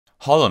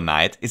Hollow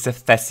Knight is a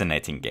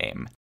fascinating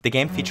game. The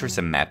game features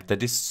a map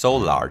that is so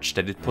large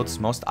that it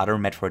puts most other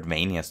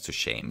Metroidvanias to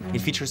shame.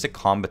 It features a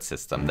combat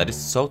system that is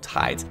so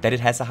tight that it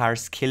has a higher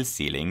skill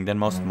ceiling than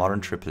most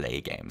modern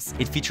AAA games.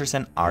 It features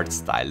an art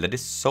style that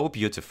is so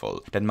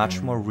beautiful that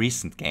much more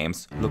recent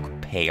games look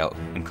pale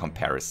in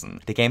comparison.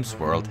 The game's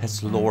world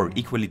has lore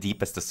equally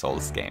deep as the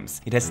Souls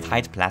games. It has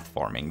tight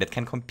platforming that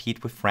can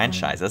compete with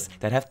franchises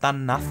that have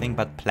done nothing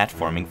but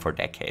platforming for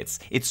decades.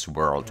 Its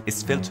world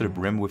is filled to the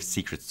brim with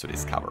secrets to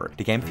discover.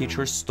 The game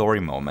features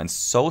story moments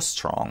so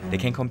strong they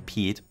can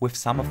compete with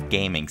some of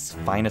gaming's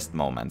finest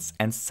moments,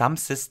 and some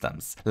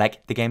systems,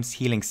 like the game's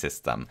healing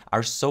system,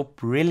 are so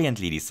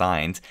brilliantly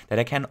designed that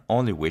I can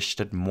only wish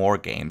that more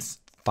games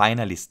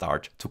finally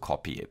start to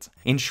copy it.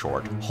 In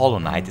short, Hollow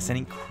Knight is an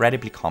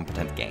incredibly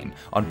competent game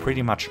on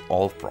pretty much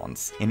all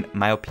fronts. In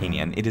my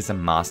opinion, it is a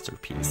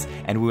masterpiece,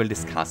 and we will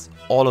discuss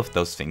all of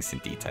those things in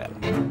detail.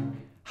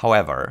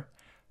 However,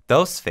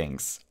 those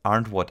things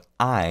aren't what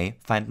I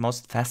find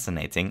most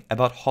fascinating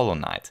about Hollow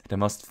Knight. The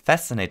most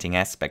fascinating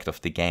aspect of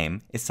the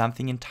game is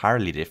something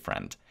entirely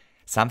different,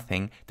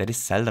 something that is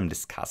seldom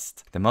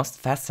discussed. The most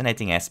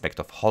fascinating aspect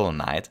of Hollow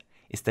Knight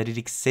is that it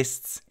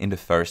exists in the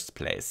first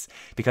place,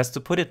 because to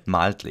put it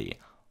mildly,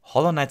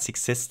 Hollow Knight's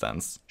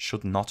existence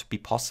should not be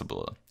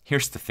possible.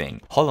 Here's the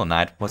thing, Hollow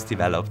Knight was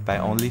developed by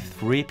only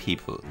 3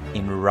 people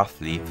in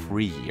roughly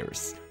 3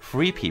 years.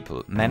 3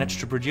 people managed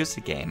to produce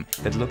a game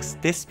that looks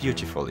this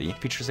beautifully,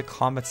 features a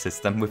combat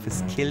system with a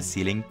skill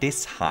ceiling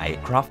this high,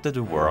 crafted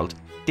a world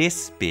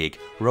this big,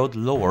 wrote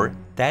lore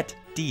that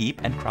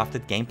deep, and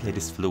crafted gameplay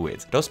this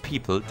fluid. Those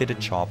people did a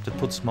job that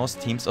puts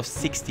most teams of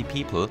 60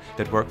 people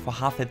that work for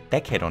half a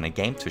decade on a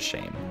game to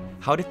shame.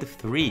 How did the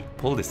 3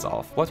 pull this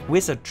off? What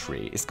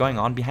wizardry is going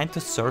on behind the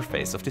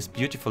surface of this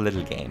beautiful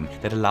little game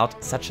that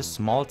allowed such a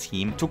small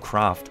team to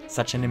craft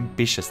such an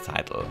ambitious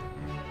title?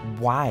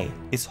 Why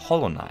is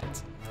Hollow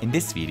Knight? In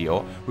this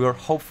video, we are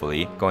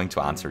hopefully going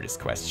to answer this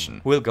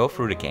question. We'll go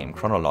through the game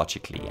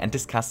chronologically and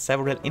discuss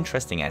several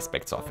interesting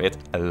aspects of it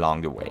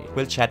along the way.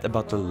 We'll chat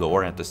about the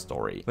lore and the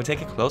story. We'll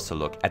take a closer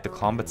look at the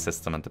combat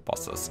system and the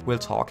bosses. We'll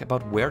talk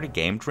about where the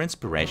game drew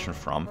inspiration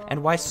from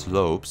and why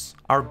slopes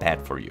are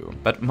bad for you.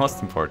 But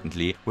most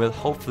importantly, we'll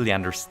hopefully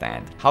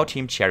understand how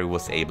Team Cherry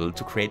was able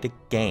to create a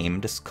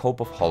game the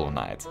scope of Hollow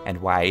Knight, and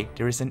why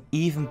there is an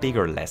even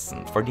bigger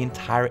lesson for the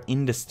entire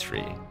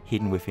industry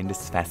hidden within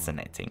this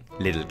fascinating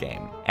little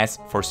game. As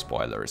for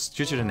spoilers,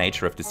 due to the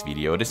nature of this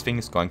video, this thing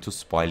is going to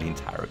spoil the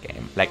entire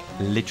game. Like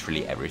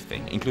literally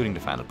everything, including the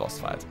final boss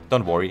fight.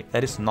 Don't worry,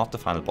 that is not the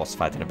final boss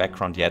fight in the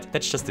background yet,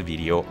 that's just a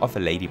video of a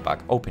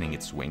ladybug opening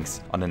its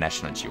wings on the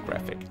National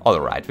Geographic.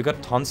 Alright, we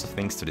got tons of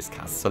things to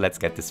discuss, so let's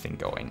get this thing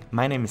going.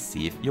 My name is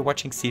Ceave, you're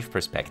watching Ceave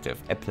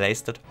Perspective, a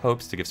place that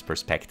hopes to give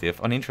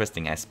perspective on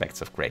interesting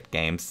aspects of great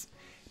games.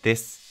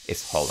 This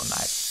is Hollow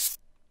Knight.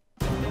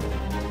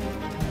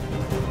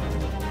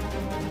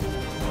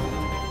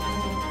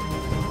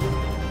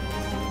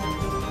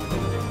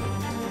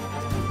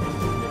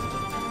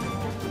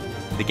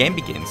 The game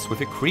begins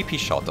with a creepy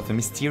shot of a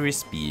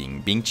mysterious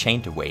being being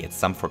chained away at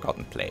some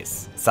forgotten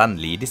place.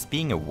 Suddenly, this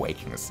being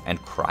awakens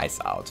and cries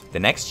out. The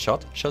next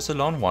shot shows a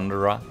lone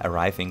wanderer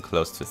arriving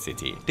close to a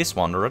city. This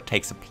wanderer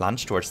takes a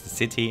plunge towards the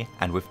city,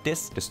 and with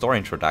this, the story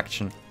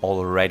introduction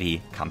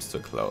already comes to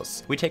a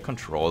close. We take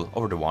control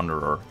over the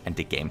wanderer and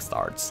the game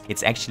starts.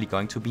 It's actually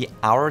going to be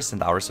hours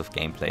and hours of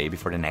gameplay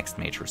before the next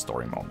major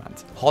story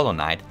moment. Hollow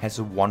Knight has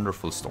a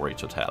wonderful story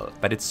to tell,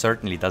 but it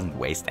certainly doesn't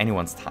waste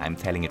anyone's time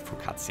telling it through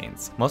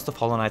cutscenes. Most of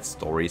Hollow Knight's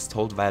story is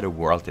told via the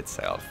world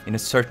itself. In a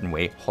certain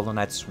way, Hollow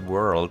Knight's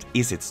world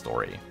is its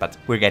story, but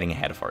we're getting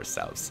ahead of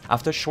ourselves.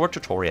 After a short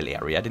tutorial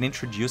area that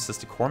introduces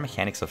the core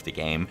mechanics of the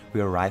game,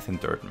 we arrive in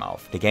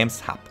Dirtmouth, the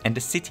game's hub, and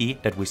the city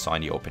that we saw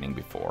in the opening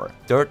before.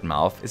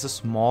 Dirtmouth is a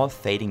small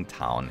fading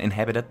town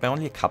inhabited by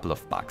only a couple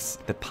of bugs.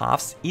 The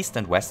paths east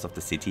and west of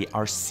the city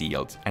are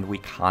sealed, and we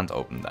can't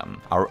open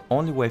them. Our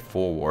only way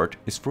forward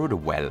is through the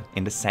well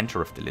in the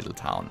center of the little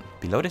town.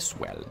 Below this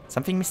well,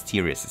 something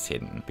mysterious is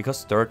hidden,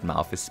 because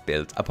Dirtmouth is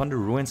built upon the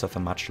ruins of a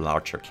much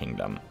larger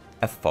kingdom,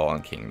 a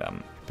fallen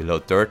kingdom. Below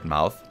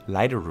Dirtmouth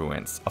lie the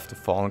ruins of the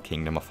fallen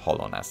kingdom of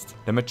Hollownest.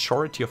 The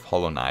majority of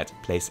Hollow Knight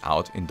plays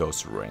out in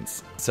those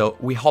ruins. So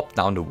we hop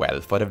down the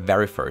well for the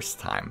very first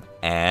time,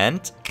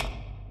 and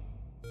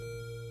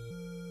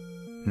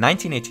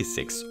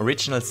 1986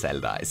 Original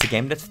Zelda is a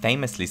game that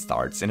famously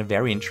starts in a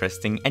very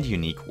interesting and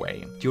unique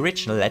way. The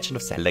original Legend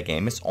of Zelda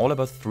game is all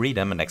about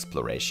freedom and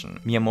exploration.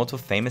 Miyamoto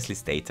famously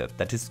stated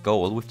that his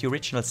goal with the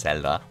original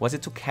Zelda was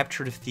to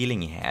capture the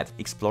feeling he had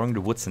exploring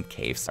the woods and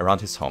caves around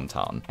his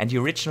hometown. And the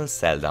original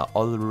Zelda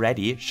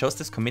already shows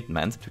this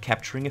commitment to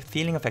capturing a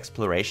feeling of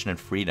exploration and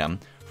freedom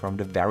from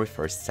the very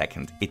first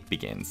second it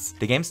begins.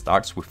 The game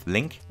starts with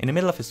Link in the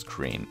middle of a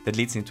screen that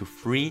leads into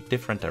 3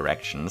 different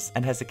directions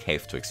and has a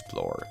cave to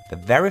explore. The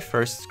very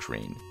first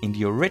screen in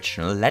the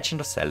original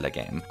Legend of Zelda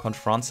game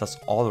confronts us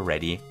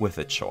already with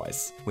a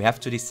choice. We have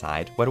to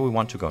decide whether we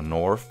want to go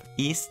north,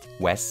 east,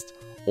 west,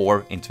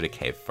 or into the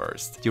cave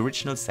first. The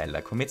original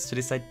Zelda commits to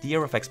this idea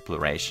of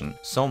exploration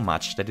so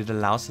much that it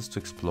allows us to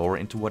explore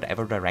into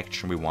whatever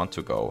direction we want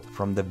to go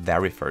from the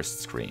very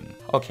first screen.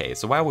 Okay,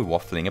 so why are we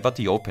waffling about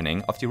the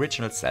opening of the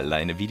original Zelda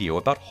in a video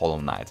about Hollow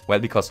Knight? Well,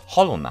 because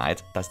Hollow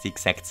Knight does the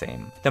exact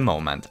same. The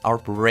moment our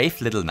brave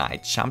little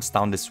knight jumps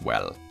down this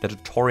well, the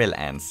tutorial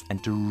ends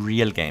and the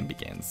real game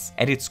begins.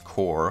 At its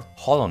core,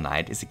 Hollow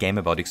Knight is a game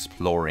about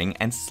exploring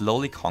and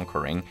slowly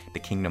conquering the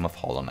kingdom of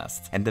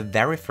Hollownest. And the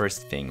very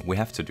first thing we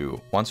have to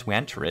do once we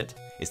enter it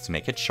is to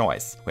make a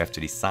choice. We have to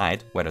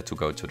decide whether to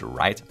go to the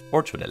right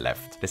or to the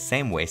left. The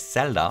same way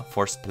Zelda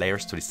forced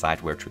players to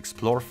decide where to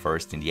explore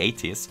first in the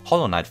 80s,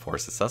 Hollow Knight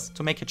forces us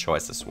to make a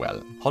choice as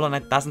well. Hollow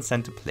Knight doesn't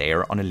send the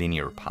player on a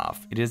linear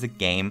path. It is a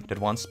game that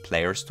wants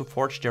players to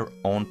forge their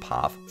own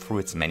path through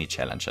its many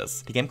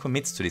challenges. The game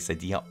commits to this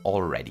idea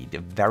already the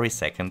very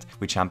second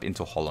we jump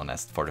into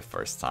Hollownest for the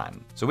first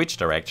time. So which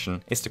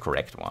direction is the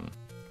correct one?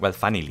 Well,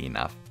 funnily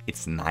enough,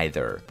 it's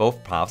neither.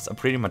 Both paths are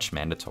pretty much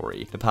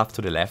mandatory. The path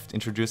to the left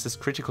introduces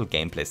critical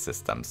gameplay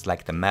systems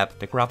like the map,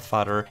 the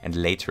grubfather, and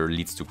later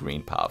leads to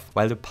green path,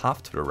 while the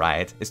path to the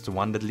right is the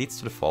one that leads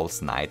to the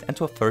false knight and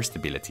to a first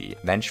ability,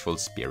 Vengeful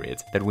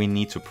Spirit, that we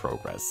need to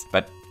progress.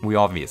 But we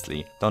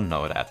obviously don't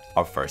know that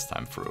our first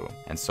time through.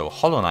 And so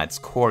Hollow Knight's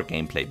core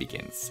gameplay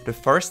begins. The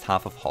first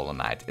half of Hollow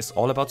Knight is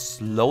all about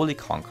slowly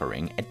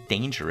conquering a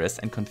dangerous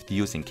and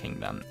confusing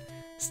kingdom.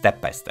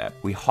 Step by step,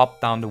 we hop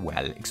down the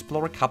well,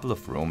 explore a couple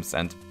of rooms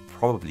and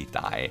probably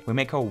die. We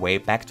make our way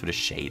back to the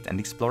shade and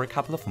explore a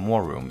couple of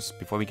more rooms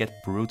before we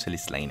get brutally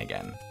slain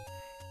again.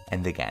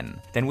 And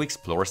again. Then we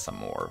explore some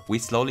more. We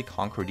slowly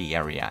conquer the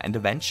area and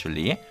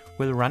eventually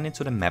we'll run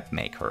into the map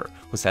maker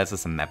who sells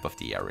us a map of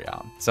the area.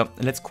 So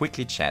let's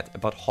quickly chat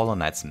about Hollow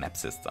Knight's map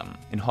system.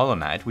 In Hollow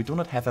Knight we do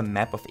not have a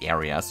map of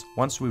areas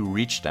once we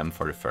reach them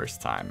for the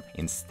first time.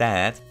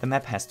 Instead, the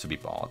map has to be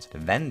bought. The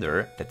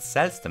vendor that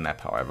sells the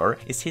map, however,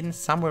 is hidden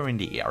somewhere in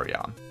the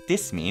area.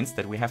 This means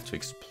that we have to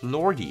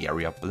explore the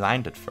area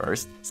blind at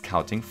first,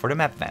 scouting for the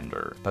map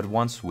vendor. But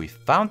once we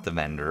found the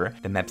vendor,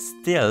 the map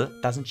still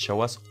doesn't show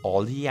us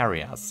all the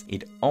areas.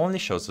 It only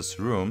shows us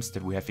rooms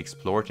that we have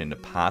explored in the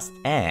past,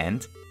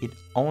 and it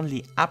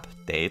only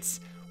updates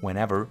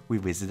whenever we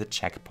visit a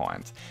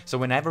checkpoint. So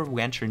whenever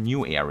we enter a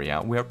new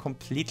area, we are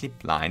completely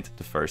blind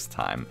the first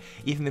time,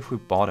 even if we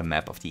bought a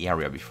map of the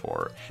area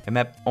before. The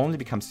map only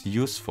becomes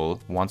useful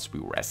once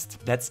we rest.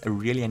 That's a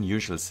really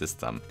unusual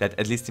system that,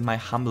 at least in my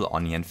humble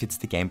opinion, fits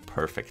the game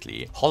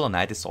perfectly. Hollow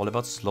Knight is all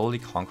about slowly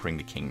conquering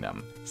the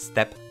kingdom,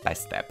 step by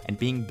step, and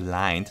being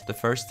blind the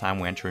first time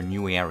we enter a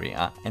new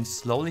area, and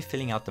slowly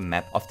filling out the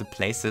map of the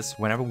places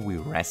whenever we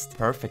rest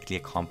perfectly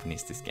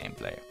accompanies this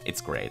gameplay.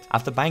 It's great.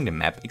 After buying the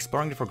map,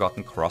 exploring the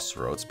forgotten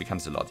crossroads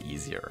becomes a lot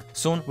easier.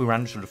 Soon we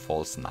run into the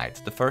False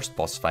Knight, the first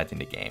boss fight in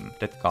the game,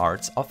 that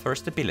guards our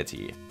first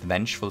ability, the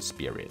Vengeful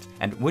Spirit.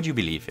 And would you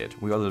believe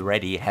it, we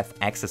already have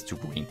access to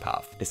Green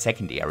Path, the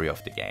second area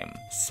of the game.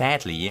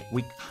 Sadly,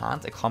 we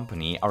can't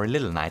accompany our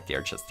little knight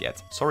there just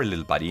yet. Sorry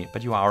little buddy,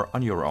 but you are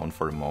on your own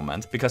for the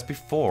moment, because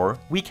before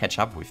we catch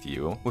up with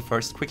you, we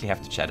first quickly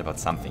have to chat about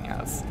something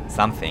else.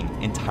 Something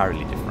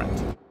entirely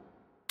different.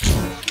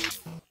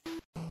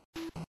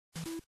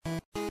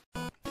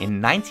 In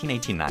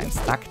 1989's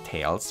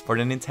DuckTales for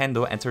the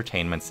Nintendo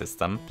Entertainment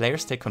System,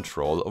 players take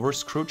control over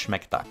Scrooge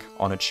McDuck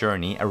on a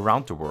journey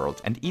around the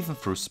world and even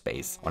through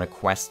space on a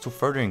quest to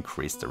further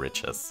increase their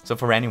riches. So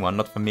for anyone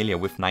not familiar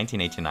with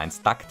 1989's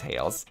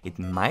DuckTales, it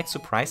might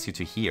surprise you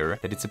to hear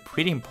that it's a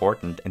pretty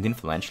important and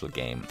influential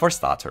game. For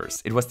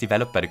starters, it was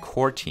developed by the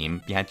core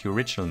team behind the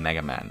original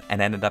Mega Man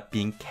and ended up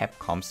being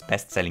Capcom's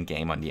best-selling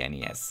game on the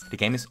NES. The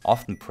game is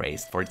often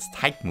praised for its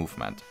tight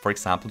movement. For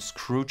example,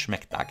 Scrooge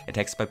McDuck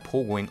attacks by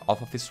pogoing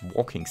off of his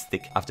walking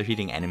stick after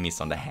hitting enemies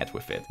on the head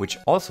with it, which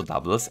also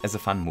doubles as a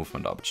fun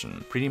movement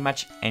option. Pretty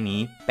much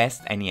any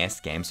best NES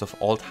games of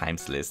all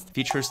times list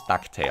features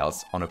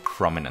DuckTales on a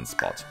prominent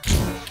spot.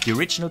 The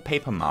original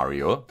Paper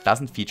Mario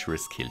doesn't feature a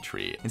skill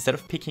tree. Instead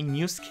of picking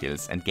new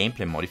skills and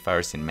gameplay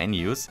modifiers in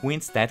menus, we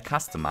instead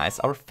customize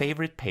our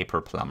favorite paper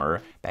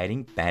plumber by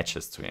adding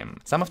badges to him.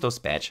 Some of those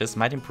badges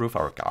might improve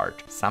our guard,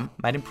 some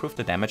might improve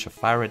the damage of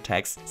fire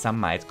attacks, some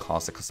might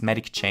cause a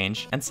cosmetic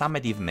change, and some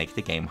might even make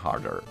the game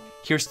harder.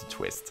 Here's the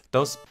twist.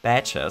 Those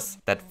badges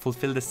that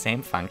fulfill the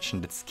same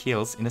function that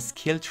skills in a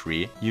skill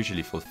tree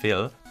usually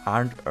fulfill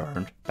aren't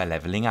earned by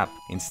leveling up.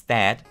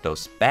 Instead,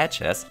 those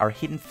badges are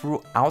hidden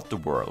throughout the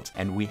world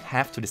and we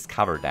have to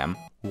discover them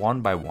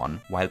one by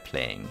one while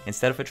playing.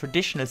 Instead of a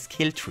traditional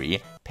skill tree,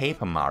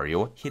 Paper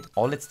Mario hid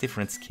all its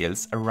different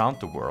skills around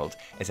the world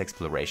as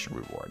exploration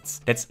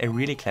rewards. That's a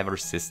really clever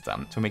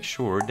system to make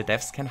sure the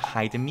devs can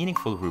hide a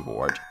meaningful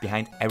reward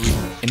behind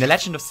everything. In The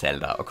Legend of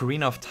Zelda: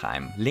 Ocarina of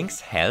Time,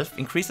 Link's health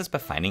increases by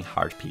finding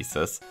heart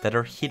pieces that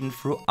are hidden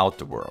throughout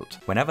the world.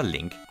 Whenever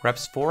Link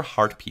grabs 4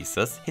 heart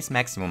pieces, his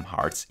maximum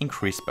hearts rewards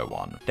increase by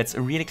 1. That's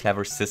a really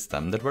clever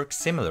system that works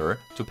similar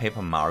to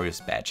Paper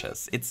Mario's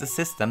badges. It's a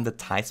system that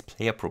ties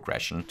player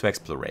progression to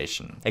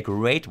exploration. A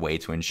great way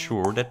to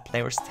ensure that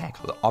players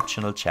tackle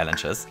optional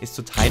challenges is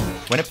to tie them.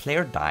 When a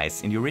player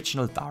dies in the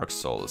original Dark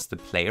Souls, the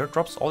player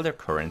drops all their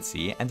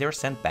currency and they are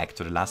sent back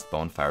to the last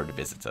bonfire they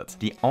visited.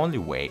 The only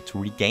way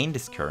to regain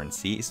this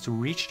currency is to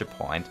reach the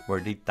point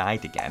where they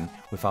died again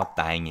without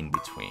dying in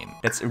between.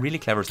 That's a really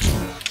clever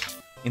system.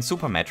 In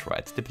Super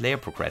Metroid, the player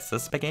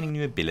progresses by gaining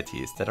new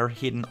abilities that are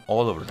hidden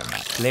all over the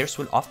map. Players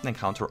will often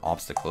encounter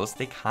obstacles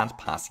they can't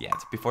pass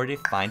yet before they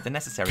find the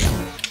necessary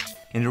items.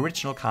 In the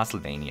original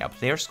Castlevania,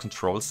 players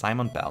control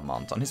Simon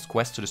Belmont on his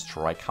quest to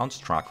destroy Count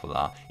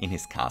Dracula in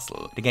his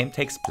castle. The game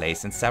takes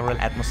place in several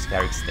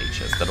atmospheric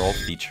stages that all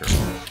feature.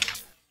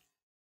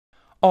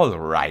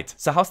 Alright,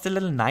 so how's the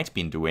little knight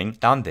been doing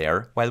down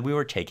there while we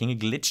were taking a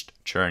glitched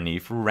journey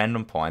through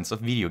random points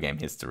of video game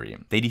history?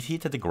 They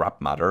defeated the Grub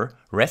Mother,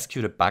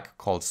 rescued a bug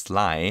called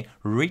Sly,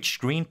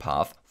 reached Green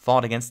Path,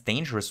 fought against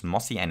dangerous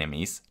mossy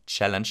enemies,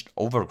 challenged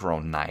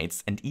overgrown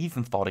knights, and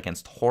even fought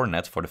against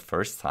Hornet for the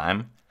first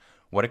time.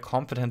 What a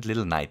competent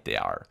little knight they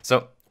are.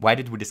 So, why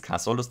did we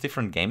discuss all those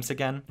different games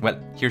again? Well,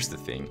 here's the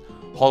thing.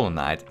 Hollow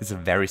Knight is a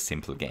very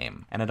simple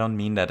game. And I don't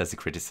mean that as a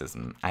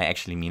criticism, I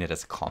actually mean it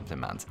as a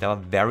compliment. There are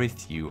very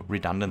few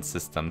redundant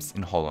systems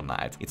in Hollow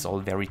Knight. It's all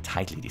very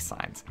tightly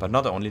designed. But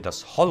not only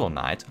does Hollow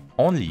Knight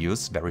only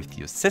use very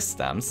few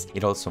systems,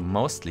 it also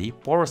mostly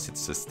borrows its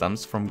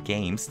systems from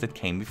games that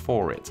came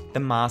before it. The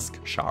mask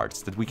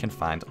shards that we can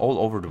find all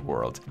over the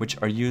world,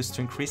 which are used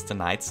to increase the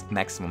knight's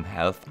maximum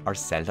health, are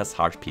Zelda's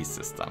heart piece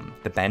system.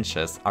 The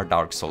benches are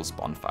Dark Souls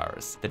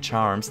bonfires. The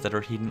charms that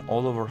are hidden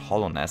all over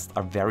Hollow Nest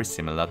are very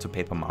similar to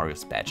Paper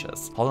Mario's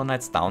badges. Hollow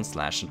Knight's down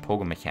slash and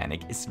pogo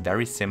mechanic is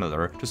very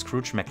similar to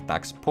Scrooge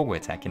McDuck's pogo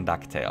attack in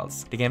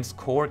DuckTales. The game's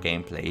core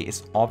gameplay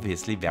is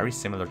obviously very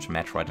similar to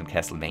Metroid and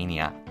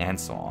Castlevania, and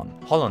so on.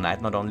 Hollow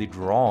Knight not only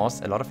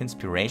draws a lot of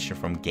inspiration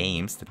from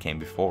games that came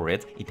before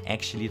it, it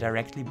actually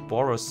directly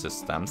borrows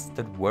systems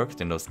that worked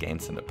in those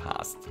games in the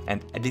past.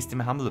 And at least in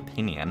my humble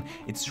opinion,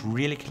 it's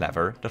really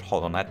clever that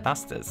Hollow Knight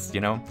does this. You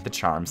know, the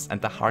charms and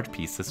the heart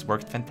pieces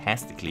worked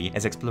fantastically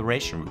as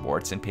exploration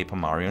rewards in Paper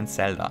Mario and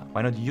Zelda.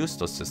 Why not use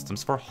those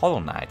systems for Hollow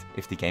Knight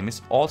if the game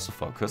is also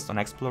focused on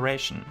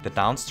exploration? The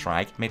down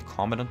strike made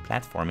combat and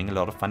platforming a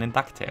lot of fun in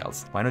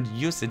DuckTales. Why not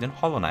use it in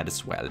Hollow Knight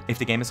as well if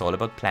the game is all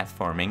about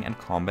platforming and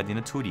combat in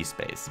a 2D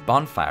space?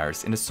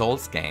 Bonfires in the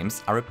Souls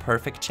games are a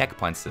perfect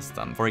checkpoint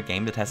system for a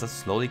game that has to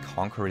slowly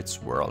conquer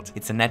its world.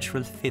 It's a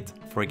natural fit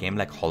for a game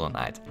like Hollow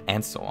Knight,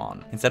 and so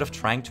on. Instead of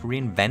trying to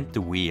reinvent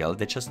the wheel,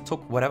 they just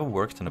took whatever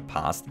worked in the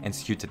past and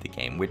suited the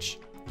game, which,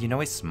 you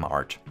know, is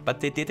smart. But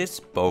they did this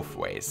both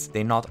ways.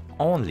 They not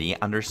only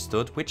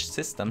understood which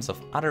systems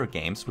of other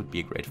games would be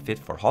a great fit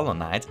for Hollow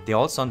Knight, they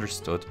also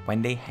understood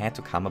when they had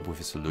to come up with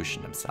a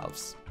solution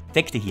themselves.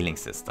 Take the healing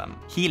system.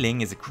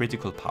 Healing is a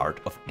critical part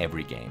of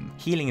every game.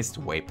 Healing is the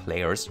way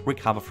players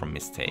recover from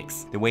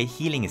mistakes. The way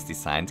healing is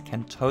designed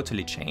can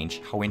totally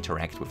change how we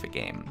interact with a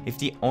game. If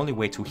the only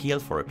way to heal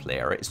for a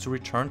player is to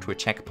return to a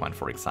checkpoint,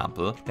 for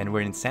example, then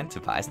we're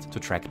incentivized to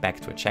track back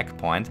to a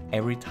checkpoint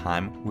every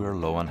time we're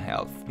low on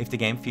health. If the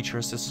game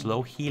features a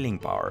slow healing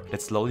bar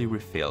that slowly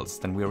refills,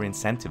 then we're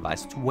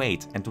incentivized to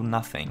wait and do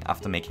nothing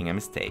after making a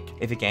mistake.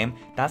 If a game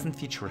doesn't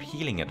feature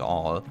healing at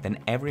all, then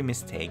every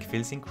mistake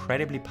feels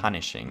incredibly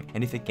punishing.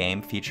 And if a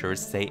game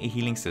features, say, a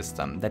healing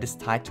system that is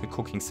tied to a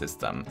cooking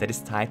system, that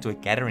is tied to a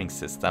gathering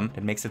system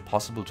that makes it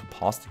possible to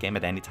pause the game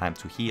at any time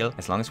to heal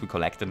as long as we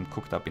collected and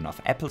cooked up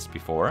enough apples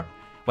before,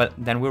 well,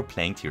 then we're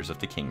playing Tears of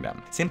the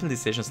Kingdom. Simple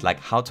decisions like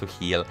how to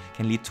heal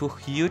can lead to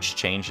huge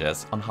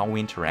changes on how we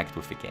interact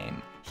with the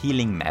game.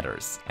 Healing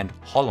matters, and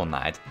Hollow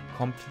Knight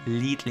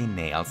completely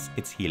nails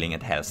its healing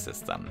and health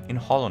system. In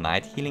Hollow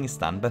Knight, healing is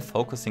done by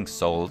focusing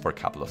Soul for a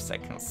couple of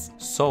seconds.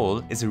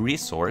 Soul is a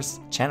resource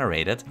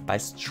generated by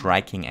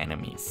striking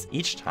enemies.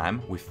 Each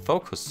time we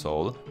focus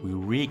Soul, we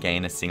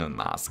regain a single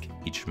mask.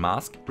 Each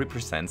mask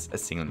represents a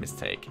single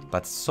mistake.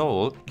 But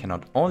Soul can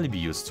not only be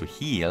used to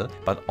heal,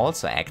 but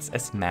also acts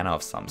as mana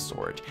of some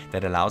sort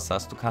that allows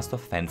us to cast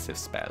offensive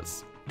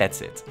spells.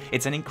 That's it.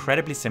 It's an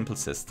incredibly simple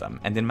system,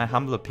 and in my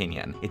humble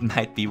opinion, it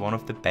might be one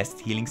of the best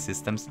healing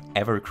systems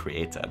ever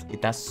created.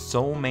 It does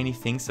so many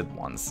things at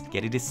once,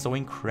 yet it is so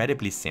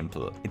incredibly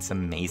simple. It's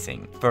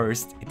amazing.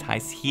 First, it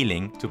ties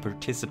healing to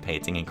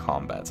participating in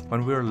combat.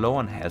 When we're low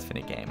on health in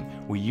a game,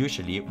 we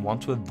usually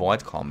want to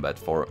avoid combat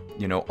for,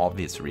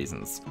 obvious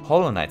reasons.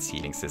 Hollow Knight's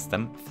healing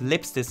system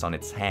flips this on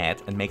its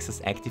head and makes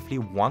us actively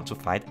want to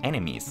fight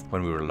enemies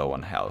when we were low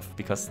on health,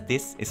 because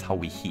this is how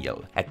we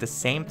heal. At the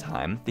same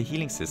time, the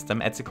healing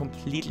system adds a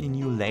completely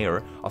new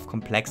layer of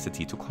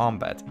complexity to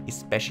combat,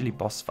 especially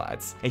boss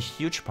fights. A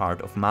huge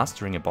part of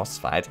mastering a boss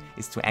fight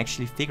is to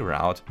actually figure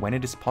out when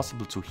it is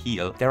possible to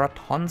heal. There are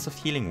tons of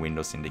healing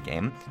windows in the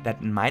game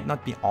that might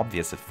not be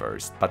obvious at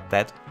first, but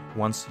that,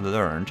 once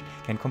learned,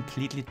 can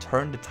completely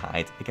turn the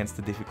tide against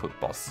the difficult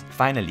boss.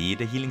 Finally,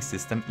 the healing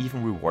system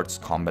even rewards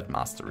combat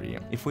mastery.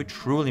 If we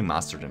truly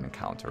mastered an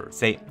encounter,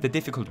 say the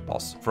difficult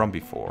boss from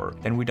before,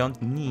 then we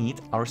don't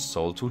need our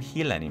soul to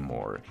heal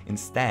anymore.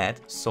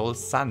 Instead, soul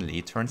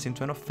suddenly turns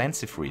into an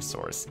offensive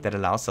resource that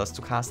allows us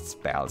to cast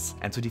spells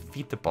and to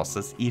defeat the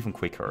bosses even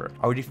quicker.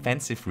 Our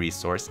defensive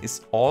resource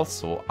is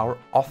also our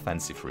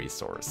offensive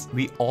resource.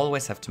 We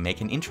always have to make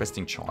an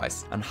interesting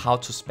choice on how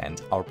to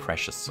spend our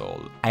precious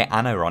soul. I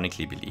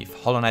unironically believe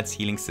Hollow Knight's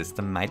healing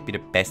system might be the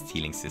best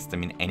healing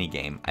system in any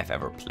game I've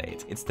ever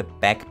played. It's the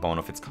backbone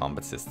of its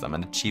combat system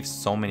and achieves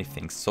so many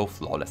things so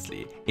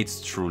flawlessly.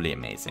 It's truly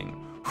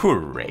amazing.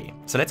 Hooray!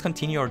 So let's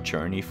continue our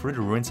journey through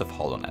the ruins of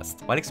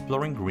Hollownest. While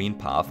exploring Green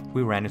Path,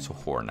 we ran into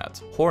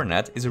Hornet.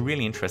 Hornet is a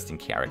really interesting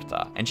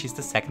character, and she's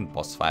the second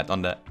boss fight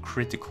on the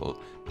critical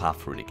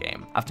path through the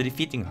game. After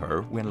defeating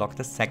her, we unlock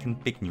the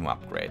second big new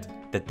upgrade,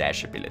 the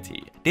dash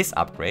ability. This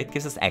upgrade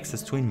gives us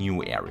access to a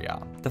new area,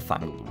 the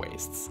Fungal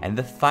Wastes. And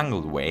the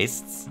Fungal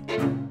Wastes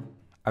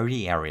are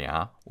the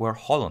area where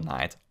Hollow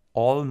Knight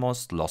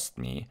almost lost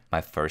me my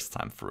first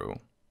time through.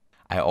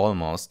 I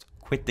almost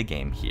quit the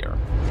game here.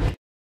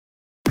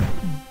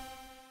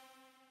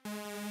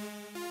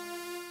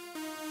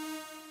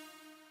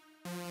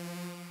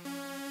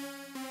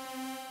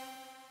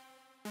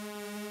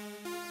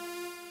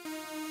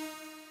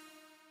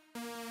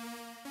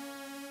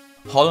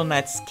 Hollow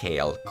Knight's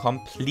scale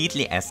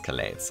completely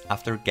escalates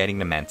after getting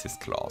the Mantis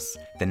Claws.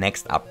 The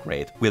next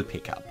upgrade will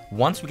pick up.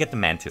 Once we get the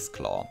Mantis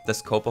Claw, the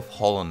scope of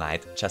Hollow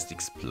Knight just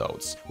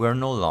explodes. We are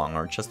no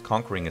longer just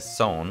conquering a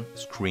zone,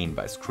 screen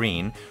by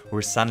screen,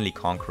 we're suddenly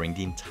conquering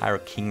the entire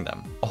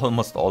kingdom.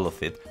 Almost all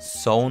of it,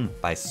 zone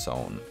by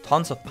zone.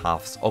 Tons of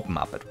paths open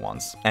up at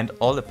once, and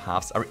all the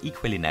paths are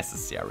equally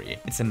necessary.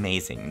 It's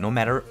amazing, no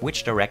matter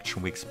which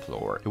direction we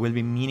explore, there will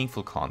be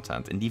meaningful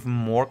content and even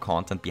more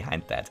content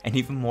behind that, and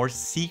even more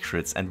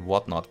secrets and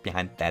whatnot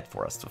behind that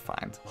for us to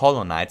find.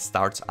 Hollow Knight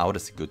starts out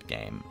as a good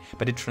game,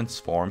 but it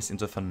transforms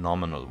into a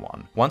phenomenal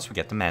one once we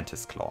get the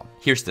Mantis Claw.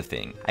 Here's the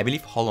thing, I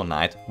believe Hollow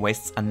Knight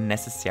wastes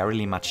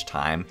unnecessarily much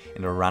time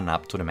in the run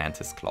up to the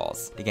Mantis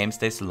Claws. The game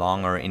stays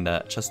longer in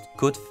the just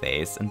good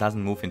phase and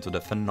doesn't move into the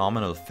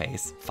phenomenal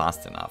phase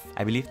fast enough.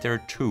 I believe there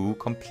are two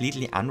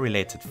completely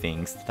unrelated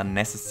things that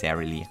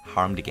unnecessarily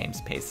harm the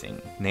game's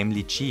pacing,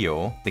 namely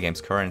Geo, the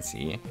game's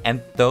currency,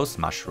 and those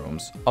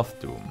mushrooms of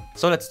doom.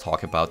 So let's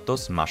talk about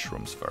those mushrooms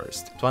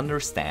first. To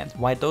understand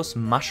why those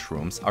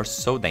mushrooms are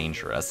so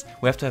dangerous,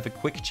 we have to have a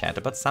quick chat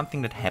about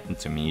something that happened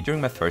to me during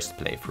my first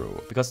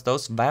playthrough, because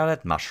those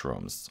violet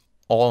mushrooms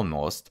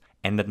almost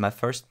ended my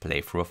first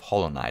playthrough of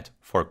Hollow Knight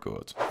for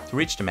good. To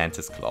reach the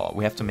Mantis Claw,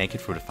 we have to make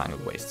it through the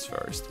Fungal Wastes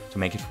first. To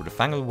make it through the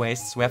Fungal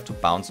Wastes, we have to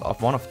bounce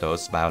off one of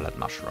those violet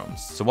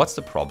mushrooms. So what's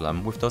the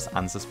problem with those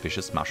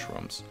unsuspicious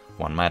mushrooms,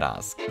 one might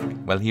ask?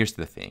 Well, here's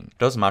the thing.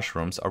 Those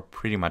mushrooms are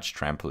pretty much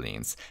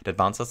trampolines that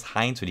bounce us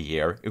high into the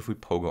air if we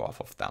pogo off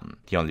of them.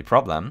 The only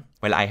problem?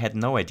 Well, I had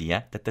no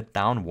idea that the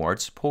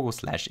downwards pogo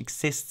slash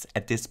exists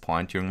at this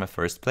point during my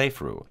first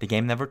playthrough. The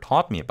game never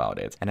taught me about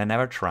it, and I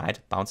never tried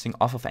bouncing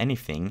off of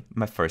anything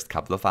my first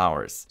couple of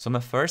hours. So my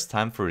first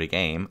time through the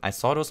game, I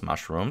saw those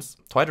mushrooms,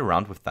 toyed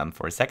around with them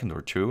for a second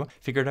or two,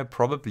 figured I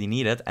probably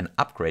needed an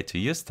upgrade to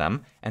use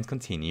them, and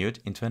continued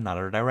into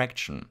another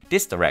direction.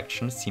 This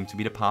direction seemed to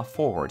be the path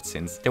forward,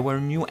 since there were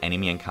new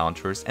enemy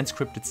encounters and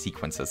scripted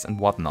sequences and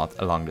whatnot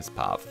along this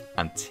path,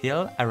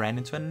 until I ran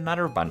into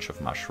another bunch of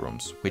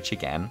mushrooms, which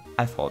again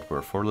I thought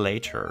were for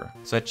later.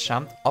 So I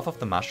jumped off of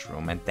the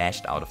mushroom and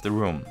dashed out of the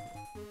room.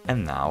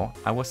 And now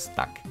I was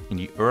stuck in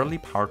the early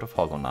part of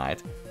Hollow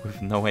Knight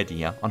with no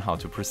idea on how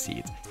to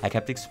proceed. I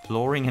kept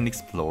exploring and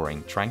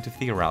exploring, trying to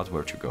figure out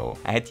where to go.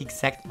 I had the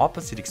exact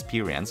opposite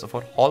experience of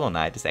what Hollow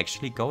Knight is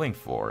actually going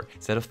for.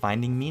 Instead of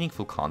finding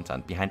meaningful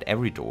content behind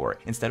every door,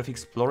 instead of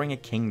exploring a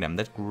kingdom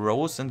that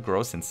grows and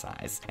grows in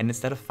size, and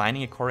instead of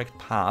finding a correct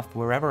path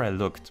wherever I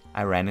looked,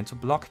 I ran into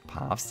blocked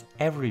paths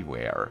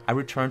everywhere. I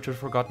returned to the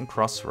Forgotten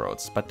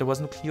Crossroads, but there was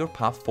no clear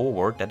path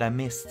forward that I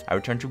missed. I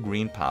returned to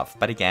Green Path,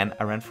 but again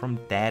I ran from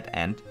dead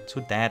end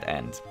to dead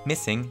end.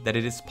 Missing that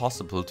it is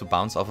possible to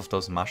bounce off of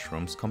those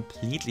mushrooms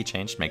completely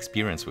changed my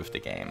experience with the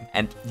game.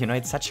 And you know,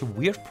 it's such a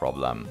weird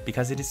problem,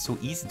 because it is so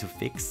easy to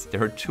fix.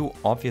 There are two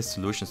obvious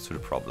solutions to the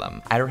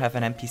problem. Either have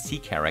an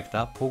NPC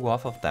character pogo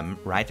off of them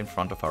right in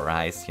front of our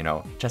eyes, you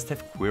know, just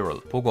have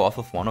Quirrell pogo off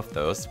of one of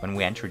those when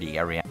we enter the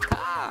area.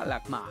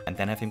 and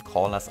then have him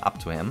call us up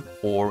to him,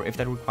 or if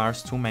that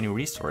requires too many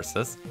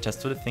resources,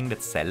 just do the thing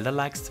that Zelda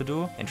likes to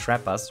do and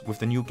trap us with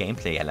the new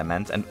gameplay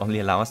element and only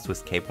allow us to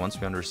escape once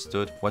we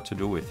understood what to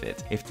do with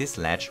it. If this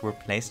ledge were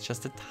placed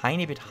just a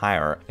tiny bit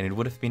higher, then it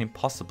would have been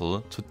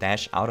impossible to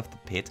dash out of the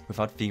pit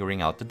without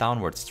figuring out the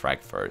downward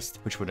strike first,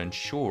 which would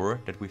ensure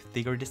that we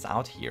figured this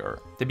out here.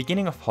 The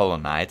beginning of Hollow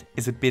Knight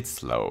is a bit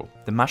slow.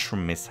 The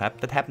mushroom mishap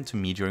that happened to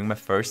me during my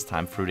first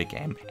time through the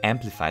game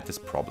amplified this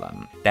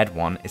problem. That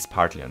one is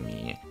partly on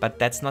me, but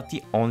that's not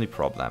the only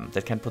problem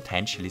that can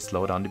potentially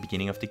slow down the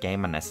beginning of the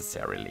game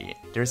unnecessarily.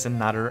 There's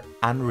another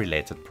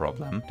unrelated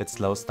problem that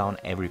slows down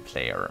every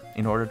player.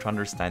 In order to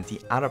understand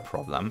the other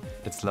problem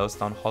that slows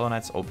down Hollow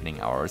Knight's opening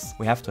hours,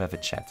 we have to have a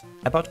chat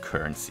about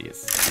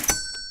currencies.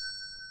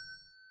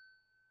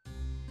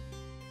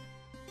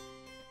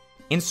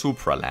 In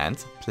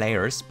Supraland,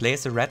 players play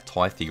as a red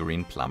toy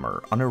figurine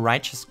plumber on a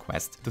righteous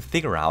quest to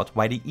figure out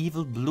why the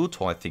evil blue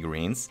toy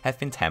figurines have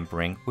been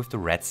tampering with the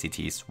red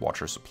city's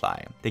water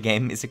supply. The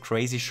game is a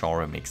crazy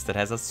genre mix that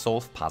has us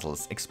solve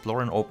puzzles,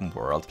 explore an open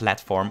world,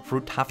 platform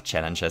through tough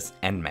challenges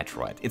and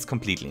Metroid. It's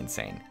completely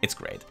insane. It's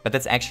great. But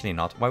that's actually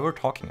not why we're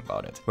talking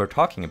about it. We're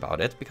talking about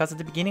it because at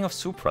the beginning of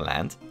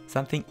Supraland,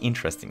 something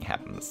interesting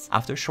happens.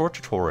 After a short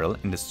tutorial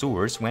in the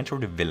sewers, we enter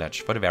the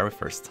village for the very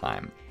first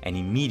time and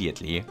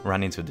immediately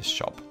run into this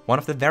shop. One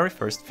of the very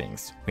first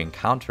things we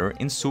encounter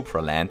in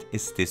Supraland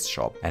is this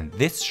shop, and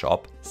this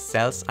shop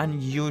sells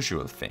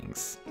unusual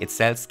things. It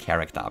sells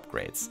character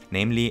upgrades,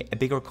 namely a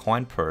bigger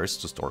coin purse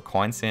to store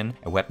coins in,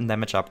 a weapon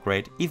damage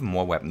upgrade, even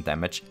more weapon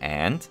damage,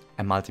 and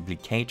a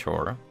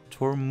multiplicator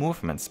to our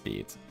movement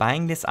speed.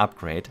 Buying this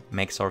upgrade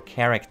makes our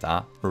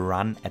character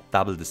run at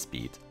double the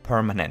speed.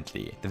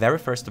 Permanently. The very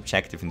first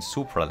objective in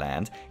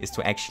Supraland is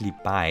to actually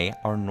buy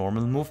our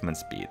normal movement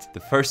speed. The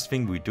first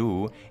thing we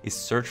do is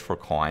search for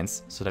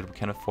coins so that we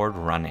can afford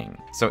running.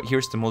 So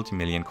here's the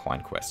multi-million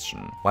coin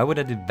question. Why would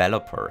a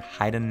developer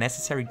hide a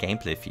necessary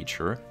gameplay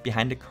feature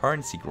behind a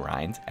currency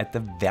grind at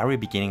the very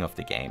beginning of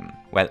the game?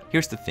 Well,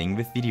 here's the thing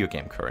with video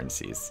game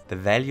currencies. The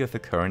value of a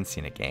currency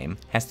in a game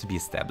has to be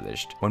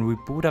established. When we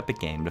boot up a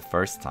game the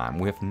first time,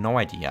 we have no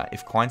idea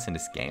if coins in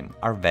this game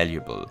are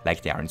valuable,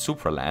 like they are in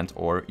Supraland,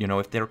 or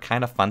if they're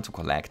kind of fun to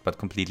collect but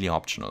completely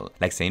optional,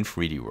 like say in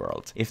 3D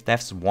World. If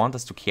devs want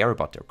us to care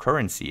about their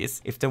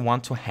currencies, if they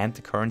want to hand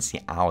the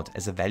currency out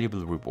as a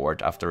valuable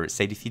reward after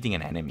say defeating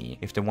an enemy,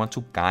 if they want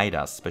to guide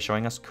us by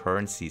showing us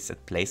currencies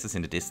at places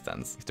in the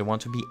distance, if they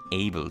want to be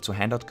able to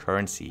hand out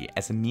currency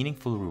as a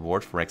meaningful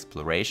reward for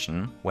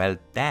exploration, well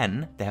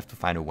then they have to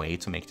find a way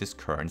to make this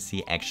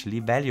currency actually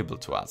valuable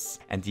to us.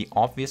 And the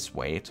obvious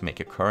way to make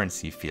a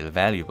currency feel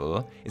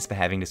valuable is by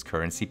having this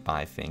currency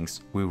buy things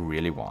we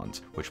really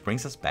want, which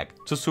brings us back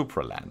to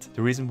Supraland.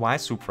 The reason why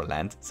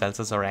Supraland sells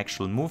us our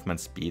actual movement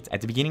speed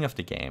at the beginning of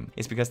the game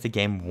is because the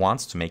game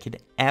wants to make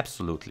it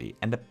absolutely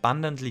and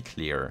abundantly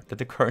clear that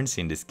the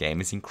currency in this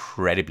game is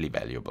incredibly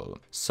valuable.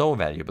 So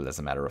valuable, as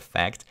a matter of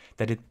fact,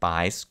 that it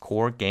buys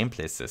core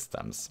gameplay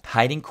systems.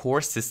 Hiding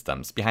core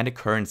systems behind a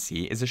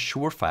currency is a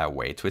surefire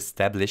way to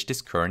establish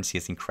this currency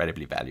as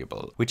incredibly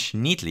valuable, which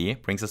neatly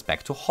brings us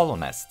back to Hollow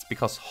Knight,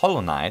 because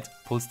Hollow Knight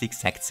pulls the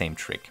exact same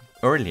trick.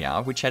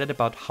 Earlier, we chatted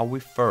about how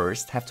we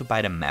first have to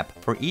buy the map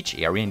for each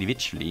area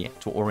individually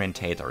to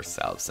orientate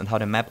ourselves, and how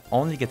the map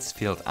only gets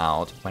filled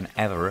out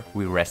whenever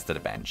we rest at a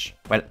bench.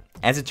 Well,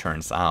 as it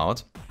turns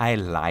out, I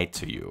lied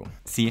to you.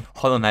 See,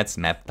 Hollow Knight's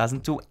map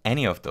doesn't do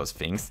any of those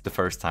things the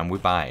first time we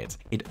buy it.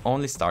 It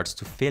only starts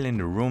to fill in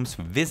the rooms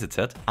we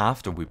visited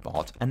after we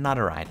bought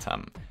another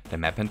item, the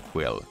map and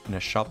quill, in a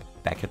shop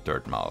back at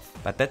Dirtmouth.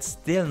 But that's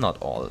still not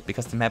all,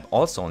 because the map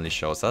also only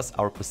shows us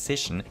our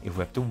position if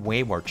we have the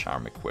Wayward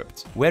charm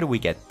equipped. Where do we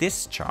get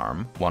this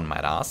charm, one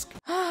might ask?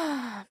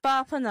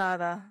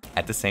 Bapanada.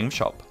 At the same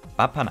shop.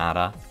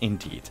 Bapanada,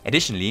 indeed.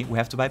 Additionally, we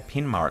have to buy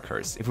pin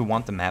markers if we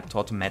want the map to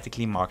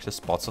automatically mark the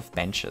spots of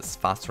benches,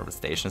 fast travel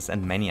stations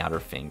and many other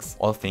things.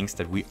 All things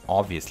that we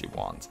obviously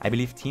want. I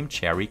believe Team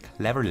Cherry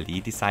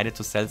cleverly decided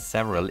to sell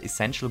several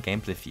essential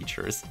gameplay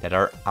features that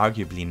are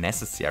arguably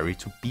necessary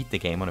to beat the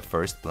game on a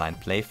first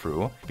blind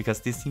playthrough, because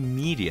this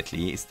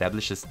immediately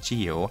establishes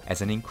Geo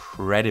as an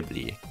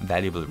incredibly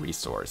valuable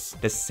resource.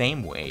 The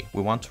same way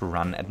we want to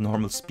run at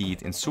normal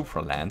speed in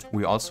Supraland,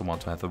 we also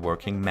want to have a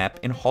working map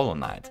in Hollow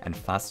Knight, and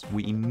thus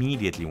we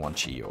immediately want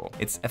Geo.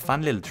 It's a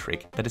fun little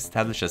trick that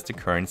establishes the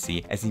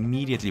currency as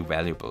immediately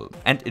valuable,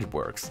 and it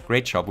works.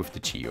 Great job with the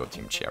Geo,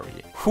 Team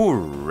Cherry.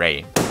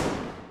 Hooray!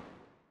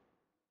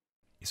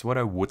 Is what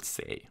I would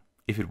say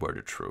if it were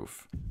the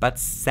truth. But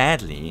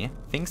sadly,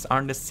 things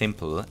aren't as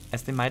simple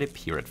as they might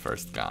appear at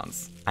first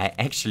glance. I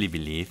actually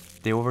believe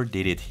they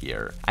overdid it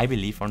here. I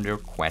believe on their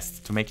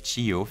quest to make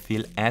Geo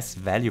feel as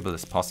valuable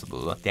as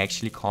possible, they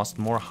actually caused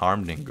more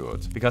harm than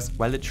good. Because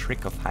while the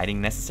trick of hiding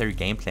necessary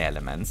gameplay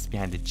elements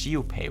behind the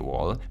Geo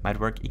paywall might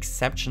work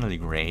exceptionally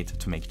great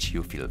to make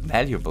Geo feel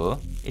valuable,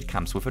 it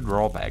comes with a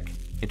drawback.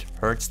 it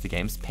hurts the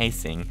game's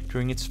pacing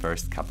during its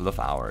first couple of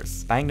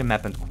hours. Buying the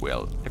map and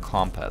quill, the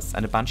compass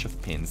and a bunch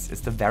of pins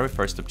is the very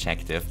first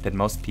objective that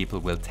most people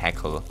will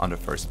tackle on the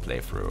first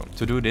playthrough.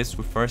 To do this,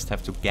 we first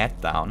have to get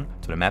down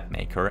to the map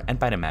maker and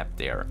buy the map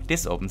there.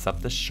 This opens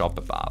up the shop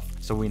above,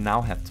 so we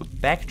now have to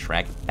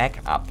backtrack back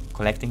up,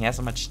 collecting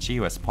as much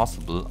geo as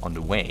possible on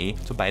the way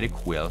to buy the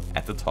quill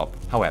at the top.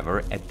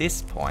 However, at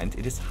this point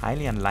it is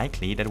highly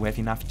unlikely that we have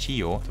enough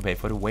geo to pay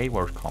for the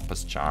wayward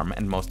compass charm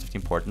and most of the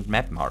important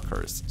map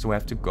markers, so we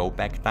have to go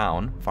back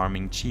down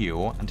farming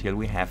geo until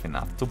we have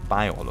enough to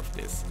buy all of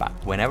this. But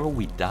whenever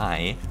we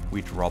die,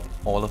 we drop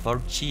all of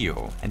our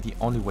geo, and the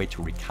only way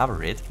to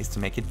recover it is to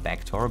make it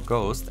back to our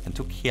ghost and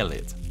to kill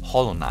it.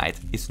 Hollow Knight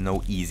is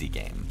no easy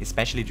game,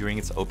 especially during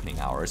its opening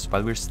hours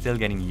while we're still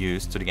getting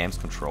used to the game's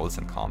controls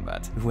and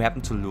combat. If we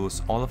happen to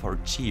lose all of our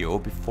geo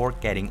before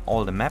getting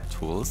all the map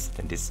tools,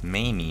 then this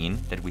may mean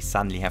that we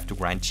suddenly have to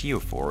grind geo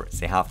for,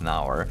 say, half an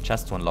hour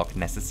just to unlock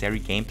necessary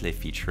gameplay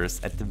features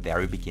at the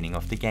very beginning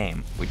of the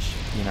game, which,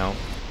 you know,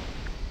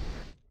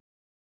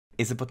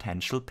 is a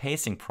potential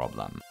pacing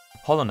problem.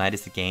 Hollow Knight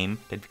is a game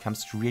that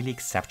becomes really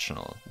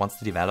exceptional once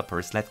the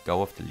developers let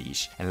go of the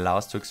leash and allow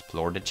us to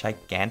explore the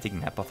gigantic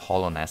map of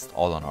Hollow Nest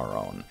all on our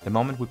own. The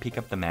moment we pick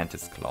up the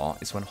Mantis Claw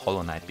is when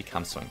Hollow Knight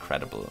becomes so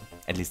incredible,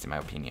 at least in my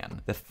opinion.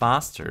 The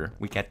faster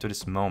we get to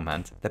this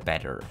moment, the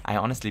better. I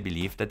honestly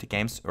believe that the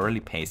game's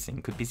early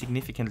pacing could be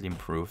significantly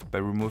improved by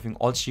removing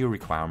all geo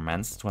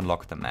requirements to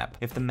unlock the map.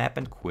 If the map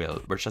and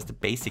quill were just a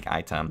basic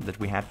item that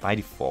we had by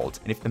default,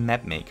 and if the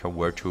map maker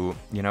were to,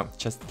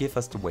 just give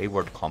us the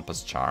wayward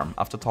compass charm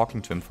after talking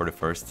to him for the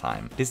first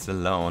time, this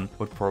alone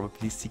would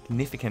probably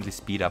significantly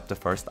speed up the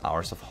first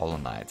hours of Hollow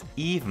Knight,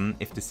 even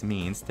if this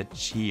means that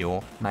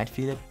geo might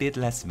feel a bit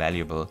less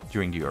valuable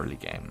during the early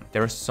game.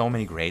 There are so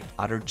many great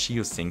other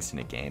geo things in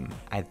the game,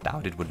 I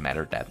doubt it would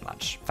matter that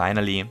much.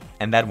 Finally,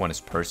 and that one is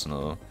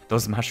personal,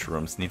 those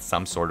mushrooms need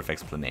some sort of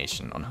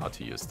explanation on how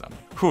to use them.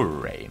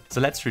 Hooray!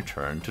 So let's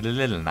return to the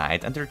little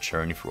knight and their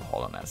journey through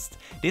Hollow Nest.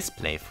 This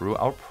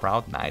playthrough, our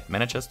proud knight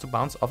manages to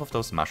bounce off of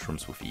those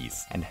mushrooms with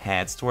ease and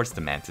heads towards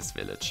the Mantis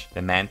village.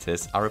 The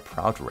Mantis are a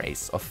proud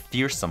race of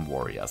fearsome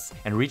warriors,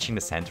 and reaching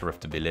the center of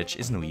the village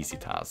is no easy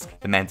task.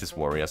 The Mantis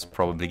warriors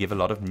probably give a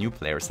lot of new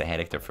players a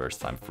headache their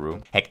first time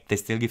through. Heck, they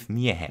still give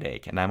me a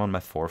headache and I'm on my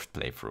 4th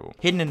playthrough.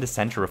 Hidden in the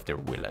center of their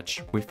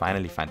village, we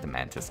finally find the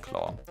Mantis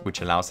Claw,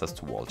 which allows us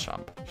to wall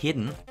jump.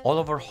 Hidden all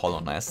over Hollow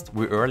Nest,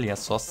 we earlier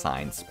saw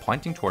signs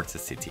pointing towards the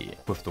city.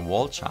 With the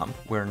wall jump,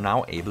 we're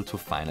now able to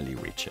finally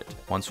reach it.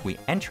 Once we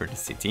enter the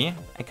city,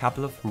 a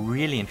couple of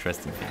really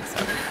interesting things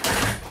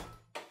happen.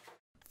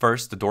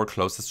 First, the door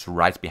closes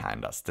right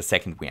behind us the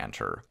second we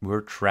enter.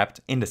 We're trapped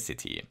in the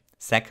city.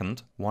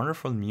 Second,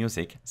 wonderful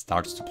music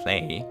starts to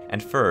play.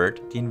 And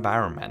third, the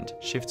environment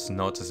shifts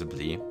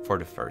noticeably for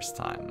the first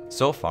time.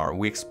 So far,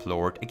 we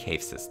explored a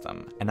cave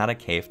system, another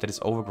cave that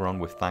is overgrown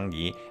with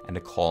fungi and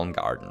a calm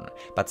garden.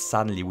 But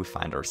suddenly we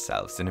find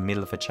ourselves in the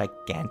middle of a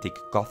gigantic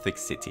gothic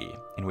city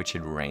in which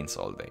it rains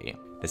all day.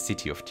 The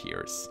City of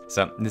Tears.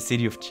 So, the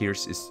City of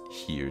Tears is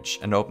huge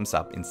and opens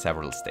up in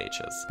several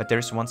stages. But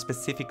there's one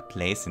specific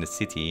place in the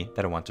city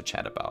that I want to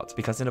chat about,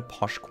 because in the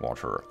posh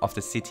quarter of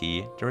the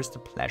city there is the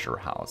Pleasure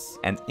House.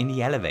 And in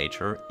the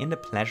elevator in the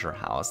Pleasure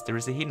House there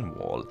is a hidden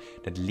wall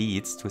that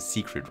leads to a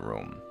secret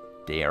room.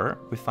 There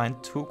we find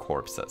 2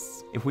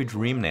 corpses. If we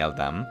dream nail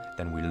them,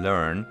 then we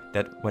learn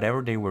that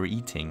whatever they were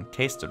eating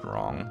tasted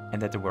wrong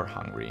and that they were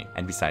hungry.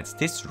 And besides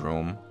this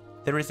room,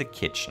 there is a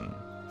kitchen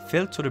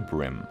filled to the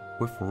brim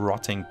with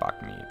rotting bug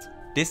meat.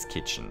 This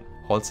kitchen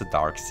holds a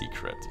dark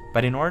secret,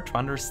 but in order to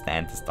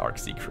understand this dark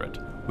secret,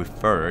 we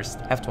first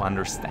have to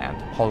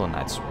understand Hollow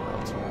Knight's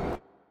world.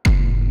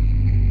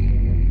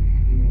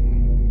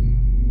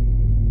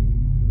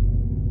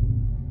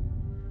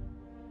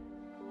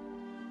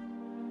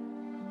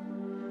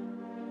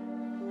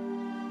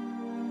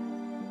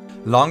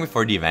 Long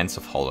before the events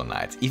of Hollow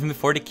Knight, even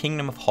before the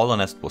kingdom of Hollow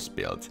Nest was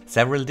built,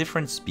 several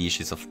different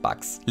species of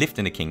bugs lived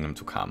in the kingdom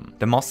to come.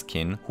 The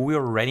Mosskin, who we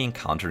already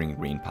encountered in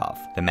Green Path,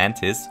 the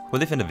Mantis, who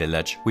live in the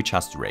village we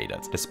just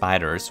raided, the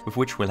spiders, with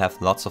which we'll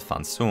have lots of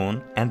fun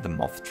soon, and the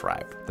Moth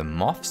tribe. The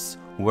Moths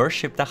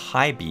worship the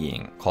high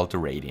being called the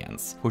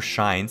Radiance, who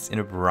shines in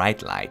a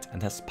bright light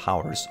and has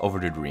powers over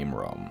the Dream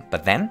Realm.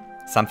 But then,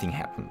 something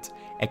happened.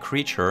 A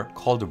creature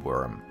called a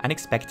worm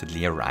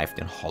unexpectedly arrived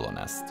in Hollow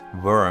Nest.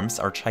 Worms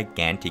are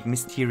gigantic,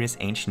 mysterious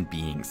ancient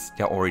beings.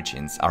 Their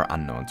origins are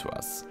unknown to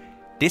us.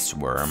 This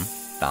worm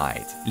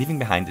died, leaving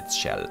behind its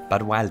shell,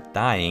 but while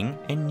dying,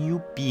 a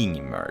new being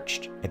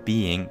emerged, a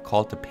being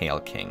called the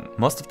Pale King.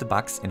 Most of the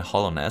bugs in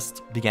Hollow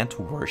Nest began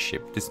to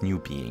worship this new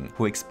being,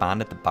 who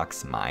expanded the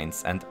bugs'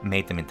 minds and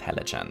made them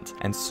intelligent,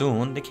 and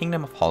soon the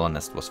kingdom of Hollow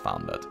Nest was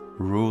founded.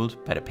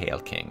 ruled by the Pale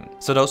King.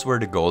 So those were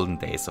the golden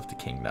days of the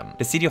kingdom.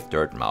 The city of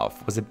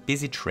Dirtmouth was a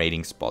busy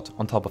trading spot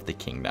on top of the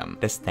kingdom.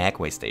 The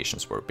stagway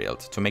stations were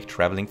built to make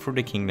traveling through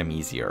the kingdom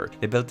easier.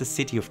 They built the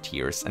City of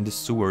Tears and the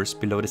sewers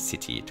below the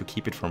city to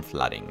keep it from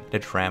flooding. The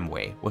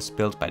tramway was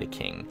built by the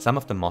king. Some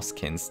of the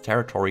Moskins'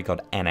 territory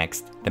got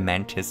annexed. The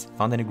Mantis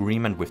found an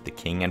agreement with the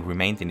king and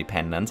remained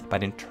independent,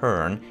 but in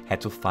turn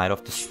had to fight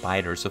off the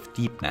spiders of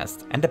Deep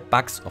Nest, and the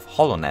Bugs of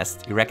Hollow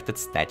Nest erected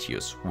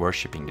statues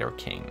worshipping their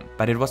king.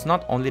 But it was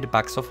not only the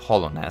Bugs of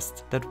Hollow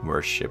Nest that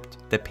worshipped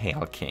the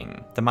Pale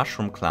King. The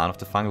Mushroom clan of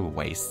the Fungal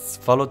Wastes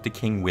followed the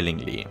king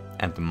willingly,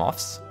 and the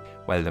Moths?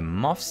 Well, the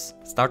Moths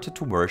started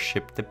to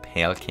worship the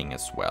Pale King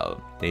as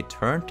well. They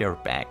turned their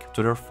back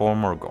to their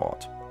former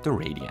god, the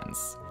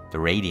Radiants. The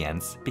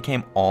Radiants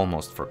became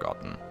almost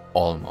forgotten.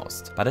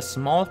 Almost. But a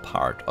small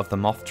part of the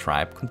Moth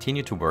tribe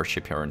continued to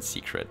worship her in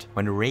secret.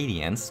 When the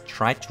Radiants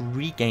tried to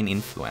regain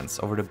influence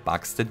over the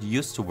Bugs that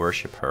used to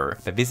worship her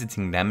by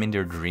visiting them in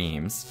their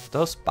dreams,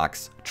 those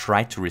Bugs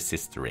tried to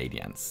resist the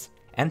Radiants.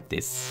 And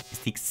this is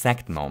the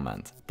exact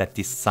moment that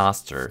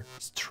disaster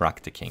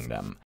struck the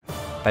kingdom.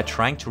 By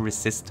trying to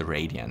resist the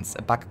Radiants,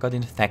 a bug got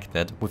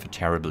infected with a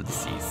terrible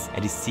disease.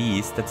 A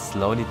disease that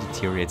slowly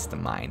deteriorates the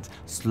mind,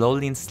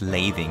 slowly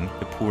enslaving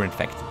the poor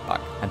infected bug,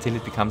 until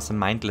it becomes a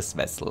mindless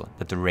vessel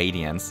that the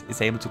Radiance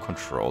is able to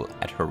control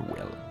at her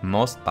will.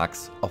 Most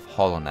bugs of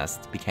Hollow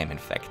Nest became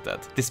infected.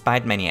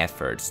 Despite many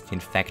efforts, the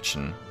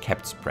infection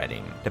kept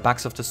spreading. The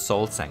bugs of the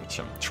Soul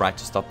Sanctum tried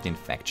to stop the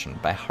infection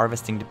by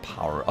harvesting the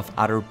power of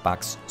other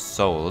bugs'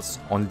 souls,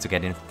 only to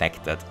get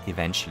infected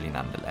eventually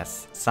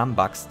nonetheless. Some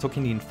bugs took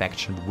in the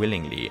infection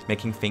willingly,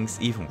 making things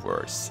even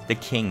worse. The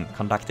king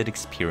conducted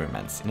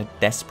experiments in a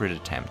desperate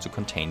attempt to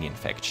contain the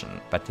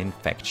infection, but the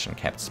infection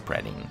kept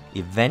spreading.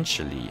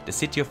 Eventually, the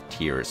City of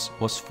Tears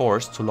was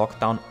forced to lock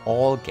down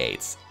all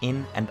gates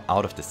in and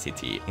out of the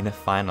city in a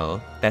final,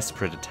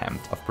 desperate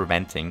attempt of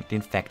preventing the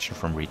infection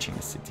from reaching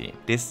the city.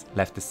 This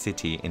left the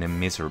city in a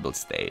miserable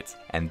state,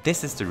 and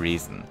this is the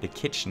reason the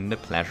kitchen in the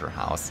pleasure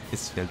house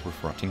is filled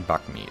with rotting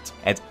bug meat.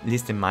 At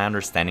least in my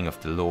understanding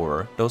of the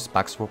lore, those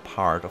bugs were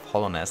part of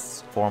Hollow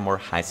Nest's former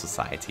high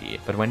society,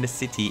 but when the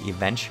city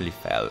eventually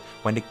fell,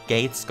 when the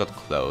gates got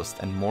closed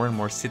and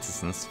more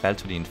citizens fell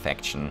to the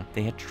infection,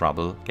 they had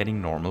trouble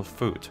getting normal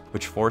food,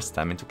 which forced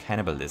them into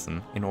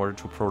cannibalism in order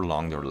to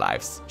prolong their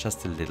lives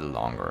just a little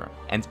longer.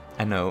 And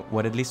I know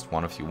what at least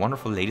one of you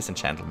wonderful ladies and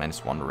gentlemen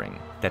is wondering.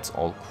 That's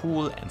all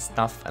cool and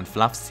stuff and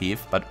fluff,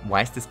 Ceave, but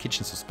why is this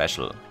kitchen so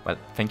special? Well,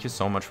 thank you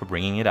so much for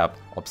bringing it up,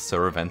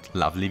 observant,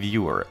 lovely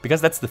viewer.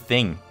 Because that's the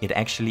thing, it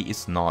actually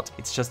is not.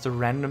 It's just a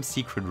random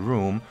secret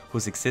room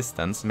whose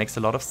existence makes a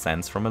lot of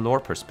sense from a lore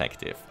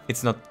perspective.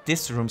 It's not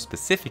this room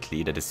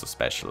specifically that is so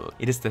special.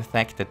 It is the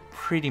fact that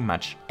pretty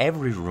much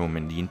every room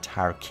in the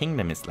entire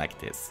kingdom is like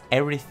this.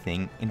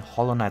 Everything in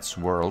Hollow Knight's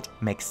world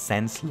makes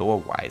sense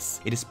lore-wise.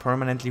 It is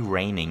permanently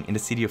raining in the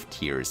City of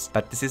Tears,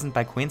 but this isn't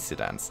by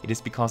coincidence. It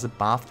is because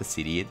above the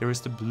city there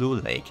is the blue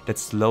lake that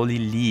slowly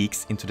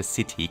leaks into the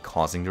city,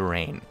 causing the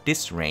rain.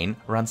 This rain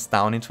runs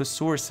down into a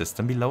sewer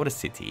system below the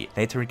city.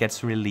 Later it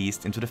gets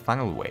released into the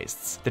Fungal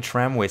Wastes. The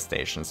tramway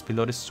stations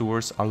below the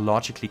sewers are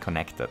logically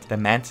connected. The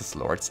Mantis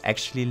Lords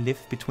actually live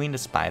between the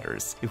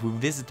spiders. If we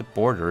visit the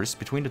borders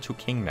between the two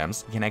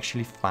kingdoms, we can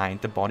actually find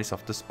the bodies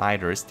of the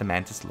spiders the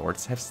Mantis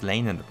Lords have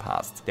slain in the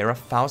past. There are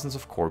thousands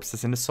of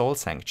corpses in the Soul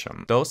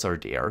Sanctum. Those are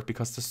there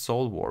because the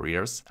Soul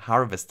Warriors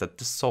harvested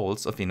the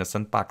souls of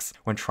innocent bugs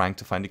when trying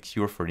to find a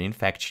cure for the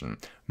infection,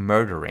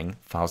 murdering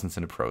thousands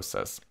in the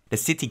process. The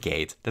city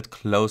gate that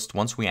closed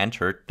once we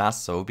entered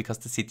does so because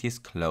the city is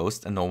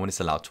closed and no one is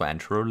allowed to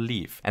enter or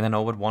leave. And I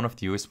know what one of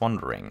you is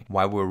wondering.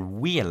 Why were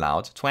we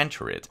allowed to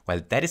enter it?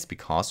 Well, that is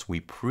because we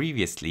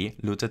previously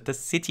looted the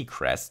city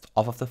crest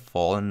off of the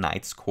fallen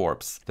knight's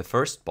corpse. The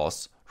first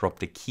boss dropped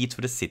the key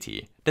to the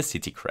city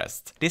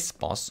crest. This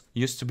boss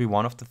used to be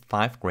one of the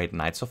 5 great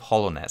knights of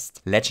Hollow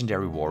Nest,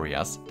 legendary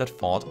warriors that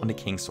fought on the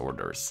king's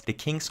orders. The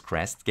king's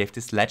crest gave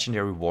this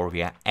legendary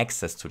warrior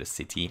access to the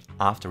city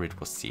after it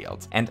was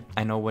sealed. And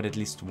I know what at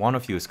least one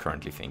of you is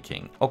currently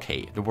thinking.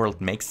 Okay, the world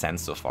makes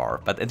sense so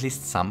far, but at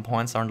least some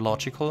points aren't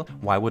logical.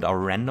 Why would our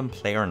random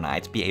player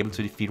knight be able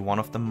to defeat one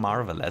of the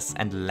marvelous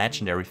and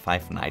legendary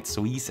 5 knights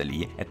so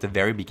easily at the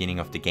very beginning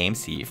of the game,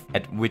 Ceave?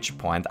 At which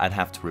point I'd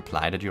have to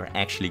reply that you're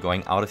actually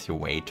going out of your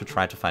way to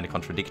try to find a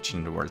contradiction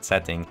in the world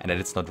setting, and that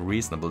it's not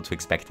reasonable to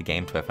expect the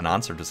game to have an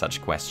answer to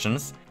such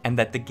questions, and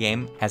that the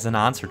game has an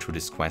answer to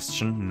this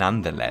question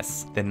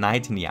nonetheless. The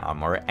knight in the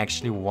armor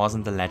actually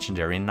wasn't a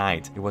legendary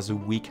knight. It was a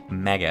weak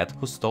maggot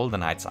who stole the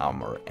knight's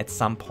armor at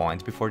some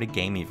point before the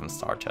game even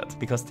started.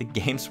 Because the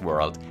game's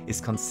world is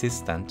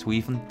consistent to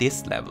even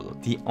this level.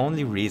 The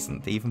only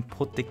reason they even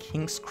put the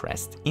king's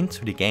crest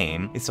into the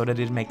game is so that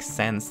it makes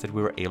sense that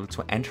we were able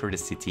to enter the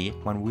city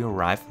when we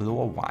arrive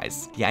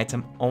lore-wise. The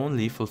item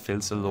only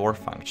fulfills a lore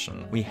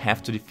function. We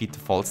have to defeat the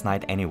False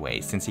Knight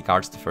anyway, since he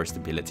guards the first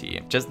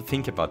ability. Just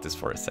think about this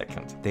for a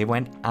second. They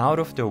went out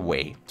of their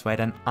way to add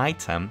an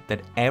item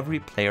that every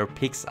player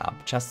picks up,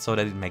 just so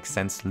that it makes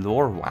sense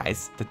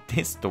lore-wise that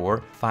this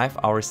door 5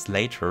 hours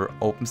later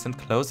opens and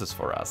closes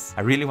for us.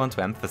 I really want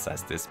to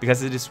emphasize this,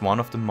 because it is one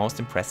of the most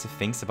impressive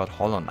things about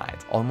Hollow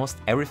Knight. Almost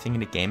everything in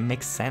the game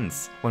makes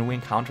sense. When we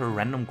encounter a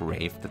random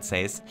grave that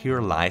says,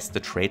 "Here lies the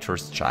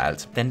traitor's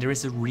child," then there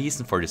is a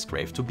reason for this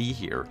grave to be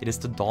here. It is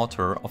the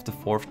daughter of the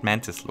 4th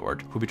Mantis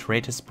Lord, who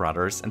betrayed his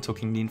brothers and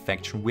took in the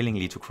infection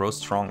willingly to grow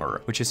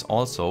stronger, which is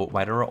also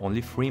why there are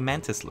only 3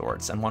 Mantis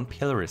Lords and 1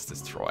 pillar is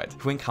destroyed.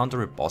 If we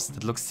encounter a boss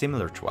that looks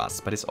similar to us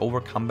but is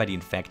overcome by the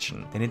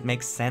infection, then it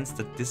makes sense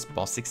that this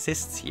boss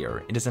exists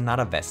here. It is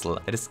another vessel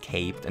that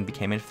escaped and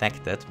became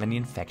infected when the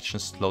infection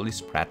slowly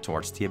spread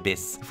towards the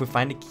abyss. If we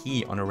find a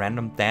key on a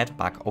random dead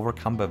bug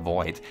overcome by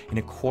void in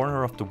a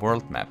corner of the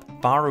world map,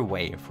 far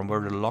away from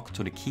where the lock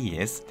to the key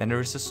is, then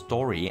there is a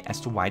story as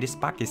to why this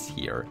bug is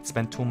here. It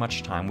spent too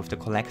much time with the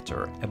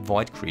Collector, a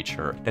void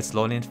creature that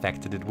slowly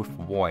infected it with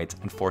void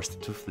and forced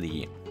it to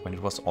flee when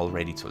it was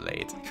already too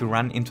late. If you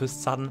run into a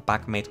sudden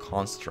bug-made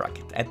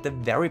construct at the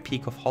very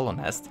peak of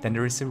Hollowness, then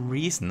there is a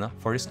reason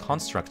for this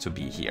construct to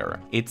be here.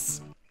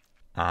 It's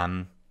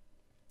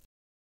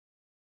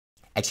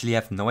Actually, I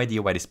have no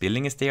idea why this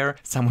building is there,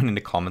 someone in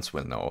the comments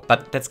will know.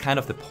 But that's kind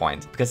of the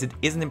point, because it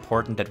isn't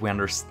important that we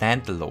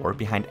understand the lore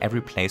behind every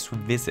place we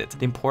visit.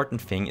 The important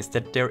thing is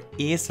that there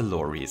is a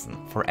lore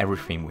reason for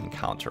everything we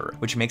encounter,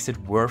 which makes it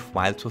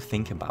worthwhile to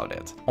think about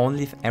it.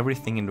 Only if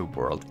everything in the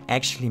world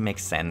actually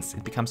makes sense,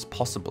 it becomes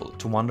possible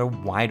to wonder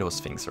why those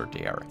things are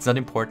there. It's not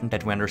important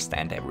that we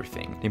understand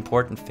everything. The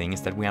important thing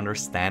is that we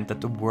understand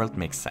that the world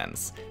makes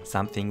sense,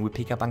 something we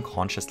pick up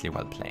unconsciously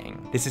while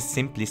playing. This is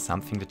simply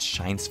something that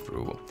shines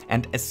through.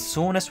 And as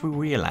soon as we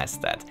realize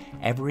that,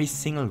 every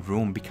single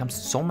room becomes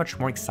so much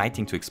more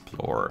exciting to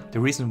explore. The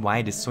reason why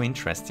it is so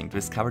interesting to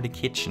discover the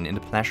kitchen in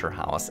the pleasure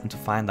house and to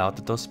find out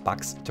that those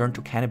bugs turn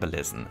to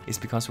cannibalism is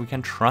because we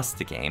can trust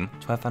the game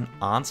to have an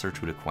answer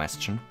to the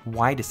question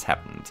why this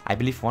happened. I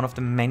believe one of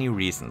the many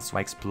reasons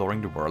why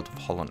exploring the world of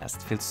Hollow Knight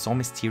feels so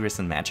mysterious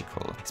and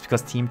magical is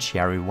because Team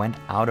Cherry went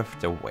out of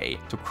their way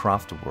to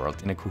craft the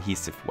world in a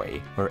cohesive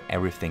way where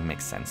everything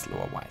makes sense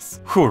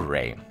lore-wise.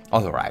 Hooray!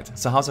 Alright,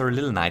 so how's our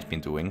little knight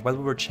been doing while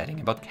we were chatting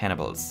about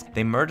cannibals?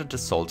 They murdered the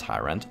Soul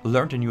Tyrant,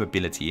 learned a new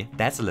ability,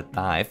 Desolate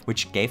Dive,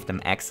 which gave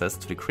them access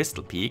to the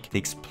Crystal Peak. They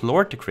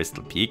explored the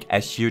Crystal Peak, a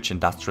huge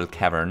industrial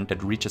cavern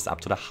that reaches up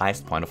to the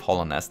highest point of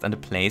Hollowness and a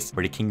place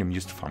where the kingdom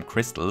used to farm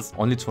crystals,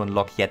 only to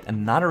unlock yet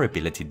another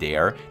ability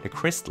there, the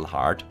Crystal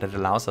Heart, that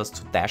allows us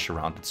to dash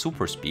around at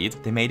super speed.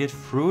 They made it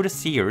through the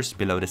seers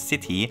below the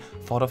city,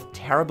 fought off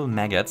terrible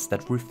maggots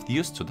that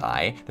refused to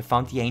die. They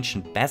found the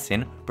ancient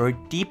basin, buried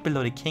deep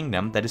below the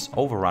kingdom that is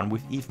overrun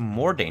with even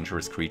more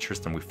dangerous creatures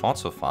than we fought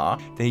so far.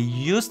 They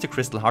used the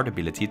Crystal Heart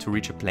ability to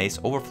reach a place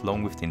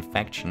overflowing with the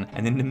infection,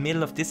 and in the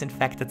middle of this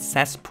infected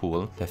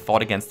cesspool, they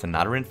fought against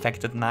another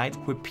infected knight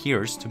who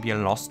appears to be a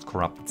lost,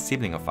 corrupted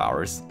sibling of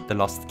ours, the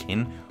Lost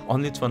Kin,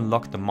 only to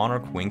unlock the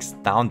Monarch Wings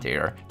down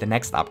there, the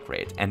next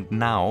upgrade, and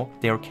now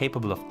they are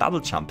capable of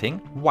double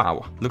jumping.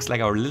 Wow, looks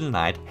like our little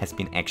knight has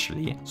been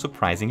actually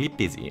surprisingly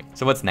busy.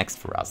 So what's next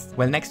for us?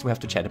 Well, next we have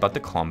to chat about the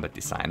combat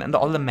design and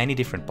all the many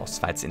different boss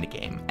fights in the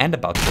game, and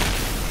about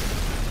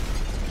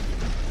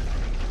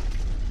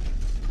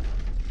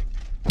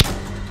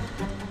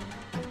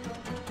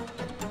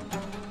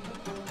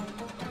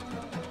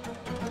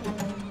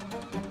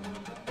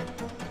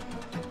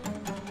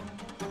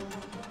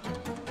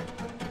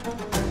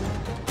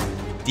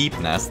Deep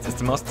Nest is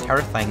the most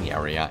terrifying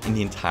area in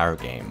the entire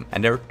game,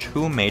 and there are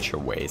 2 major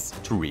ways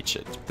to reach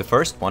it. The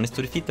first one is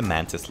to defeat the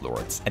Mantis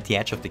Lords at the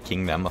edge of the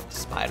Kingdom of the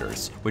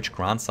Spiders, which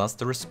grants us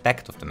the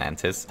respect of the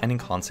Mantis and in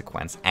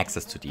consequence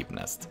access to Deep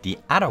Nest. The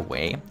other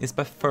way is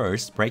by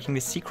first breaking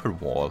the secret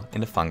wall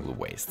in the Fungal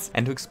Wastes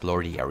and to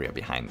explore the area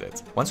behind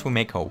it. Once we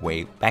make our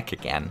way back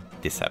again,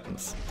 this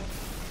happens.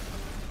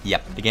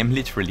 Yep, the game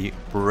literally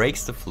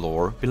breaks the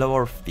floor below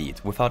our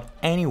feet without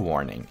any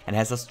warning and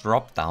has us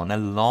drop down a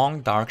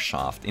long dark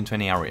shaft into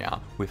an area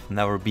we've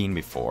never been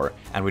before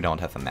and we don't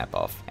have a map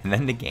of. And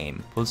then the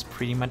game pulls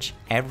pretty much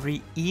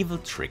every evil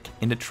trick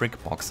in the trick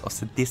box of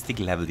sadistic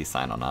level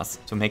design on us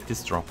to make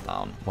this drop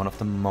down one of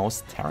the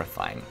most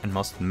terrifying and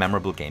most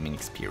memorable gaming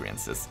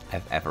experiences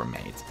I've ever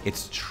made.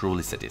 It's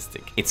truly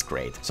sadistic. It's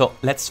great. So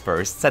let's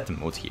first set the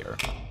mood here.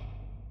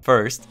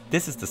 First,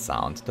 this is the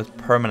sound that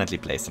permanently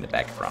plays in the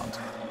background.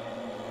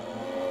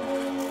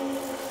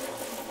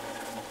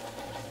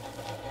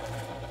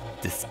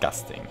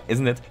 Disgusting,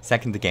 isn't it?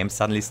 Second, the game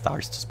suddenly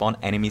starts to spawn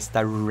enemies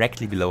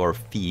directly below our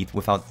feet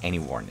without any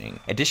warning.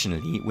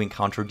 Additionally, we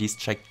encounter these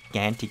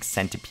gigantic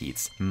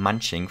centipedes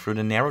munching through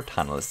the narrow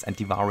tunnels and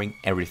devouring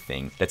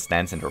everything that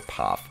stands in their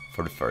path.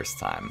 for the first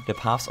time. The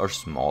paths are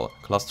small,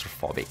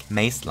 claustrophobic,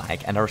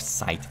 maze-like, and our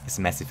sight is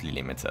massively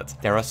limited.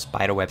 There are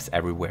spiderwebs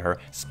everywhere,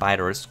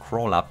 spiders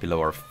crawl up below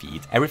our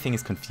feet, everything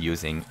is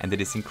confusing, and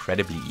it is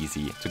incredibly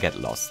easy to get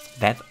lost.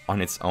 That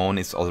on its own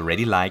is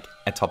already like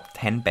a top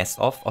 10 best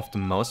of the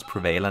most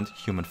prevalent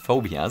human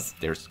phobias.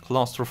 There's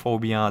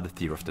claustrophobia, the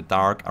fear of the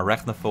dark,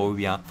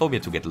 arachnophobia, phobia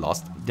to get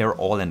lost, they're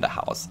all in the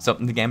house. So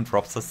the game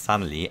drops us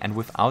suddenly and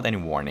without any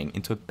warning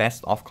into a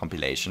best of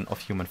compilation of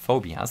human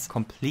phobias,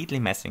 completely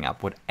messing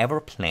up whatever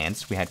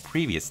plans we had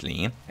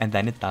previously, and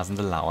then it doesn't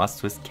allow us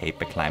to escape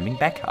by climbing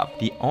back up.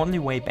 The only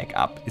way back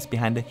up is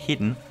behind a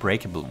hidden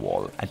breakable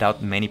wall. I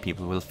doubt many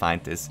people will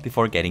find this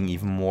before getting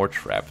even more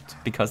trapped,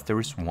 because there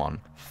is one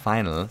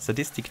final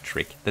sadistic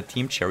trick that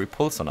Team Cherry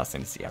pulls on us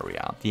in this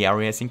area. The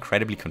area is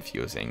incredibly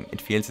confusing.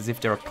 It feels as if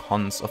there are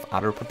tons of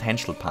other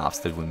potential paths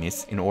that we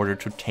miss in order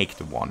to take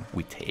the one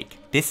we take.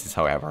 This is,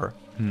 however,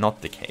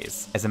 not the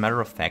case. As a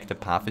matter of fact, the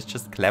path is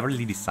just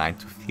cleverly designed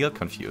to feel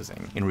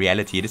confusing. In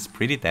reality, it is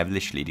pretty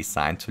devilishly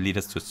designed to lead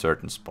us to a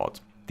certain spot.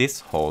 This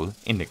hole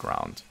in the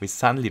ground. We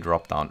suddenly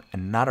drop down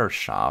another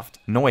shaft,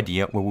 no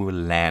idea where we will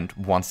land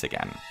once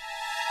again.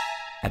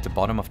 At the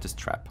bottom of this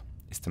trap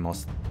is the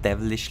most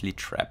devilishly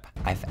trap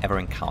I've ever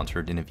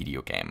encountered in a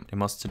video game. The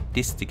most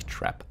sadistic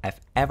trap I've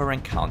ever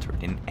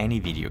encountered in any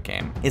video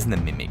game isn't a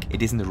mimic,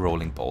 it isn't a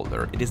rolling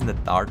boulder, it isn't a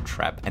dart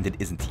trap, and it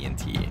isn't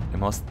TNT. The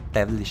most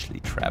devilishly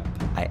trap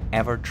I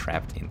ever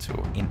trapped into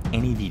in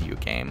any video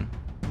game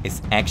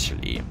is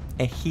actually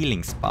a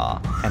healing spa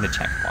and a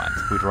checkpoint.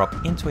 We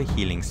drop into a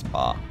healing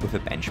spa with a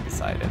bench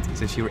beside it.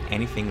 So if you're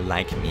anything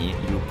like me,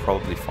 you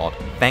probably thought,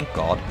 thank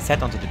God,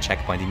 set onto the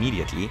checkpoint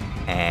immediately,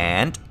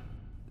 and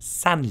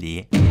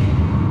suddenly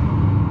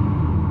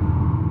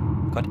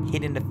got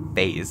hit in the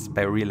face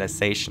by a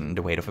realization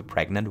the weight of a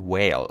pregnant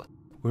whale.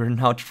 We're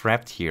now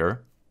trapped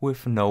here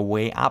with no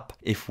way up.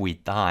 If we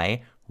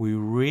die, we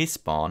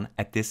respawn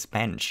at this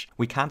bench.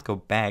 We can't go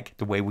back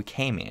the way we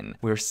came in.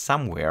 We're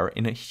somewhere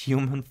in a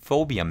human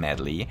phobia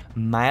medley,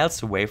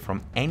 miles away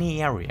from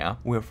any area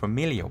we're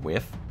familiar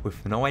with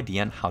no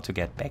idea on how to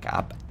get back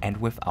up and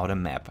without a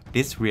map.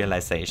 This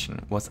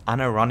realization was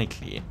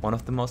unironically one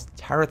of the most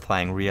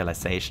terrifying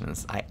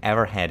realizations I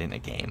ever had in a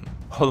game.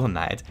 Hollow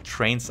Knight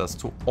trains us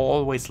to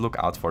always look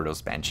out for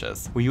those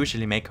benches. We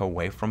usually make our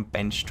way from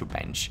bench to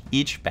bench,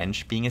 each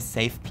bench being a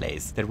safe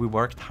place that we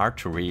worked hard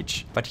to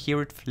reach. But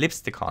here it flips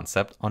the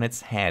concept on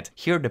its head.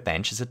 Here the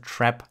bench is a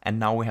trap and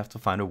now we have to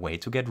find a way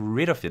to get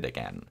rid of it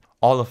again.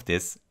 All of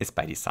this is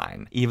by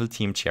design. Evil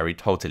Team Cherry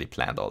totally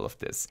planned all of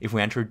this. If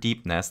we enter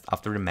Deep Nest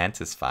after the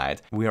Mantis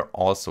fight, we are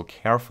also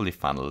carefully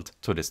funneled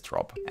to this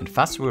drop. And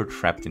thus we were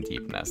trapped in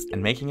Deep Nest,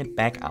 and making it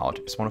back out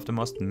is one of the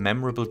most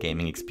memorable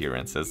gaming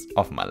experiences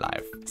of my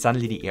life.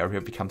 Suddenly the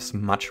area becomes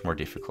much more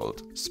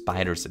difficult.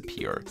 Spiders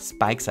appear,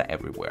 spikes are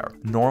everywhere,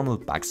 normal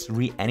bugs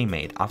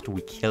reanimate after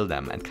we kill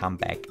them and come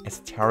back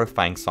as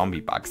terrifying zombie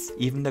bugs.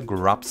 Even the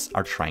grubs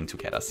are trying to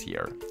get us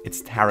here.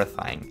 It's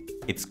terrifying.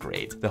 It's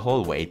great. The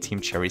whole way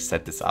Team Cherry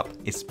set this up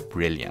is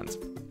brilliant.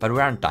 But we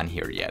aren't done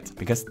here yet,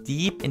 because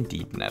deep in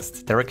Deep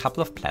Nest there are a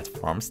couple of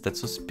platforms that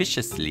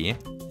suspiciously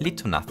lead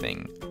to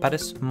nothing but a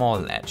small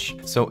ledge.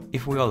 So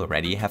if we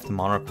already have the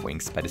Monarch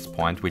Wings by this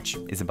point, which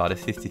is about a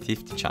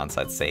 50-50 chance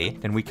I'd say,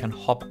 then we can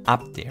hop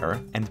up there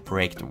and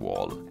break the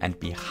wall. And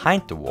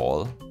behind the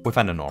wall we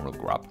find a normal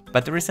grub.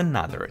 But there is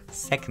another,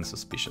 second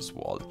suspicious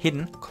wall,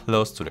 hidden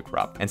close to the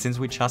grub. And since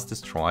we just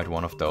destroyed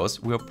one of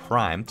those, we are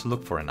primed to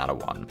look for another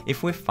one.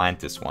 If we find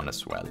this one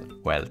as well,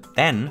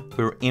 then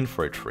we're in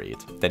for a treat.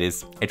 That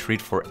is, a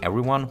treat for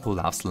everyone who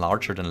loves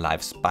larger than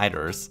life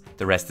spiders.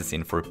 The rest is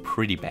in for a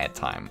pretty bad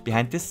time.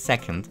 Behind this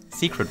second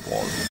secret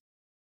wall,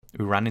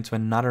 we run into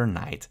another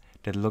knight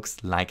that looks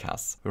like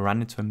us. We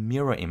run into a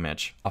mirror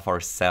image of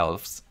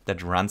ourselves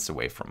that runs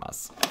away from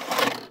us.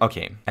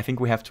 Okay, I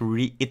think we have to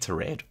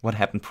reiterate what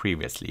happened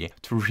previously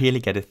to really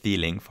get a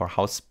feeling for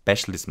how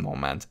special this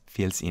moment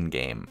feels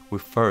in-game. We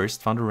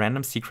first found a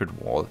random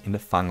secret wall in the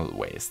fungal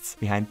wastes.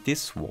 Behind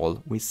this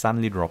wall, we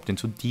suddenly dropped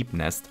into Deep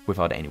Nest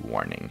without any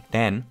warning.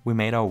 Then we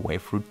made our way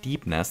through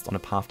Deep Nest on a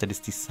path that is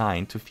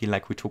designed to feel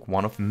like we took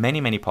one of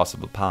many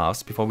possible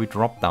paths before we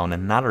drop down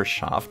another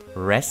shaft,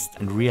 rest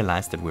and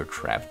realize that we're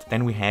trapped.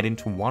 Then we head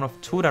into one of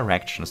two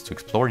directions to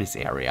explore this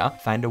area,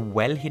 find a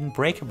well-hidden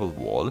breakable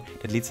wall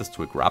that leads us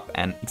to a grub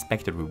and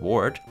expected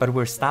reward, but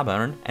we're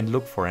stubborn and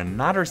look for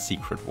another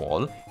secret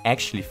wall,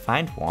 actually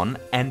find one,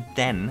 and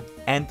then,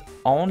 and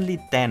only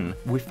then,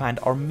 we find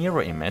our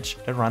mirror image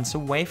that runs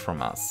away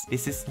from us.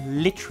 This is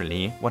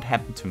literally what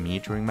happened to me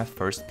during my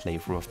first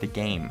playthrough of the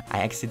game. I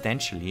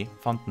accidentally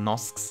found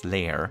Nosk's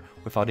lair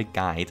without a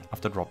guide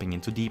after dropping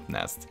into Deep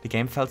Nest. The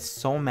game felt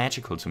so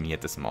magical to me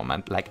at this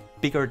moment, like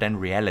bigger than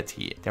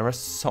reality. There are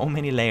so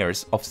many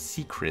layers of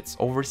secrets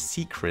over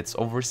secrets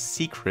over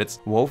secrets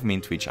woven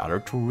into each other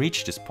to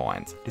reach this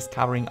point.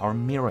 Discovering our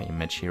mirror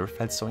image here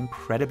felt so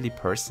incredibly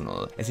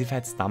personal, as if I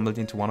had stumbled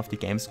into one of the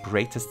game's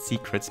greatest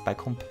secrets by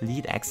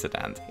complete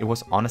accident. It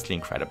was honestly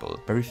incredible.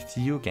 Very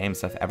few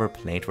games I've ever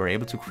played were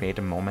able to create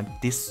a moment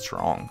this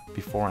strong,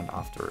 before and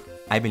after.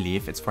 I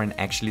believe it's for an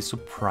actually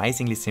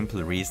surprisingly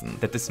simple reason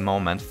that this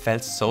moment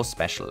felt so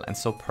special and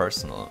so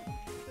personal.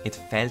 It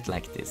felt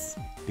like this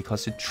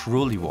because it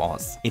truly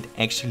was. It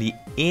actually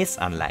is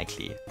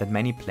unlikely that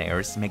many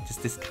players make this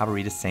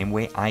discovery the same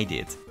way I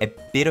did. A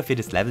bit of it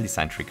is level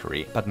design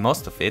trickery, but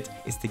most of it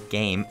is the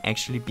game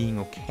actually being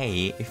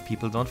okay if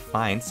people don't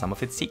find some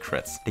of its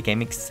secrets. The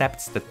game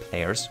accepts that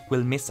players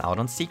will miss out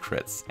on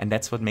secrets, and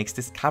that's what makes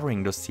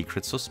discovering those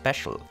secrets so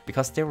special,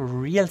 because they're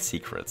real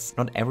secrets.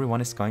 Not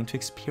everyone is going to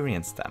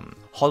experience them.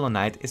 Hollow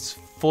Knight is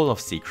full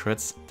of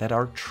secrets that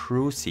are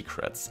true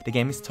secrets. The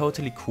game is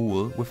totally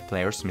cool with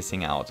players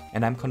missing out,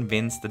 and I'm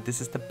convinced that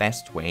this is the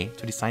best way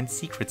to design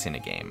secrets in a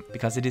game,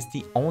 because it is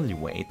the only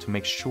way to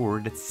make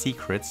sure that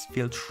secrets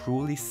feel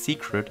truly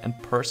secret and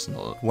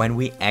personal when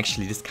we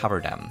actually discover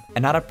them.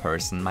 Another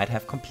person might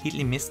have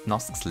completely missed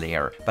Nosk's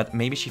lair, but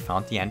maybe she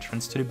found the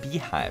entrance to the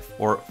beehive,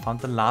 or found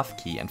the love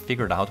key and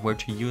figured out where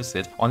to use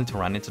it only to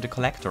run into the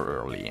collector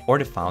early, or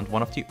they found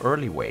one of the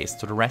early ways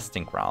to the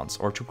resting grounds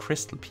or to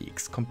crystal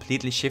peaks,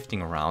 completely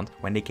shifting around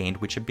when they gained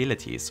which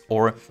abilities,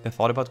 or they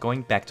thought about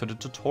going back to the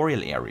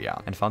tutorial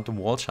area and found the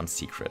wall jump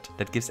secret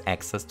that gives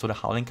access to the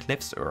Howling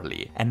Cliffs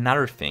early.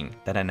 Another thing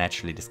that I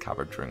naturally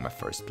discovered during my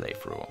first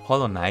playthrough.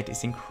 Hollow Knight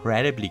is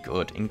incredibly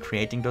good in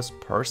creating those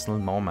personal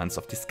moments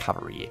of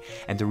discovery,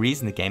 and the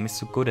reason the game is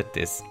so good at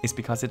this is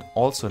because it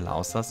also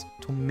allows us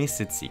to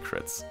miss its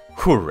secrets.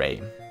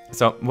 Hooray!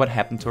 So what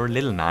happened to our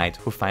little knight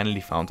who finally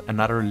found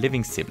another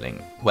living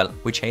sibling? Well,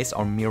 we chase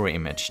our mirror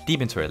image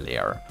deep into a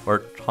lair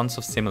where tons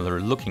of similar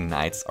looking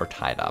knights are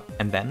tied up,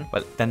 and then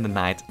the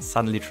knight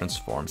suddenly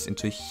transforms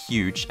into a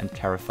huge and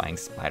terrifying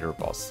spider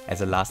boss as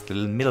a last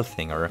little middle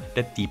thinger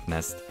that Deep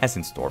Nest has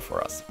in store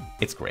for us.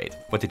 It's great.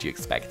 What did you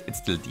expect? It's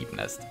still Deep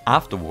Nest.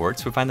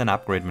 Afterwards, we find an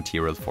upgrade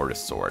material for the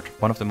sword,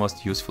 one of the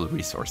most useful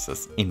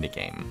resources in the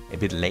game. A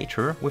bit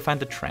later, we find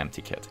the tram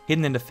ticket,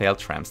 hidden in the failed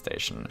tram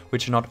station,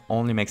 which not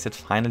only makes it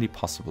finally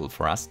possible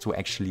for us to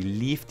actually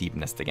leave Deep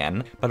Nest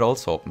again, but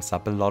also opens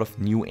up a lot of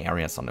new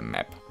areas on the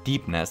map.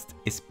 Deep Nest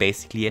is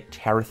basically a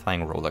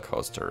terrifying roller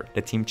coaster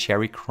that Team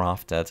Cherry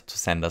crafted to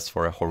send us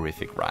for a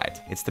horrific ride.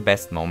 It's the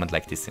best moment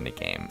like this in a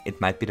game. It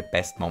might be the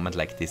best moment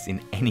like this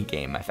in any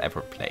game I've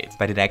ever played,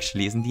 but it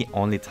actually isn't the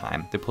only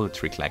time they pull a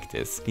trick like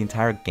this. The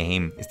entire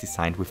game is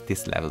designed with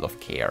this level of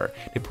care.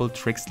 They pull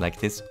tricks like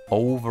this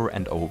over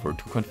and over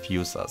to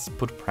confuse us,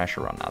 put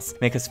pressure on us,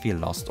 make us feel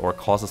lost or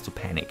cause us to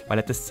panic, while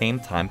at the same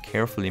time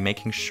carefully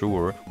making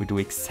sure we do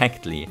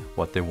exactly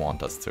what they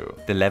want us to.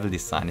 The level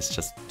design is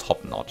just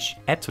top notch.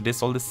 Add to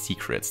this all the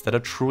secrets that are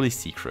truly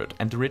secret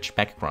and the rich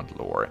background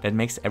lore that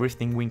makes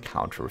everything we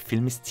encounter feel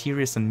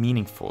mysterious and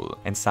meaningful,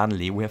 and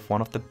suddenly we have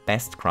one of the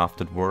best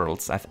crafted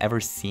worlds I've ever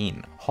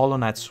seen. Hollow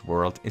Knight's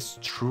world is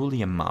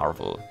truly a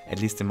marvel, at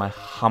least in my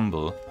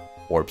humble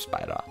Orb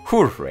Spider.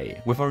 Hooray!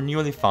 With our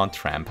newly found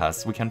tram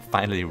pass, we can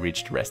finally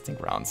reach the resting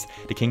grounds,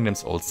 the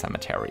kingdom's old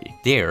cemetery.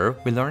 There,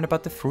 we learn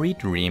about the three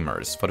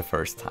dreamers for the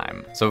first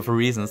time. So for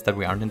reasons that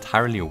we aren't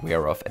entirely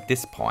aware of at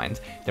this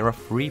point, there are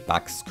 3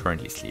 bugs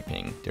currently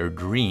sleeping. Their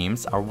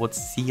dreams are what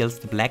seals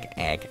the black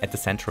egg at the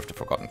center of the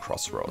Forgotten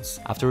Crossroads.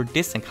 After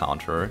this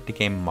encounter, the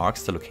game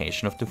marks the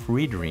location of the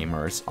 3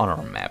 dreamers on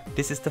our map.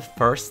 This is the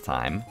first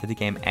time that the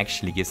game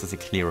actually gives us a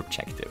clear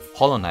objective.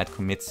 Hollow Knight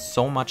commits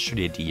so much to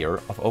the idea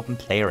of open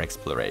player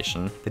exploration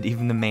that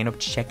even the main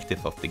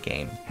objective of the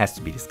game has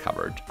to be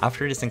discovered.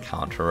 After this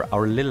encounter,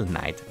 our little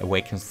knight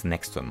awakens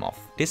next to a moth.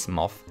 This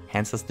moth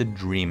hands us the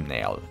Dream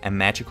Nail, a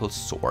magical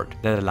sword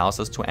that allows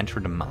us to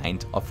enter the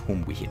mind of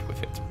whom we hit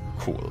with it.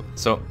 Cool.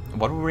 So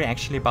what were we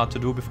actually about to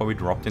do before we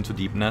dropped into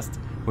Deep Nest?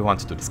 We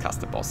wanted to discuss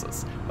the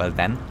bosses. Well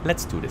then,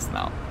 let's do this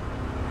now.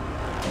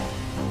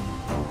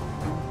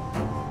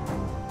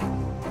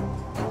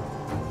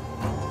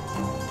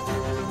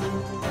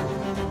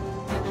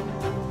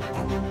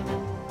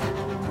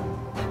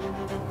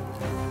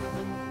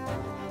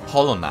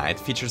 Hollow Knight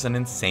features an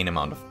insane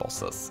amount of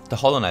bosses. The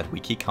Hollow Knight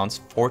wiki counts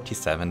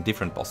 47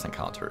 different boss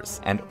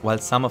encounters, and while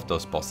some of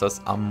those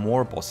bosses are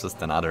more bosses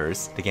than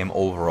others, the game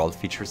overall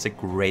features a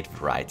great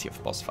variety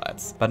of boss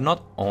fights. But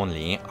not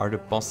only are the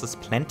bosses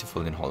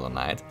plentiful in Hollow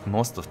Knight,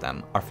 most of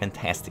them are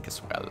fantastic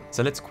as well.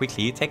 So let's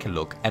quickly take a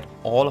look at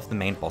all of the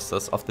main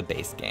bosses of the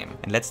base game,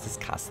 and let's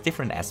discuss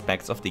different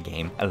aspects of the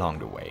game along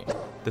the way.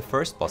 The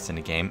first boss in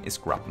the game is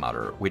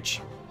Grubmother, which,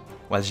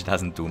 well, she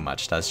doesn't do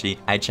much, does she?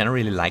 I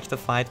generally like the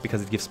fight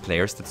because it gives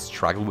players that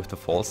struggle with the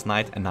False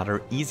Knight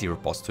another easier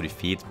boss to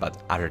defeat,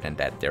 but other than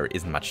that, there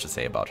isn't much to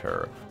say about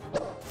her.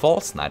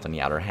 False Knight, on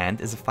the other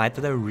hand, is a fight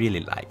that I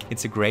really like.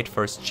 It's a great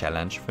first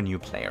challenge for new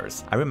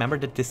players. I remember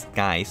that this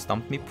guy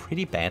stomped me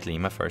pretty badly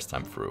my first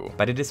time through,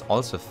 but it is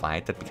also a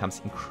fight that becomes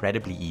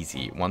incredibly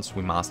easy once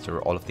we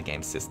master all of the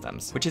game's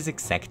systems, which is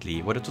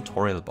exactly what a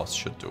tutorial boss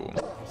should do.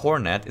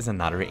 Hornet is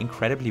another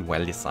incredibly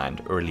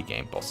well-designed early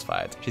game boss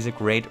fight. She's a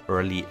great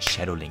early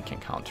Shadow Link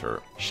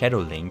encounter. Shadow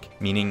Link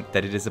meaning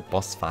that it is a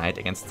boss fight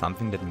against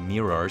something that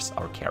mirrors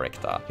our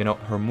character. You know,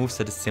 her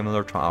moveset is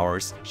similar to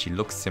ours, she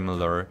looks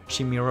similar,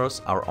 she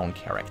mirrors our our own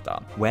character.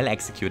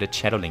 Well-executed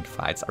Shadow Link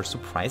fights are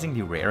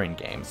surprisingly rare in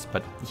games,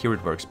 but here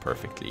it works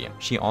perfectly.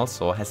 She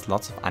also has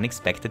lots of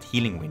unexpected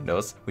healing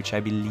windows, which I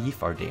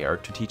believe are there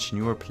to teach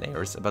newer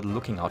players about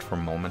looking out for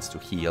moments to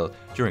heal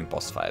during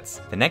boss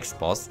fights. The next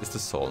boss is the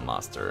Soul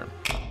Master.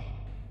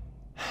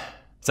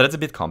 So that's a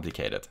bit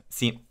complicated.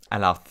 See, I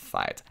love the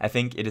fight. I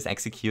think it is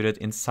executed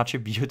in such a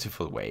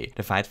beautiful way.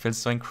 The fight feels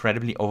so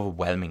incredibly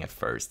overwhelming at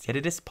first, yet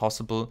it is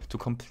possible to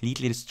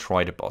completely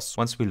destroy the boss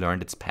once we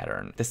learned its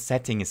pattern. The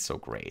setting is so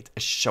great.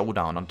 A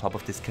showdown on top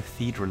of this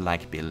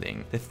cathedral-like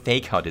building. The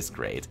fake out is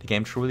great. The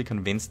game truly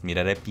convinced me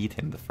that I beat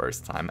him the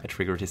first time I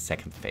triggered his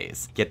second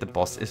phase. Yet the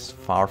boss is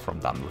far from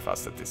done with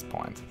us at this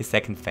point. His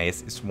second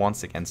phase is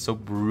once again so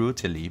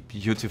brutally,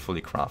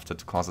 beautifully crafted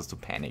to cause us to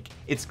panic.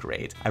 It's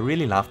great. I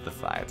really loved the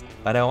fight,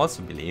 but I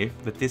also believe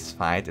that this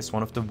fight is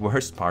one of the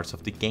worst parts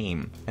of the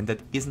game, and that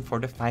isn't for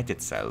the fight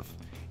itself,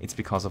 it's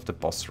because of the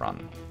boss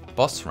run.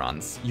 Boss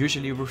runs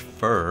usually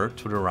refer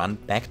to the run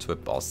back to a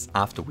boss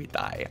after we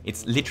die.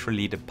 It's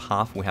literally the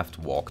path we have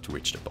to walk to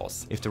reach the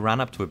boss. If the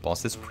run up to a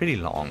boss is pretty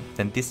long,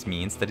 then this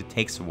means that it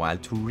takes a while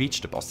to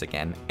reach the boss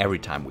again every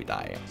time we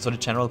die. So the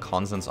general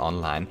consensus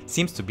online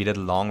seems to be that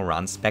long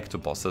runs back to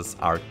bosses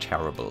are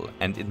terrible,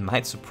 and it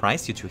might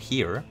surprise you to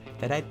hear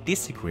that I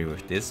disagree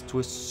with this to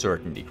a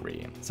certain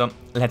degree. So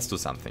let's do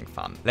something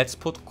fun. Let's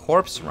put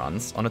corpse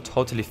runs on a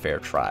totally fair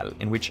trial,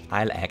 in which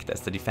I'll act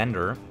as the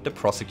defender, the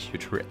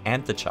prosecutor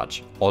and the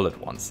judge all at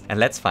once. And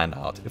let's find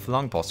out if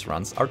long boss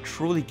runs are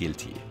truly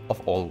guilty of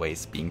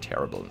always being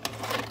terrible.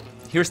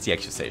 Here's the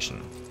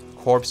accusation.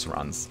 Corpse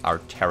runs are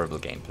terrible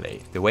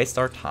gameplay. They waste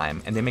our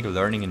time and they make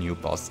learning a new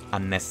boss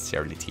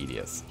unnecessarily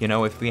tedious. You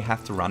know, if we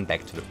have to run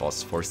back to the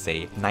boss for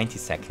say 90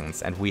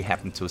 seconds and we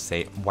happen to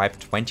say wipe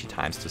 20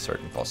 times to a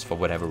certain boss for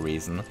whatever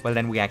reason, well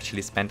then we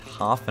actually spend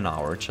half an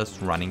hour just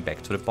running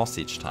back to the boss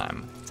each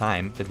time.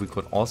 Time that we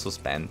could also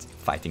spend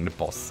fighting the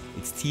boss.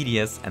 It's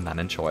tedious and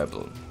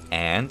unenjoyable.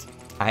 And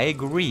I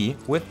agree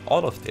with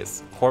all of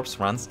this. Corpse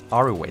runs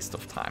are a waste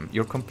of time.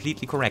 You're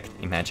completely correct,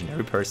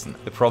 imaginary person.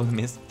 The problem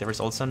is, there is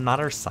also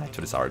another side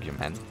to this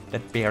argument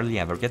that barely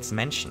ever gets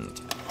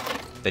mentioned.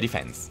 The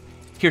defense.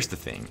 Here's the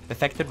thing, the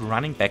fact that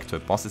running back to a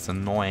boss is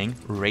annoying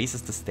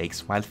raises the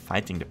stakes while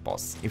fighting the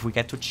boss. If we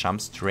get to jump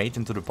straight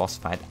into the boss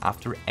fight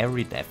after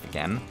every death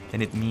again,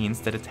 then it means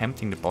that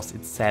attempting the boss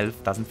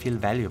itself doesn't feel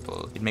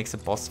valuable. It makes a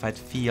boss fight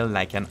feel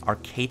like an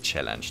arcade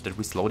challenge that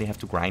we slowly have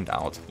to grind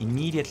out.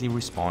 Immediately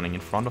respawning in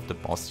front of the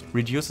boss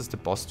reduces the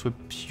boss to a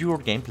pure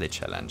gameplay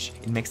challenge.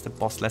 It makes the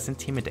boss less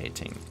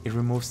intimidating. It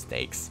removes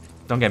stakes.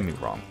 Don't get me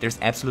wrong, there's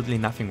absolutely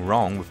nothing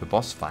wrong with a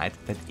boss fight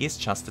that is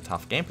just a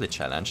tough gameplay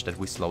challenge that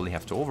we slowly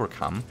have to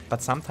overcome,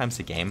 but sometimes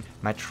a game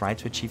might try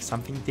to achieve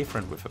something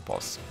different with a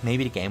boss.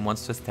 Maybe the game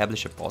wants to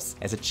establish a boss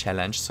as a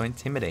challenge so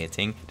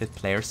intimidating that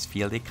players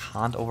feel they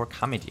can't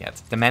overcome it yet.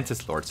 The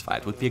Mantis Lords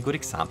fight would be a good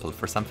example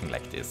for something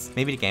like this.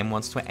 Maybe the game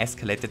wants to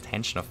escalate the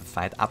tension of the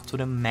fight up to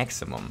the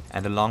maximum,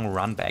 and a long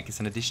run back is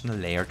an additional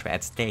layer to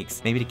add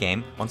stakes. Maybe the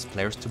game wants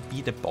players to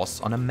beat the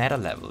boss on a meta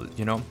level.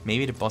 You know,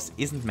 maybe the boss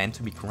isn't meant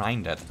to be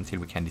grinded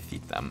until we can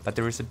defeat them, but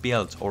there is a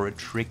build or a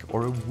trick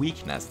or a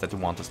weakness that they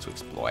want us to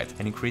exploit,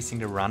 and increasing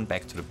the run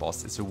back to the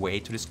boss is a way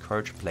to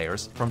discourage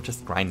players from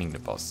just grinding the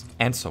boss,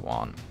 and so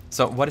on.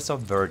 So what is our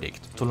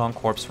verdict to long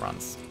corpse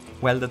runs?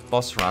 Well, that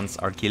boss runs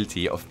are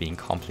guilty of being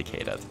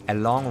complicated. A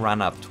long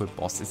run up to a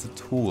boss is a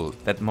tool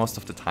that most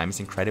of the time is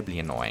incredibly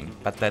annoying,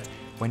 but that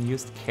when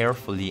used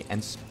carefully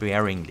and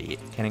sparingly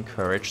can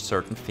encourage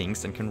certain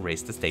things and can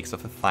raise the stakes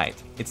of a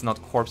fight. It's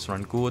not corpse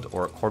run good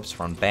or corpse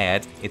run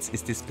bad, it's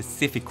is this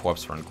specific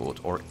corpse run good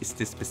or is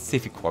this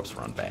specific corpse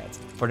run bad.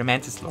 For the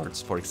Mantis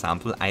Lords, for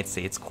example, I'd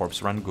say it's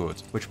corpse run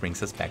good, which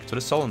brings us back to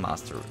the Soul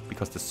Master,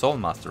 because the Soul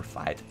Master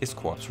fight is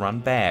corpse run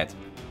bad.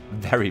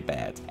 Very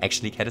bad,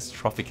 actually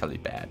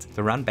catastrophically bad.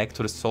 The run back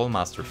to the Soul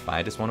Master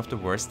fight is one of the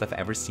worst I've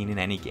ever seen in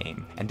any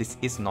game, and this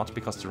is not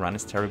because the run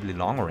is terribly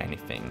long or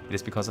anything, it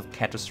is because of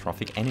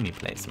catastrophic enemy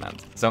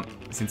placement. So,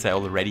 since I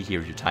already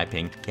hear you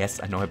typing, yes,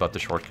 I know about the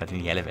shortcut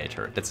in the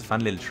elevator, that's a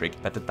fun little trick,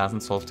 but that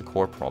doesn't solve the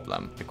core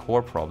problem. The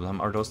core problem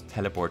are those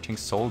teleporting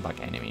soul bug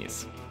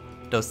enemies.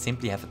 Those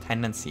simply have a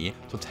tendency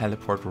to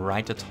teleport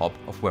right atop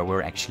of where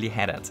we're actually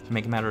headed. To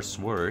make matters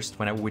worse,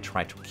 whenever we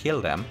try to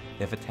kill them,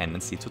 they have a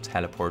tendency to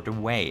teleport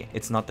away.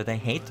 It's not that I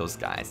hate those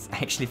guys, I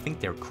actually think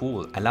they're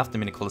cool. I love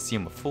them in a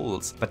Colosseum of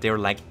Fools, but they're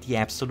like the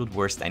absolute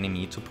worst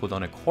enemy to put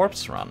on a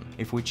corpse run.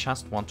 If we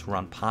just want to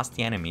run past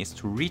the enemies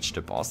to reach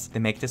the boss, they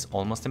make this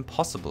almost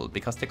impossible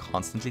because they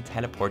constantly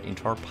teleport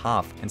into our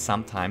path and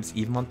sometimes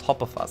even on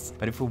top of us.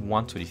 But if we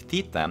want to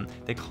defeat them,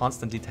 they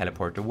constantly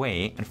teleport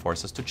away and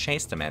force us to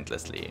chase them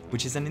endlessly,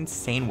 which is an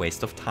insane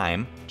waste of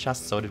time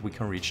just so that we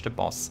can reach the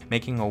boss.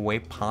 Making our way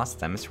past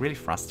them is really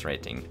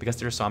frustrating because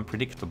they're so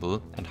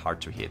unpredictable and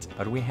hard to hit,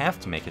 but we have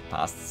to make it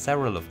past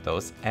several of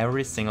those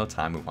every single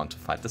time we want to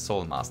fight the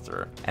Soul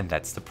Master, and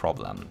that's the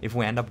problem. If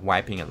we end up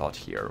wiping a lot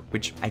here,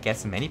 which I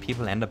guess many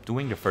people end up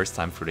doing the first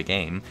time through the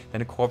game,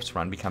 then a corpse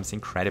run becomes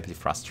incredibly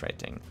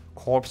frustrating.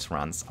 Corpse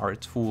runs are a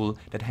tool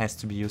that has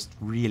to be used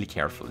really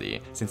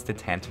carefully, since they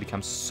tend to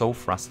become so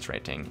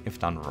frustrating if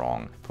done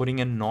wrong. Putting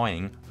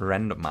annoying,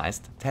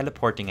 randomized,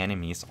 teleporting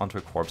enemies onto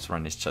a corpse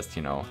run is just,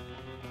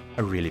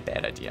 a really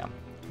bad idea.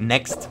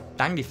 Next,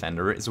 Dung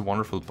Defender is a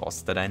wonderful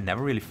boss that I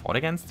never really fought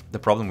against. The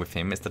problem with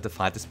him is that the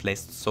fight is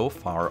placed so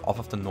far off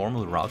of the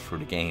normal route through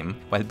the game,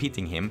 while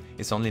beating him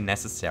is only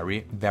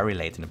necessary very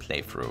late in the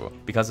playthrough.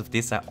 Because of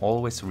this, I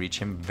always reach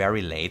him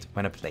very late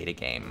when I play the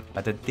game.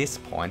 But at this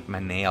point, my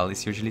nail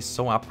is usually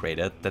so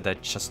upgraded that I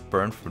just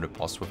burn through the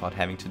boss without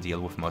having to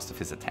deal with most of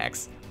his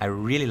attacks. I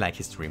really like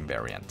his Dream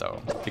variant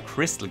though. The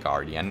Crystal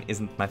Guardian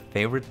isn't my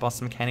favorite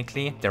boss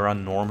mechanically. There are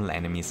normal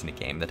enemies in the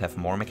game that have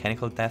more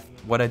mechanical depth.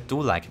 What I do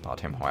like about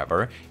him,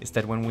 however, is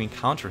that when we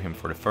encounter him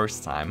for the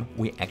first time,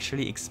 we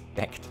actually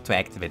expect to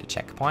activate a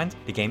checkpoint.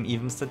 The game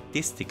even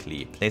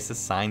statistically places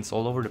signs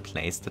all over the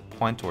place that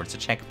point towards a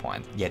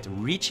checkpoint, yet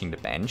reaching the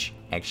bench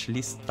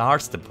actually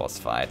starts the boss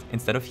fight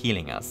instead of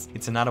healing us.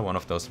 It's another one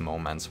of those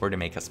moments where they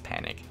make us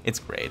panic. It's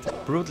great.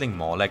 Brutling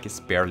Moloch is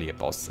barely a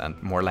boss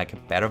and more like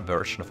a better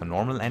version of a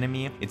normal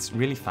enemy. It's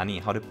really funny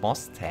how the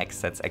boss tag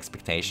sets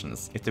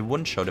expectations. If they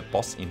wouldn't show the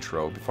boss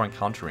intro before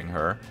encountering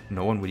her,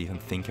 no one would even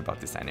think about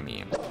this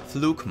enemy.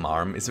 Fluke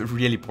Marm is a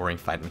really boring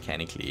fight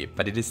mechanically,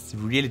 but it is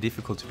really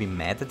difficult to be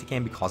mad at the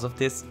game because of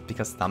this,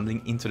 because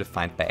stumbling into the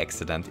fight by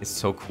accident is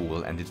so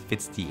cool and it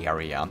fits the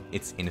area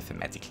it's in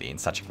thematically in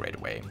such a great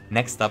way.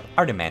 Next up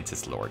are the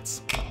Mantis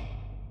Lords.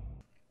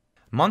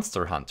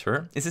 Monster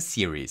Hunter is a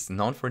series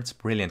known for its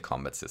brilliant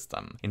combat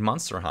system. In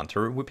Monster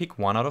Hunter, we pick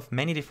one out of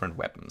many different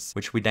weapons,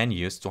 which we then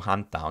use to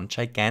hunt down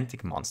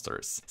gigantic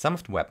monsters. Some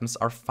of the weapons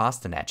are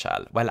fast and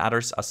agile, while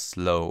others are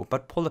slow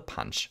but pull a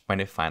punch when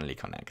they finally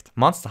connect.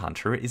 Monster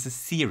Hunter is a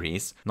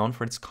series known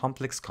for its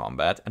complex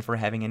combat and for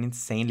having an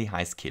insanely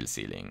high skill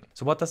ceiling.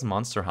 So what does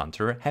Monster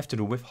Hunter have to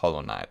do with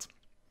Hollow Knight?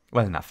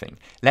 Well, nothing.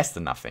 Less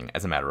than nothing,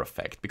 as a matter of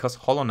fact, because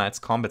Hollow Knight's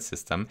combat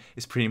system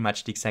is pretty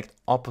much the exact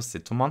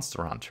opposite to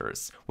Monster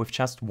Hunter's, with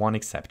just one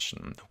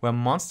exception. Where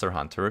Monster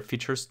Hunter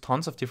features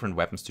tons of different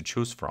weapons to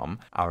choose from,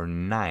 our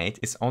knight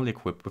is only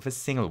equipped with a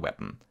single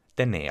weapon,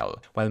 the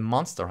nail, while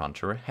Monster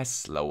Hunter has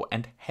slow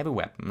and heavy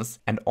weapons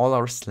and all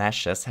our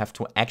slashes have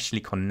to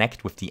actually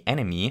connect with the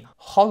enemy.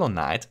 Hollow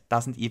Knight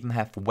doesn't even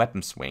have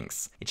weapon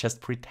swings, it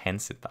just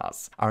pretends it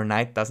does. Our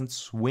knight doesn't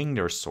swing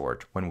their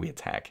sword when we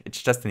attack,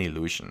 it's just an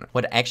illusion.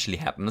 What actually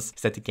happens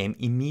is that the game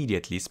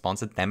immediately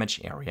spawns a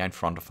damage area in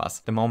front of us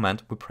the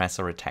moment we press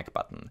our attack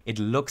button. It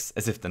looks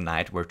as if the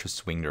knight were to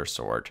swing their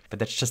sword, but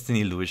that's just an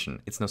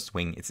illusion. It's no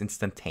swing, it's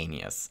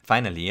instantaneous.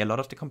 Finally, a lot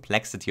of the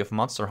complexity of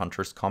Monster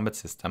Hunter's combat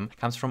system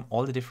comes from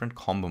all the different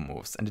combo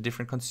moves and the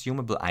different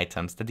consumable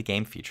items that the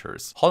game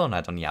features. Hollow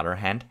Knight, on the other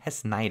hand,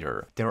 has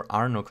neither. There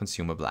are no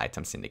consumable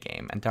items in the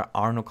game and there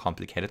are no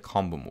complicated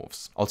combo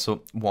moves.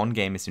 Also, one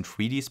game is in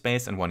 3D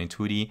space and one in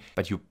 2D,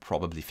 but you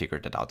probably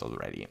figured that out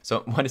already.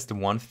 So what is the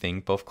one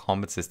thing both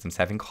combat systems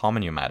have in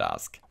common, you might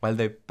ask? Well,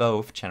 they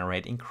both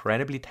generate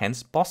incredibly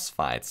tense boss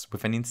fights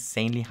with an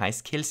insanely high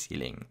skill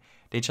ceiling.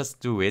 They just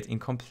do it in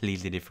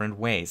completely different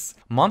ways.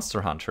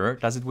 Monster Hunter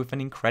does it with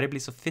an incredibly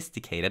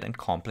sophisticated and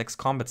complex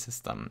combat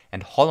system,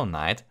 and Hollow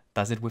Knight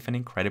does it with an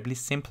incredibly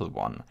simple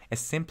one. A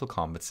simple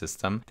combat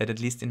system that, at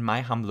least in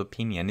my humble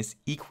opinion, is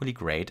equally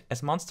great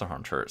as Monster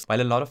Hunter's.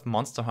 While a lot of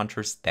Monster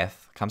Hunter's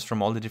death comes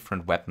from all the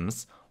different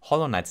weapons,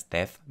 Hollow Knight's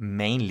death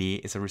mainly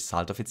is a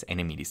result of its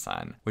enemy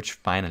design, which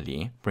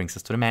finally brings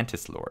us to the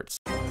Mantis Lords.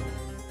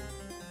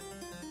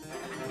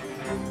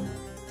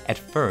 At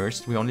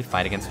first, we only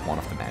fight against one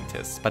of the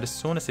Mantis, but as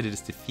soon as it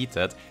is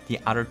defeated, the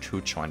other two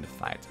join the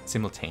fight,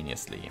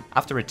 simultaneously.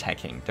 After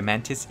attacking, the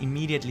Mantis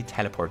immediately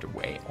teleport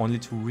away, only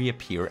to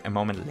reappear a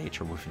moment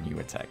later with a new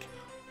attack.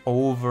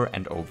 Over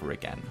and over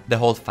again. The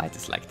whole fight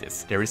is like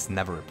this, there is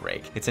never a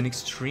break. It's an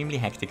extremely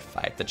hectic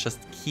fight that just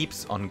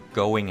keeps on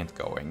going and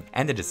going,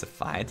 and it is a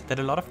fight that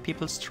a lot of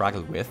people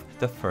struggle with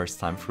the first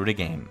time through the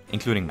game,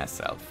 including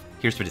myself.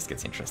 Here's where this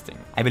gets interesting.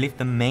 I believe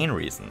the main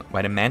reason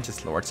why the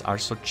Mantis Lords are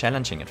so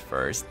challenging at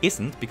first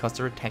isn't because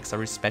their attacks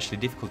are especially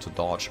difficult to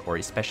dodge or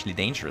especially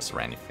dangerous or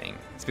anything.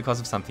 It's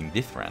because of something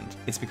different.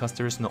 It's because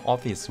there is no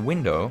obvious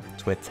window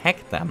to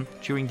attack them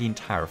during the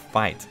entire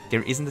fight.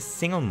 There isn't a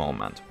single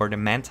moment where the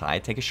Manti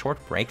take a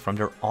short break from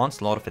their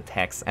onslaught of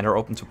attacks and are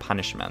open to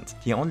punishment.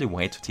 The only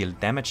way to deal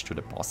damage to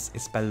the boss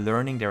is by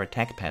learning their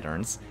attack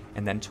patterns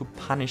and then to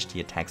punish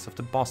the attacks of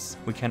the boss.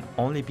 We can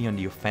only be on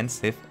the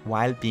offensive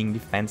while being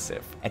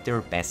defensive. At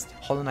their best,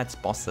 Hollow Knight's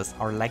bosses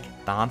are like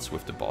Dance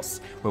with the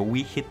Boss, where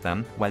we hit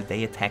them while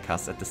they attack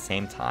us at the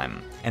same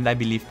time. And I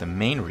believe the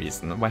main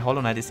reason why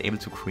Hollow Knight is able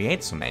to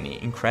create so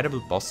many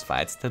incredible boss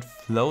fights that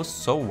flow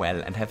so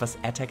well and have us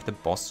attack the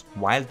boss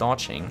while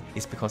dodging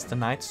is because the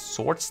Knight's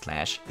sword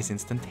slash is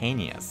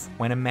instantaneous.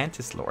 When a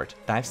Mantis Lord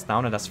dives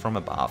down at us from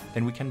above,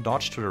 then we can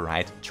dodge to the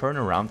right, turn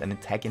around and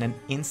attack in an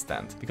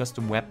instant, because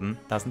the weapon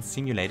doesn't often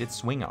simulated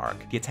swing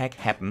arc. The attack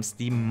happens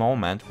the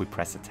moment we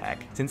press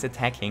attack. Since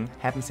attacking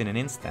happens in an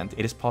instant,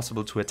 it is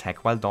possible to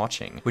attack while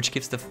dodging, which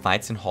gives the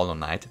fights in Hollow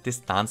Knight this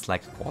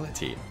dance-like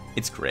quality.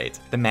 It's great.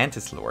 The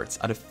Mantis Lords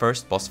are the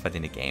first boss fight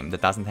in the game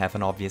that doesn't have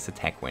an obvious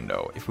attack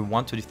window. If we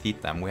want to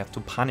defeat them, we have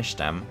to punish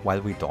them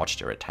while we dodge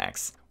their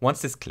attacks.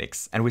 Once this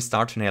clicks and we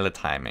start to nail the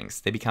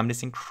timings, they become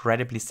this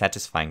incredibly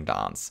satisfying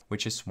dance,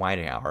 which is why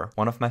they are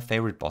one of my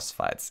favorite boss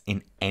fights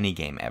in any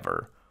game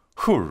ever.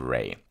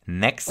 Hooray!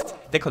 Next,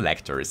 the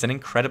Collector is an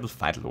incredible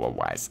fight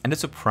lore-wise, and the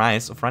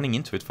surprise of running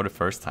into it for the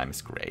first time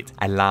is great.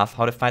 I love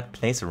how the fight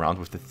plays around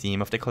with the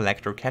theme of the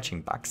Collector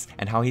catching bugs,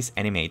 and how he's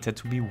animated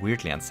to be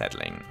weirdly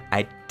unsettling.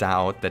 I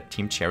doubt that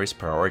Team Cherry's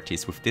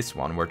priorities with this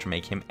one were to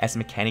make him as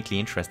mechanically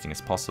interesting as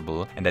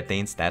possible, and that they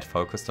instead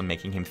focused on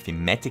making him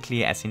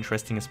thematically as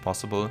interesting as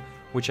possible,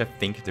 which I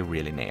think they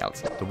really nailed.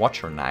 The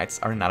Watcher Knights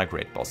are another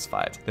great boss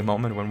fight. The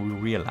moment when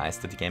we realize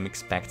that the game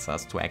expects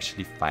us to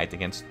actually fight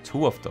against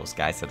two of those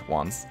guys at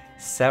once,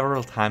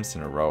 several times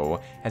in a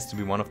row, has to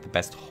be one of the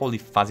best holy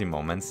fuzzy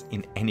moments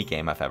in any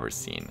game I've ever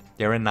seen.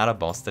 They're another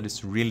boss that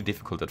is really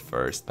difficult at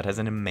first, but has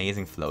an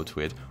amazing flow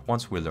to it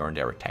once we learn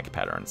their attack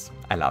patterns.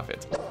 I love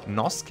it.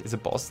 Nosk is a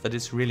boss that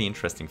is really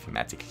interesting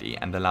thematically,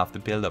 and I love the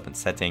build-up and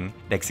setting.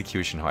 The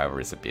execution,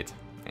 however, is a bit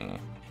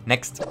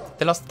Next,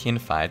 the Lost Kin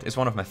fight is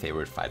one of my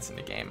favorite fights in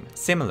the game.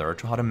 Similar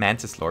to how the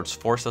Mantis Lords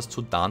force us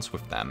to dance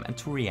with them and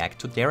to react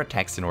to their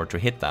attacks in order to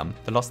hit them,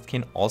 the Lost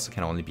Kin also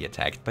can only be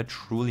attacked by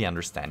truly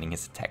understanding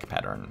his attack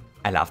pattern.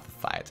 I love the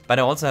fight, but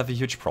I also have a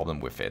huge problem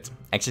with it.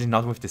 Actually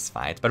not with this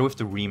fight, but with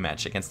the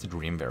rematch against the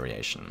Dream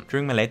variation.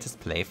 During my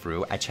latest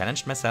playthrough, I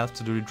challenged myself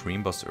to do the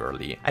Dream boss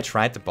early. I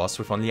tried the boss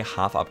with only a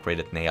half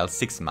upgraded nail,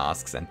 6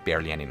 masks and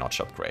barely any notch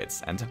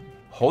upgrades, and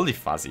holy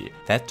fuzzy,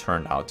 that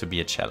turned out to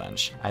be a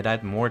challenge. I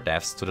died more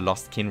deaths to the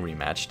Lost Kin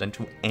rematch than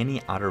to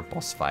any other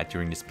boss fight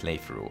during this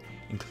playthrough,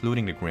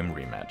 including the Grim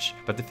rematch.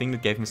 But the thing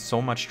that gave me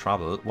so much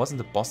trouble wasn't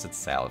the boss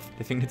itself.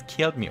 The thing that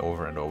killed me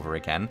over and over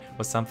again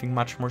was something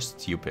much more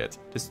stupid.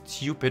 The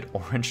stupid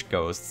orange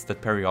ghosts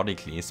that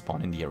periodically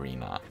spawn in the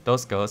arena.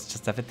 Those ghosts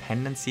just have a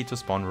tendency to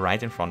spawn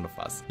right in front of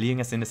us,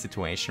 leaving us in a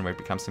situation where it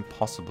becomes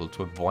impossible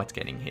to avoid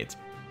getting hit.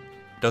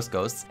 Those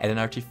ghosts add an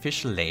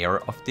artificial layer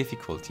of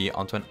difficulty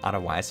onto an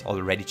otherwise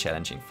already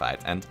challenging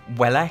fight, and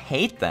well, I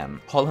hate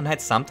them! Hollow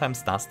Knight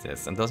sometimes does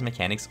this, and those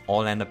mechanics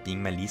all end up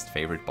being my least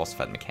favorite boss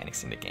fight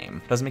mechanics in the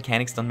game. Those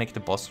mechanics don't make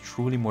the boss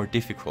truly more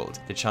difficult,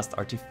 they just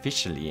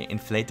artificially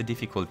inflate the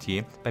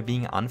difficulty by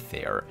being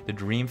unfair. The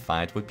Dream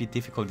fight would be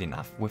difficult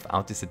enough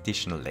without this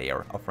additional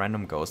layer of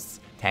random ghosts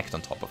tacked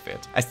on top of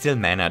it. I still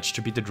managed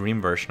to beat the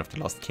Dream version of the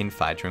Lost Kin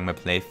fight during my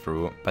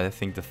playthrough, but I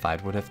think the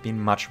fight would have been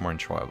much more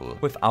enjoyable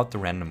without the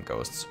random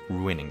ghosts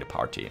ruining the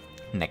party.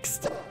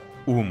 Next,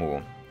 Umu.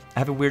 I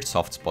have a weird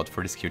soft spot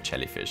for this cute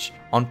jellyfish.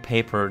 On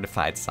paper, the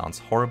fight sounds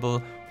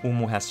horrible.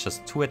 Umu has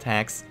just 2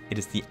 attacks, it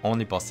is the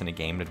only boss in the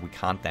game that we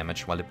can't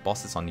damage while the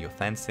boss is on the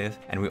offensive,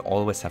 and we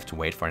always have to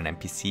wait for an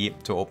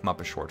NPC to open up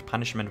a short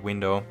punishment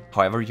window.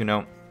 However, you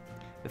know,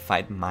 the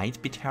fight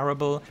might be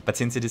terrible, but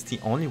since it is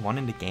the only one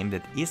in the game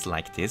that is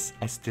like this,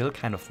 I still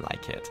kind of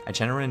like it. I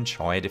generally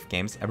enjoy it if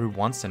games every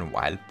once in a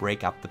while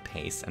break up the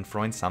pace and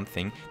throw in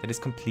something that is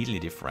completely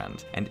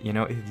different. And you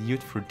know, if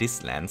viewed through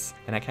this lens,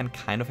 then I can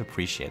kind of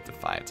appreciate the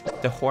fight.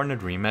 The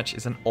Hornet rematch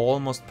is an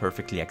almost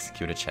perfectly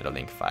executed Shadow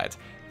Link fight.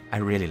 I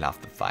really love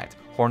the fight.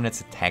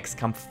 Hornet's attacks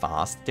come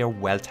fast, they're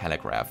well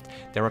telegraphed,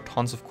 there are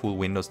tons of cool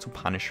windows to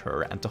punish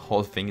her, and the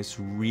whole thing is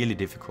really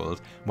difficult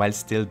while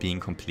still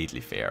being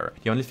completely fair.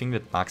 The only thing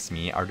that bugs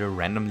me are the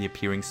randomly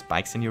appearing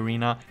spikes in the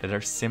arena that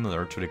are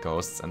similar to the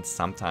ghosts and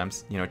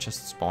sometimes, you know,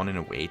 just spawn in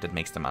a way that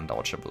makes them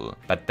undodgeable.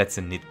 But that's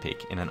a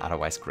nitpick in an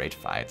otherwise great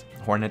fight.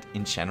 Hornet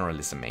in general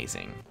is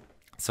amazing.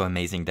 So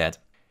amazing that,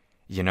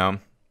 you know,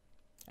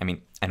 I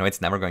mean, I know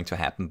it's never going to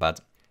happen,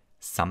 but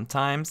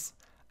sometimes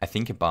I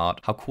think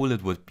about how cool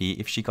it would be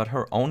if she got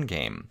her own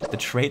game. The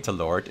Traitor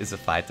Lord is a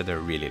fight that I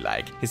really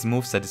like. His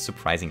moveset is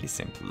surprisingly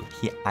simple.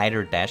 He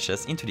either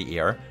dashes into the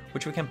air,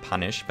 which we can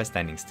punish by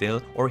standing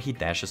still, or he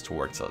dashes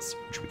towards us,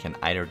 which we can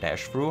either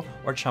dash through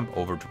or jump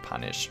over to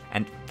punish.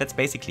 And that's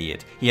basically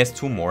it. He has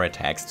 2 more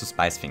attacks to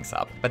spice things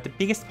up. But the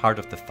biggest part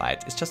of the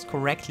fight is just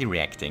correctly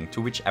reacting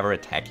to whichever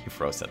attack he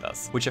throws at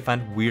us, which I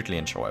find weirdly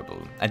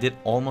enjoyable. I did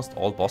almost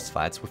all boss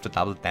fights with the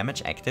double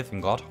damage active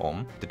and got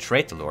home. The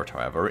Traitor Lord,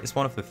 however, is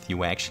one of the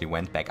few I actually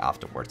went back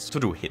afterwards to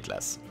do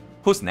hitless.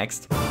 Who's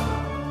next?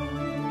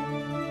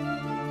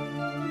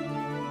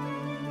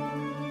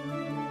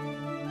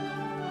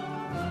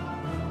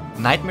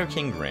 Nightmare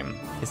King Grim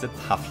is a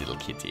tough little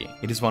kitty.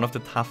 It is one of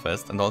the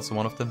toughest and also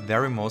one of the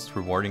very most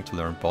rewarding to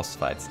learn boss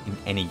fights in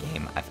any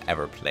game I've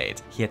ever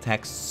played. He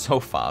attacks so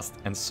fast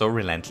and so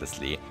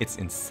relentlessly, it's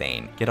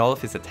insane. Yet all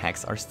of his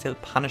attacks are still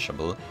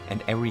punishable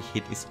and every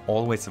hit is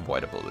always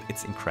avoidable.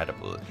 It's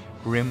incredible.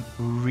 Grim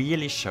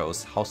really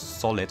shows how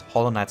solid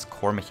Hollow Knight's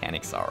core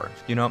mechanics are.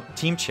 You know,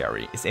 Team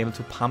Cherry is able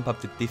to pump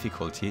up the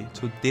difficulty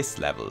to this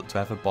level to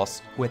have a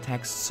boss who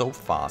attacks so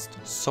fast,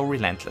 so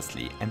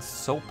relentlessly and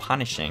so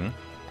punishing.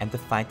 and the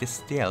fight is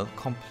still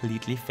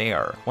completely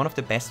fair. One of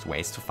the best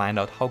ways to find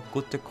out how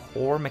good the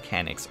core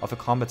mechanics of a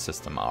combat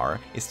system are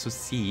is to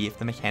see if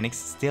the mechanics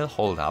still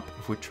hold up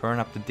if we turn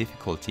up the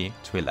difficulty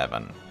to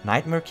 11.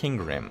 Nightmare King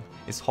Grim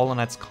is Hollow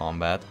Knight's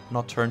combat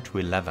not turned to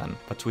 11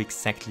 but to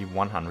exactly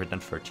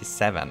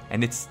 137,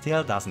 and it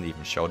still doesn't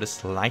even show the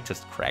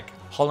slightest crack.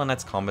 Hollow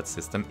Knight's combat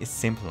system is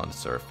simple on the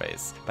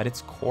surface, but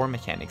its core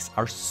mechanics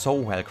are so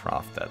well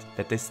crafted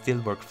that they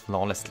still work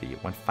flawlessly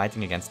when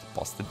fighting against the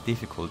boss the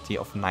difficulty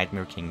of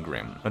Nightmare King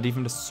Grim. Not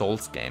even the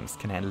Souls games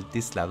can handle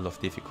this level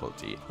of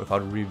difficulty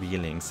without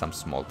revealing some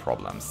small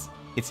problems.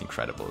 It's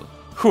incredible.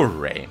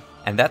 Hooray!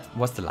 And that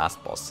was the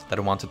last boss that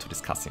I wanted to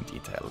discuss in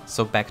detail.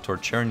 So back to our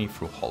journey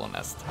through Hollow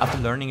Nest. After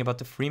learning about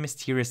the 3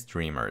 mysterious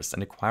dreamers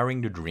and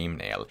acquiring the dream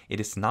nail, it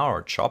is now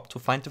our job to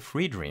find the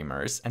 3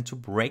 dreamers and to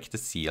break the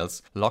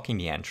seals, locking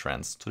the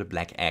entrance to the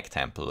Black Egg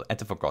Temple at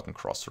the Forgotten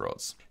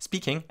Crossroads.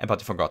 Speaking about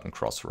the Forgotten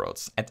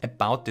Crossroads, at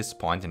about this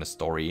point in the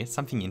story,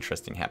 something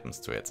interesting happens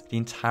to it. The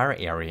entire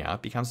area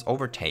becomes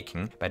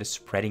overtaken by the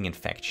spreading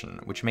infection,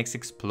 which makes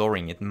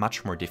exploring it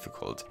much more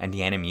difficult and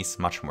the enemies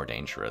much more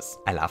dangerous.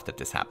 I love that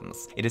this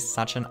happens. It is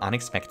such an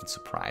unexpected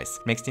surprise,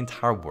 it makes the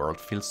entire world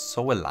feel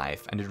so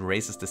alive and it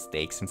raises the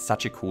stakes in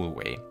such a cool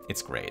way.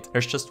 It's great.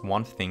 There's just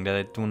one thing that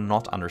I do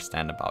not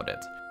understand about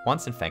it.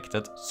 Once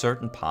infected,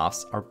 certain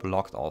paths are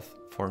blocked off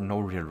for no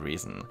real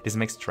reason. This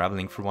makes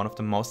traveling through one of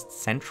the most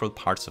central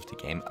parts of the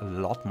game a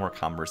lot more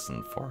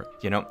cumbersome for,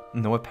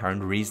 no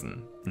apparent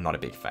reason. Not a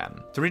big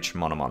fan. To reach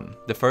Monomon,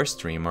 the first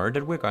dreamer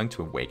that we're going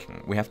to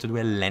awaken, we have to do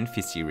a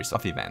lengthy series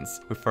of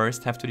events. We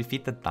first have to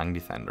defeat the Dung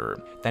Defender,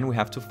 then we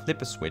have to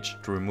flip a switch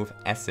to remove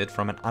acid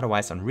from an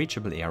otherwise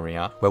unreachable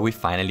area, where we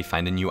finally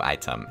find a new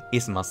item,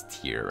 Isma's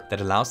Tear,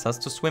 that allows us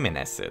to swim in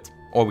acid.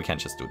 Or we can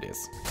just do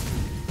this.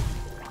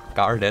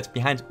 Guarded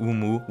behind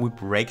Umu, we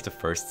break the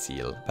first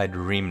seal by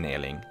dream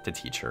nailing the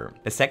teacher.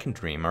 The second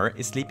dreamer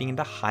is sleeping in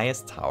the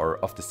highest tower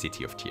of the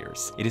City of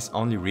Tears. It is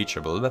only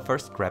reachable by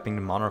first grabbing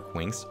the monarch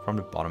wings from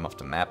the bottom of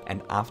the map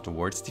and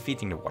afterwards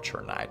defeating the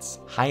Watcher Knights.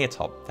 High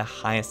atop the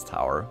highest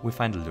tower, we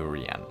find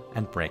Lurien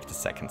and break the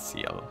second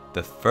seal.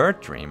 The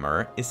third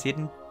dreamer is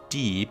hidden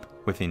deep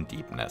within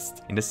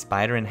Deepnest, in the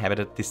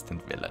spider-inhabited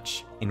distant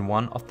village. In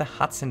one of the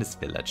huts in this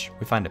village,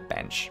 we find a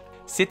bench.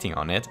 Sitting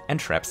on it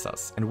entraps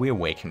us, and we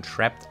awaken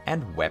trapped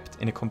and webbed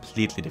in a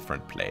completely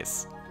different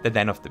place. The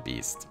Den of the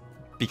Beast.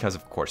 Because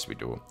of course we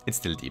do, it's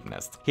still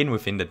Deepnest. Hidden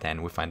within the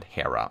den we find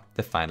Hera,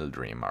 the final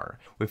dreamer.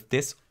 With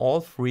this,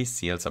 all 3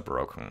 seals are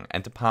broken,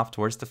 and the path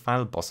towards the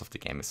final boss of the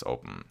game is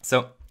open.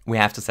 So, we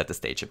have to set the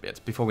stage a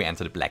bit before we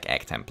enter the Black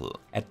Egg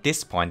Temple. At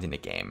this point in the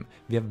game,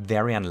 we are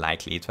very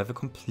unlikely to have a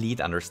complete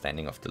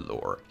understanding of the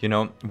lore.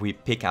 We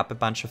pick up a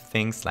bunch of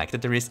things like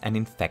that there is an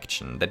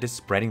infection that is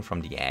spreading from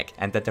the egg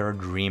and that there are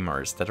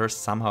dreamers that are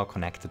somehow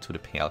connected to the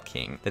Pale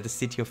King, that the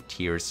City of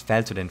Tears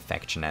fell to the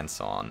infection and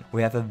so on.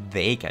 We have a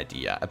vague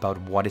idea about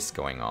what is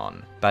going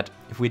on. But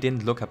if we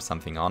didn't look up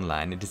something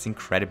online, it is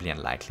incredibly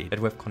unlikely that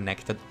we have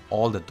connected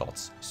all the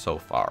dots so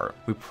far.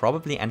 We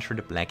probably enter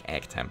the Black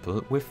Egg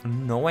Temple with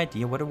no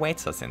idea what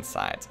awaits us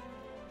inside.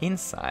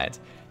 Inside,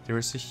 there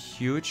is a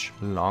huge,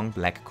 long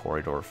black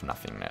corridor of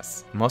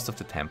nothingness. Most of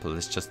the temple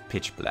is just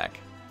pitch black.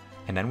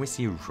 And then we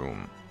see a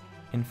room.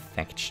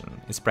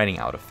 Infection is spreading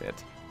out of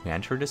it. We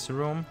enter this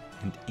room,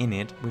 and in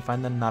it we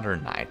find another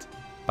knight,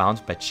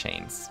 bound by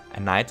chains. A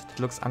knight that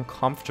looks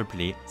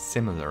uncomfortably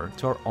similar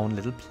to our own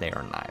little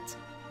player knight.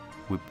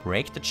 We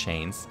break the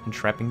chains,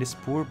 entrapping this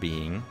poor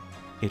being.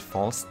 It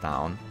falls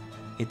down,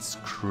 it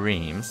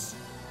screams,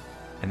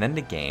 and then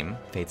the game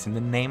fades in the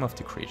name of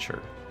the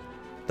creature.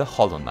 The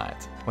Hollow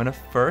Knight. When I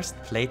first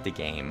played the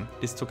game,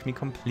 this took me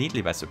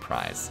completely by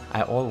surprise.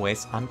 I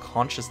always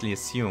unconsciously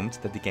assumed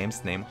that the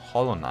game's name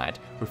Hollow Knight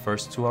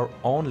refers to our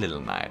own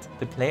little knight,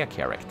 the player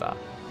character,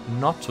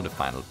 not to the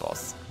final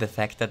boss. The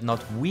fact that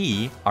not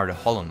we are the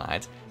Hollow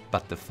Knight,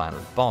 but the final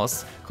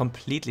boss,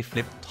 completely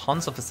flipped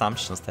tons of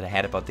assumptions that I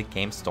had about the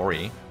game's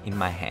story in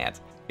my head.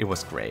 It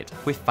was great.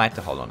 We fight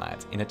the Hollow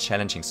Knight in a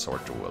challenging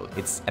sword duel.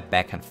 It's a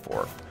back and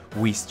forth.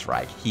 We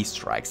strike, he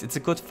strikes. It's a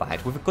good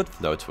fight with a good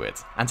flow to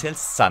it. Until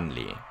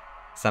suddenly,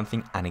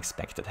 something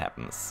unexpected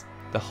happens.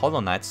 The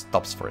Hollow Knight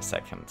stops for a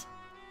second.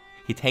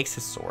 He takes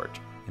his sword,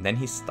 and then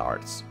he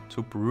starts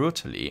to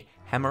brutally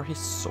hammer his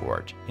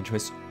sword into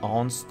his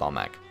own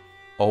stomach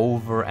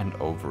over and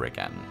over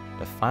again.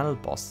 The final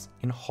boss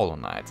in Hollow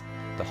Knight,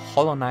 the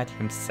Hollow Knight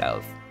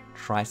himself,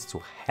 tries to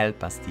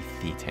help us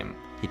defeat him.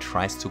 He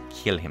tries to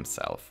kill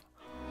himself.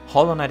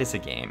 Hollow Knight is a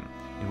game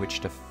in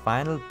which the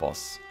final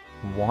boss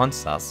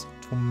wants us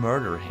to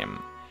murder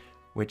him,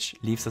 which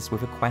leaves us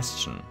with a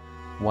question.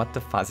 What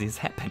the fuzz is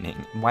happening?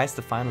 Why is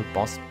the final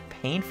boss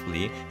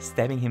painfully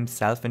stabbing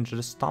himself into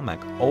the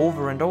stomach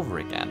over and over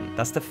again?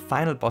 Does the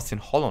final boss in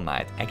Hollow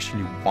Knight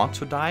actually want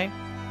to die?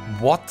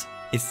 What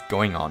is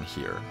going on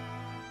here?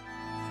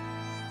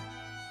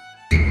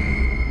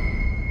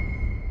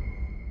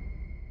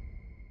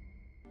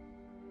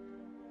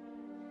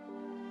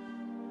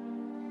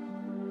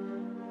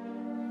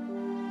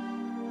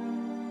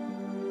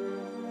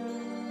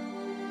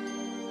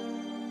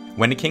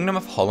 When the kingdom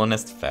of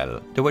Hollownest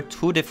fell, there were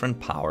two different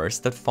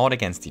powers that fought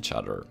against each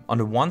other. On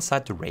the one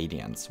side the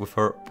Radiance with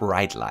her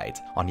bright light,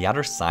 on the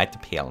other side the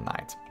Pale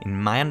Night.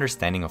 In my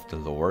understanding of the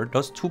lore,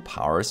 those two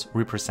powers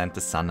represent the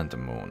sun and the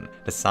moon.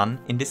 The sun,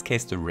 in this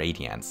case the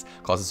Radiance,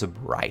 causes a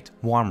bright,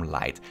 warm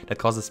light that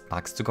causes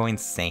bugs to go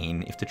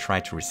insane if they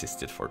try to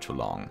resist it for too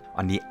long.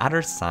 On the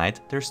other side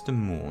there's the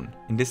moon,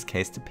 in this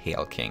case the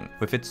Pale King,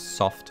 with its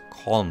soft,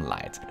 calm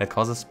light that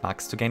causes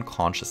bugs to gain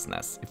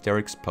consciousness if they're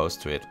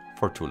exposed to it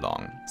for too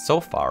long. So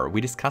far,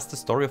 we discussed the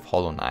story of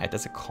Hollow Knight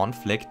as a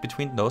conflict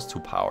between those two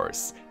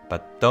powers,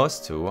 but those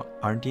two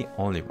aren't the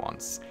only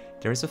ones.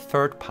 There is a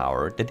third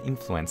power that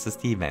influences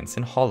the events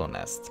in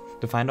Hollownest.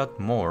 To find out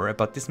more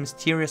about this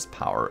mysterious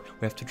power,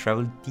 we have to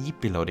travel deep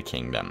below the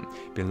kingdom,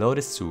 below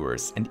the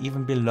sewers, and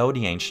even below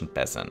the ancient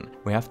basin.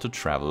 We have to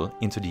travel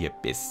into the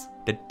abyss,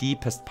 the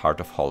deepest part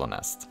of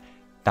Hollownest.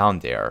 Down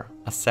there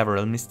are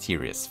several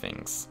mysterious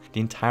things. The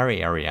entire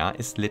area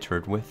is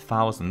littered with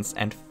thousands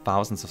and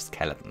thousands of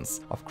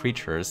skeletons of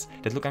creatures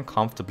that look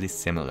uncomfortably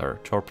similar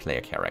to our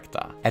player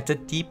character. At the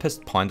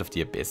deepest point of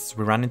the abyss,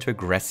 we run into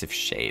aggressive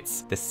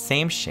shades, the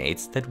same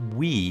shades that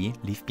we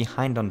leave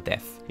behind on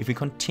death. If we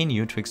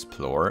continue to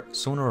explore,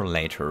 sooner or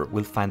later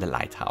we'll find a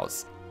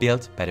lighthouse,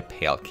 built by the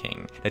Pale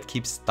King, that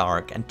keeps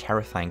dark and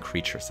terrifying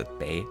creatures at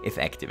bay if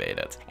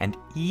activated. And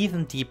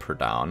even deeper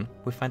down,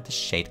 we find the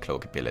Shade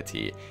Cloak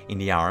ability in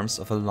the arms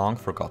of a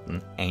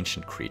long-forgotten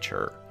ancient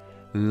creature.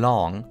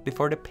 Long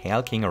before the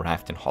Pale King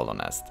arrived in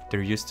Hollownest,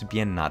 there used to be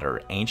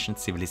another ancient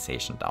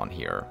civilization down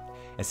here.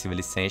 A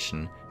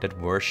civilization that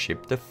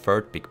worshipped the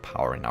third big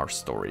power in our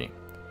story.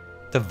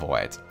 The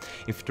Void.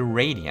 If the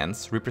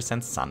Radiance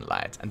represents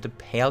sunlight and the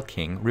Pale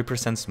King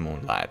represents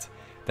moonlight,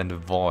 then the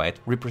Void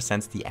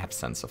represents the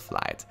absence of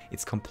light,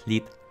 its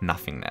complete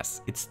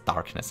nothingness, its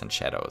darkness and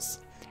shadows.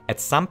 At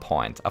some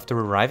point after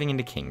arriving in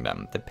the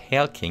kingdom, the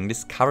Pale King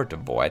discovered the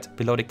Void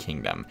below the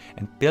kingdom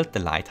and built the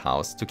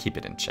lighthouse to keep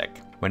it in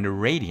check. When the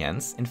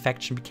Radiance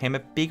infection became a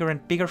bigger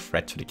and bigger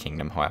threat to the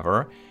kingdom,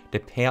 however, the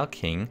Pale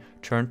King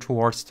turned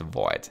towards the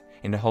Void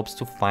in the hopes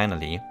to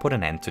finally put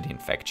an end to the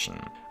infection.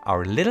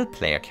 Our little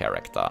player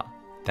character,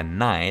 the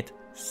Knight,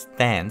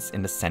 stands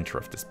in the center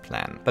of this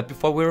plan. But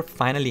before we're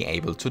finally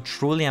able to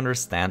truly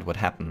understand what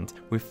happened,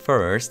 we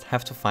first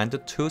have to find the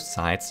two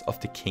sides of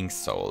the King's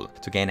Soul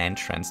to gain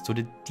entrance to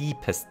the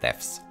deepest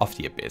depths of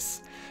the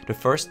abyss. The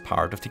first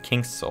part of the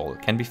King's Soul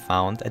can be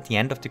found at the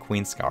end of the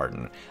Queen's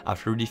Garden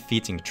after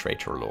defeating the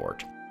Traitor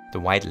Lord. The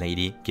White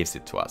Lady gives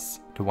it to us.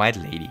 The White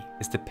Lady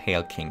is the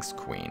Pale King's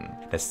queen.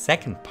 The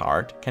second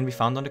part can be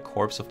found on the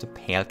corpse of the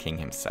Pale King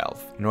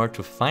himself. In order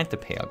to find the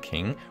Pale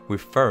King, we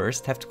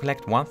first have to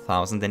collect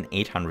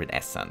 1800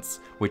 essence,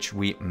 which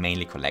we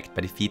mainly collect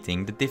by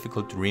defeating the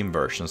difficult dream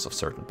versions of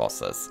certain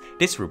bosses.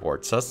 This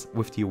rewards us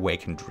with the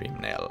Awakened Dream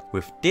Nail.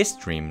 With this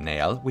Dream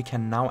Nail, we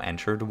can now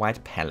enter the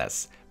White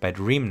Palace by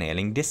dream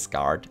nailing this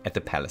guard at the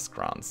palace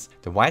grounds.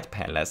 The White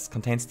Palace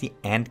contains the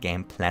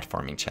endgame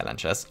platforming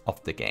challenges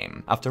of the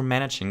game. After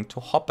managing to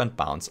hop and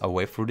bounce our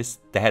way through this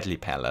deadly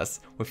palace,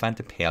 we find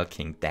the Pale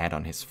King dead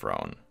on his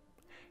throne.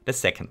 The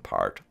second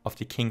part of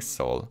the King's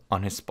Soul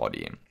on his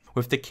body.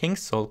 With the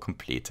King's Soul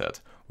completed,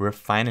 we're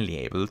finally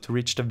able to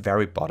reach the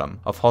very bottom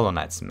of Hollow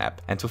Knight's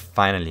map and to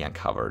finally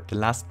uncover the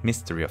last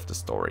mystery of the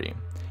story.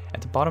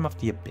 At the bottom of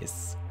the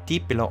abyss,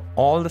 deep below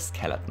all the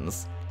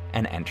skeletons,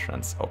 an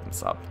entrance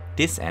opens up.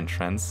 This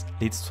entrance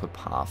leads to a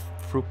path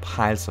through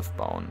piles of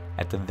bone.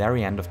 At the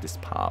very end of this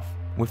path,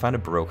 we find a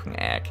broken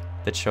egg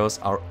that shows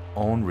our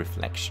own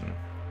reflection.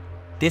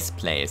 This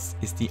place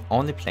is the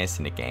only place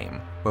in the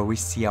game where we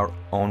see our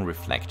own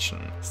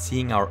reflection.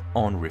 Seeing our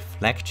own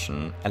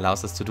reflection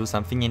allows us to do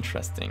something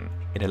interesting.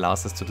 It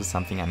allows us to do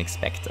something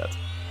unexpected.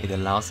 It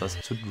allows us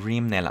to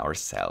dream nail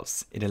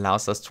ourselves. It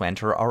allows us to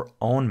enter our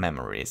own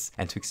memories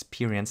and to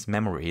experience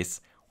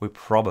memories we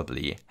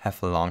probably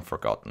have long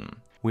forgotten.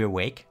 We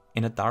awake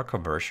in a darker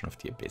version of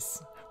the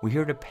abyss. We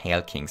hear the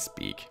Pale King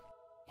speak.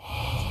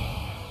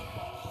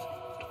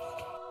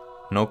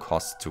 No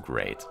cost too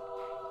great.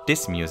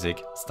 This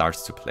music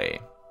starts to play,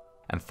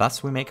 and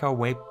thus we make our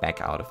way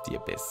back out of the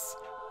abyss.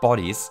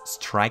 Bodies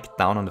strike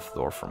down on the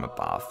floor from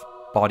above.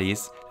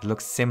 Bodies that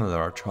look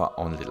similar to our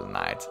own little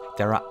knight.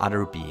 There are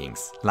other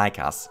beings, like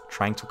us,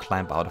 trying to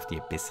climb out of the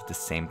abyss at the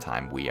same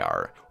time we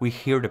are. We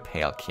hear the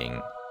Pale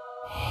King.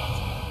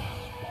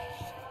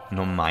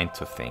 No mind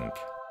to think.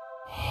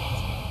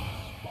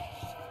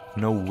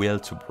 No will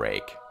to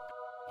break.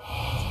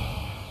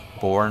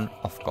 Born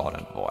of God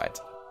and Void.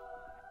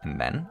 And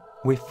then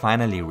we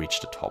finally reach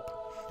the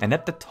top. And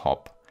at the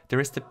top, there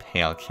is the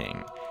Pale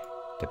King.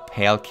 The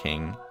Pale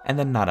King and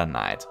another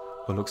knight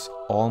who looks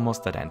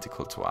almost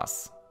identical to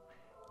us.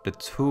 The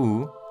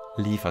two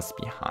leave us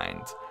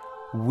behind.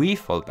 We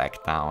fall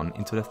back down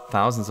into the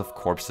thousands of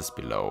corpses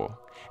below,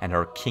 and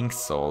our King's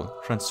Soul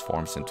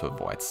transforms into a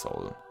Void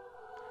Soul.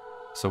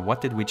 So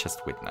what did we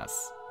just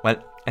witness?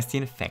 Well, as the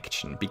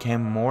infection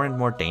became more and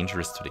more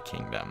dangerous to the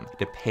kingdom,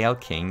 the Pale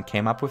King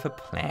came up with a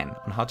plan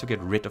on how to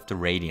get rid of the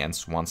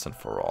Radiance once and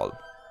for all.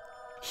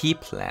 He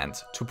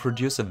planned to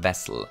produce a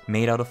vessel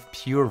made out of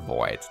pure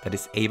void that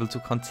is able to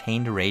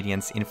contain the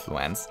Radiant's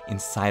influence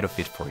inside of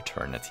it for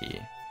eternity.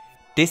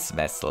 This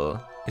vessel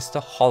is the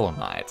Hollow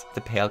Knight.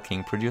 The Pale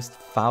King produced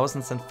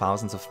thousands and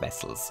thousands of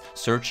vessels,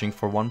 searching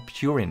for one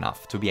pure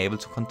enough to be able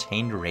to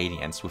contain the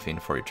Radiance within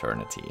for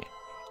eternity.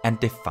 And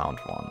they found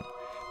one.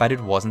 But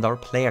it wasn't our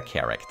player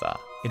character,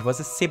 it was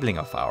a sibling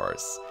of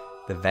ours.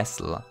 The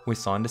vessel we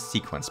saw in the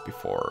sequence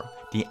before.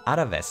 The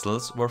other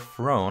vessels were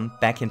thrown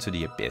back into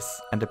the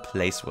abyss and the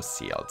place was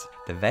sealed.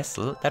 The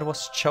vessel that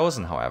was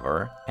chosen,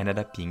 however, ended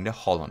up being the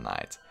Hollow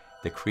Knight.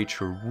 The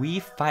creature we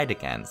fight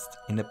against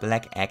in the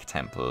Black Egg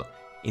Temple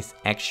is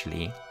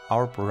actually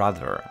our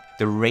brother.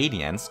 The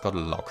Radiance got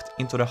locked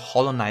into the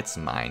Hollow Knight's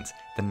mind,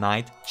 the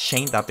knight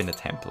chained up in the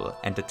temple,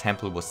 and the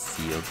temple was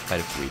sealed by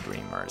the Three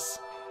Dreamers.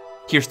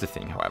 Here's the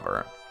thing,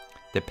 however.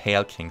 The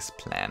Pale King's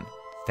plan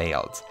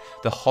failed.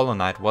 The Hollow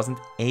Knight wasn't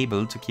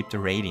able to keep the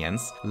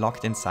Radiance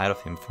locked inside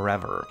of him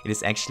forever. It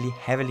is actually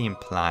heavily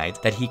implied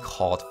that he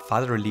caught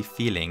fatherly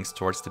feelings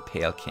towards the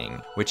Pale King,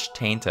 which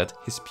tainted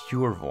his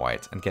pure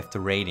void and gave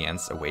the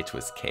Radiance a way to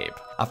escape.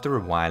 After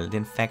a while, the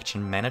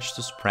infection managed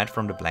to spread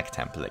from the Black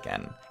Temple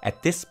again.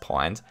 At this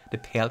point, the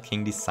Pale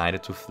King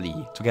decided to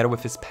flee, together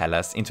with his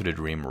palace, into the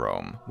Dream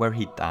Realm, where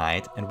he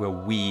died and where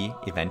we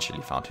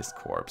eventually found his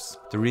corpse.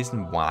 The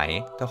reason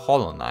why the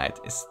Hollow Knight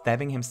is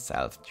stabbing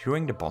himself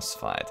during the boss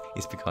fight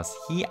is because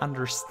he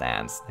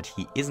understands that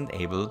he isn't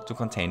able to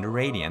contain the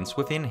Radiance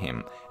within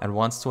him and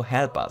wants to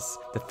help us.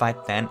 The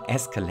fight then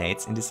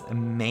escalates in this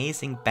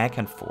amazing back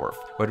and forth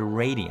where the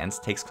Radiance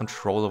takes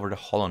control over the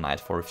Hollow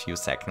Knight for a few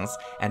seconds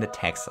and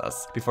attacks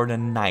us before the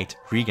Knight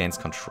regains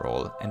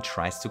control and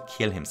tries to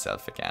kill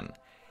himself again.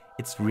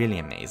 It's really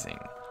amazing.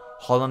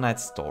 Hollow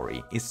Knight's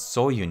story is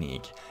so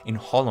unique. In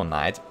Hollow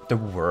Knight, the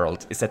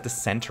world is at the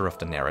center of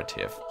the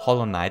narrative.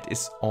 Hollow Knight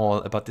is all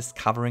about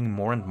discovering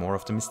more and more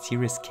of the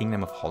mysterious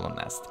kingdom of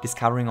Hollownest,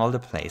 discovering all the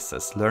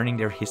places, learning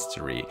their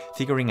history,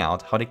 figuring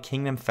out how the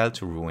kingdom fell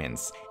to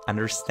ruins,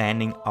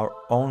 understanding our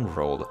own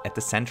role at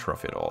the center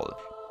of it all.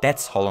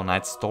 That's Hollow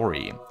Knight's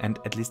story, and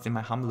at least in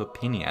my humble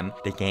opinion,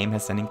 the game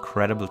has an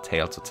incredible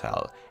tale to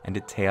tell, and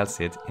it tells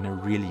it in a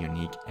really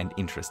unique and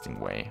interesting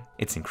way.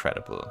 It's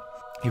incredible.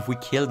 If we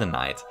kill the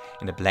Knight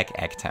in the Black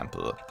Egg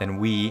Temple, then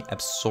we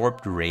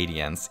absorb the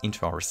Radiance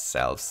into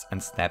ourselves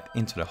and step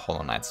into the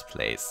Hollow Knight's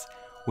place.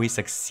 We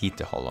succeed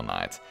the Hollow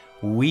Knight.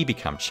 We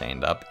become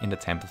chained up in the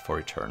temple for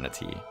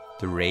eternity,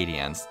 the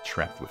Radiance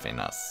trapped within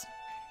us.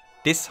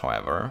 This,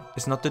 however,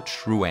 is not the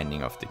true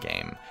ending of the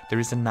game. There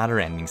is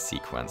another ending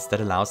sequence that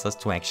allows us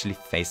to actually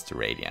face the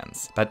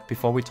Radiance. But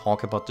before we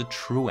talk about the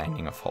true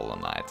ending of Hollow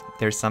Knight,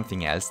 there's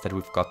something else that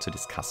we've got to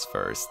discuss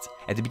first.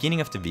 At the beginning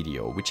of the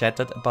video, we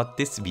chatted about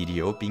this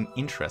video being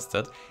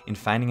interested in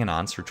finding an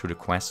answer to the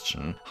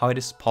question how it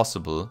is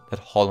possible that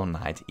Hollow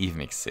Knight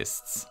even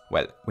exists.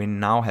 Well, we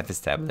now have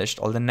established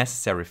all the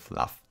necessary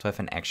fluff to have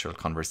an actual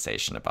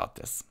conversation about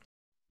this.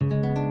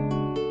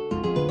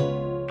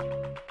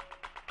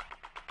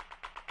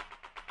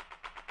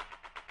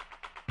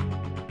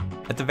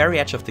 At the very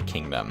edge of the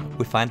kingdom,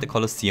 we find the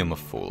Colosseum of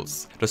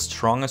Fools. The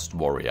strongest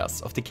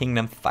warriors of the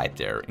kingdom fight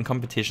there in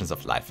competitions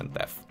of life and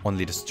death.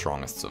 Only the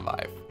strongest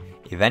survive.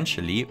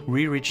 Eventually,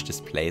 we reach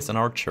this place on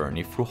our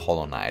journey through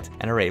Hollow Knight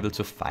and are able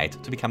to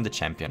fight to become the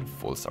champion of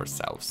Fools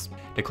ourselves.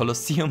 The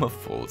Colosseum of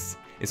Fools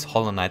is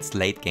Hollow Knight's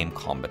late game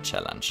combat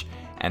challenge,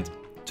 and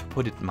to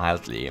put it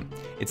mildly,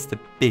 it's the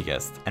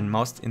biggest and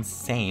most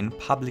insane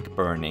public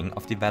burning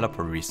of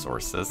developer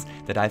resources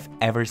that I've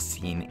ever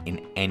seen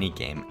in any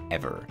game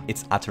ever.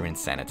 It's utter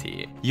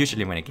insanity.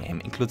 Usually when a game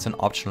includes an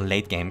optional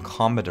late game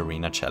combat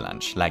arena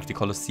challenge, like the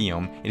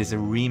Colosseum, it is a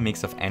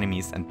remix of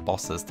enemies and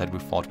bosses that we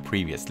fought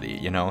previously,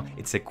 you know?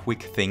 It's a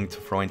quick thing to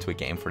throw into a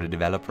game for the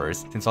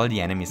developers, since all the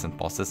enemies and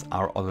bosses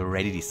are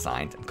already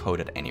designed and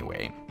coded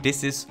anyway.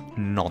 This is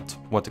not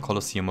what the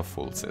Colosseum of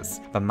Fools is.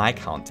 By my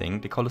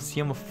counting, the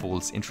Colosseum of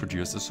Fools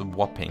introduces a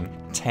whopping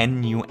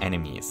 10 new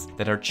enemies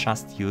that are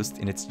just used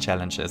in its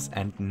challenges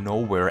and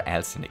nowhere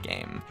else in the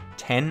game.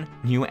 10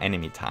 new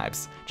enemy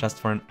types just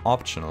for an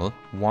optional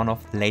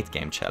one-off late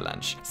game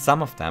challenge.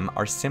 Some of them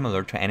are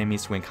similar to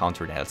enemies we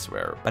encountered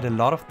elsewhere, but a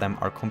lot of them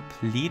are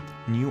complete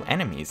new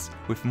enemies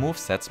with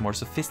movesets more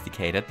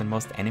sophisticated than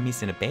most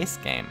enemies in a base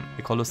game.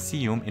 The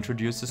Colosseum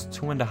introduces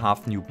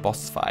 2.5 new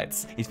boss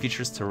fights. It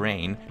features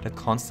terrain that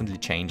constantly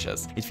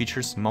changes. It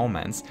features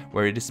moments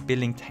where it is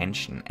building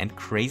tension and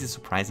crazy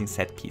surprising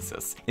set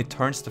pieces. It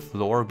turns the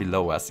floor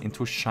below us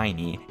into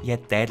shiny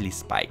yet deadly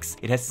spikes.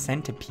 It has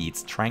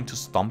centipedes trying to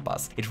stomp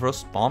us. It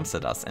throws bombs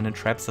at us and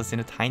entraps us in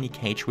a tiny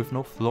cage with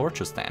no floor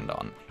to stand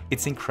on.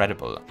 It's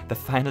incredible. The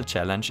final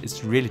challenge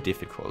is really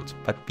difficult,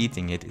 but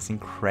beating it is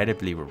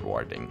incredibly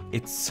rewarding.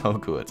 It's so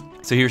good.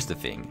 So here's the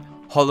thing.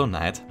 Hollow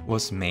Knight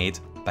was made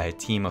by a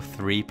team of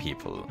 3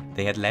 people.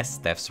 They had less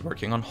devs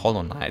working on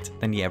Hollow Knight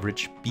than the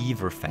average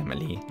beaver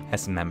family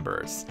has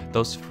members.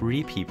 Those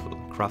 3 people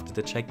crafted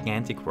a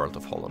gigantic world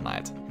of Hollow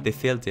Knight. They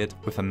filled it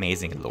with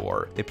amazing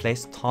lore. They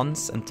placed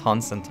tons and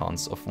tons and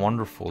tons of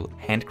wonderful,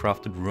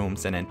 handcrafted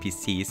rooms and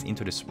NPCs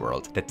into this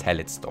world that tell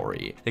its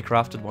story. They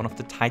crafted one of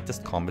the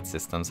tightest combat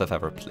systems I've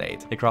ever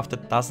played. They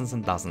crafted dozens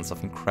and dozens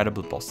of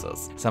incredible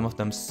bosses, some of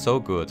them so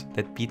good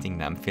that beating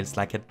them feels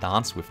like a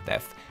dance with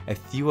death, a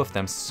few of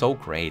them so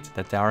great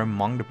that they are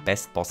among the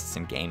best bosses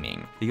in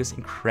gaming. They use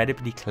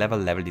incredibly clever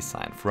level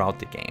design throughout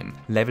the game,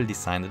 level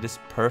design that is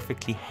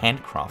perfectly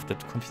handcrafted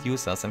to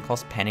confuse us and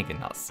cause panic in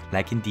us,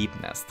 like in Deep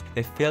Nest.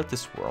 They filled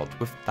this world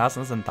with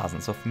dozens and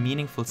dozens of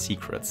meaningful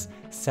secrets,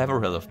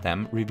 several of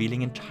them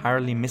revealing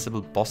entirely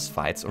missable boss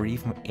fights or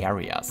even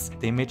areas.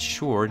 They made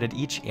sure that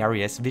each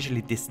area is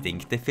visually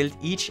distinct. They filled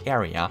each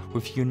area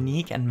with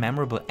unique and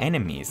memorable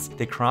enemies.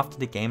 They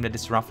crafted a game that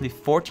is roughly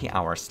 40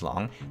 hours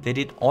long. They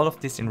did all of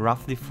this in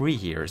roughly 3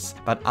 years,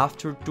 but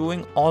after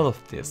doing all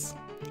of this,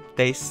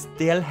 they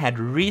still had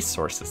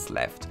resources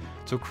left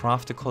to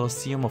craft the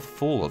Colosseum of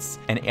Fools,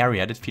 an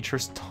area that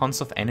features tons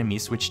of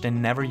enemies which they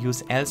never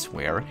use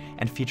elsewhere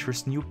and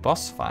features new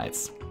boss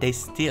fights. They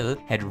still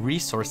had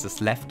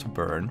resources left to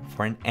burn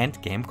for an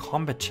endgame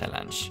combat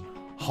challenge.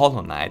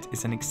 Hollow Knight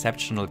is an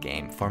exceptional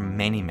game for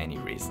many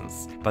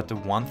reasons, but the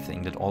one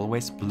thing that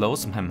always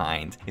blows my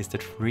mind is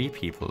that 3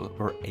 people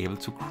were able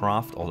to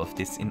craft all of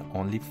this in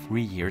only 3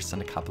 years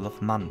and a couple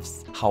of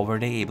months. How were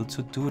they able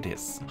to do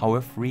this? How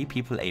were 3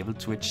 people able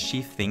to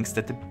achieve things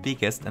that the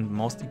biggest and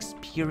most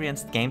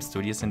experienced game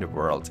studios in the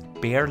world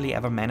barely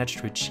ever managed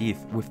to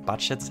achieve with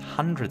budgets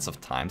hundreds of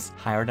times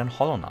higher than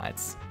Hollow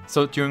Knight's?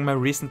 So during my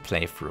recent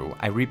playthrough,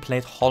 I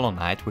replayed Hollow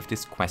Knight with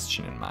this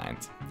question in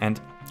mind, and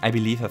I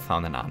believe I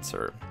found an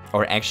answer.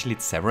 Or actually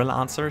it's several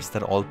answers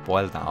that all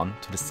boil down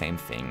to the same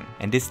thing.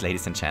 And this,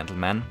 ladies and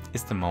gentlemen,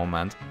 is the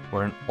moment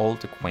where an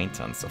old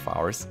acquaintance of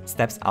ours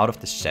steps out of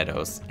the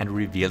shadows and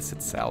reveals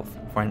itself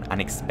for an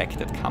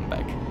unexpected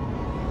comeback.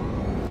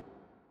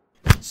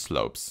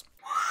 Slopes.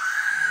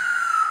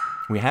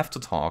 We have to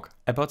talk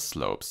about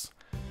slopes.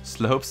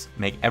 Slopes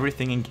make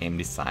everything in game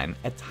design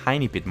a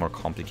tiny bit more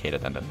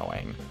complicated and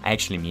annoying. I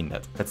actually mean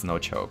that, that's no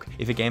joke.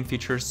 If a game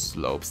features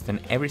slopes, then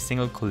every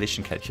single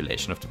collision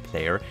calculation of the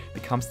player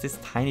becomes this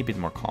tiny bit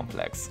more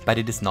complex. But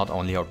it is not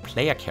only our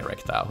player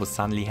character who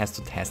suddenly has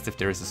to test if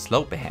there is a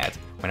slope ahead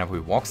whenever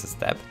he walks a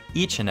step,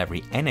 each and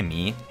every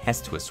enemy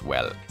has to as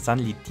well.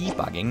 Suddenly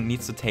debugging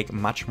needs to take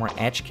much more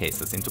edge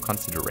cases into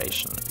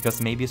consideration, because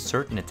maybe a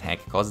certain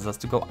attack causes us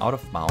to go out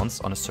of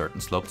bounds on a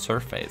certain sloped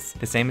surface.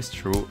 The same is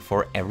true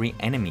for every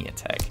enemy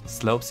attack.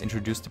 Slopes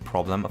introduce the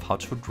problem of how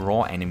to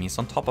draw enemies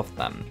on top of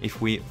them. If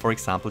we, for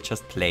example,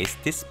 just place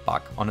this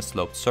bug on a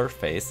sloped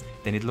surface,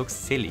 then it looks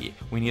silly.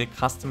 We need a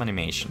custom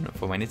animation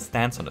for when it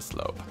stands on a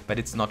slope. But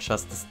it's not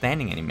just the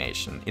standing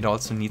animation, it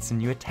also needs a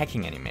new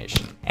attacking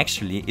animation.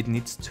 Actually, it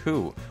needs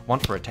 2, one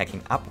for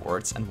attacking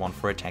upwards and one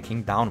for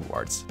attacking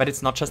downwards. But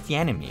it's not just the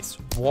enemies.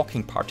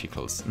 Walking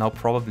particles now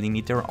probably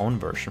need their own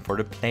version for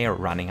the player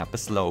running up a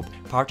slope.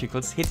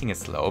 Particles hitting a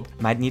slope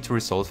might need to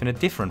resolve in a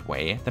different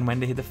way than when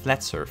they hit a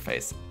flat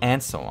surface,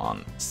 and so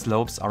on.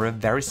 Slopes are a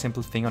very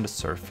simple thing on the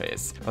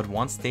surface, but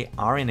once they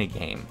are in a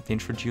game, they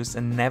introduce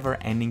a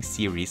never-ending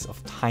series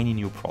of tiny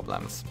new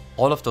problems.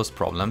 All of those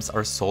problems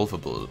are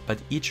solvable,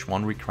 but each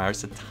one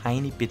requires a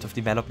tiny bit of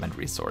development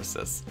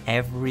resources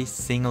every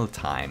single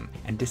time,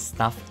 and this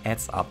stuff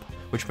adds up,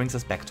 which brings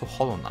us back to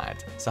Hollow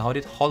Knight. So how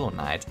did Hollow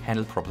Knight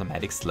handle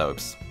problematic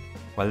slopes?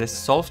 Well, they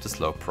solved the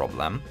slope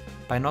problem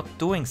by not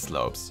doing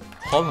slopes.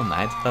 Hollow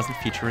Knight doesn't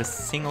feature a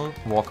single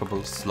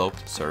walkable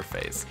sloped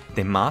surface.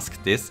 They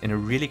mask this in a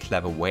really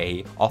clever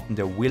way. Often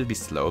there will be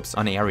slopes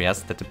on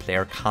areas that the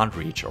player can't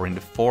reach or in the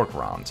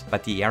foreground,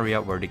 but the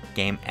area where the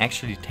game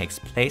actually takes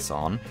place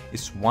on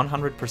is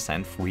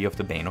 100% free of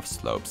the bane of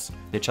slopes.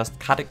 They just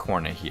cut a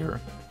corner here,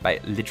 by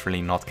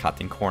literally not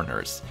cutting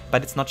corners.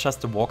 But it's not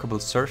just the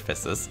walkable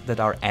surfaces that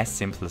are as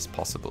simple as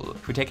possible.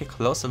 If we take a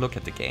closer look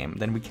at the game,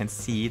 then we can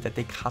see that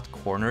they cut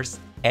corners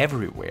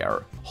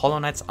everywhere. Hollow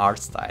Knight's art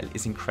style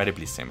is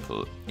incredibly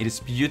simple. It is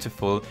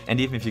beautiful, and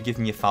even if you give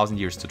me 1,000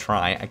 years to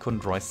try, I couldn't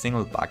draw a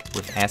single bug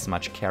with as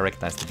much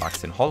character as the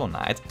bugs in Hollow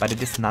Knight, but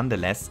it is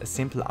nonetheless a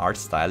simple art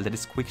style that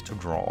is quick to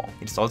draw.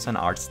 It is also an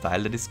art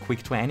style that is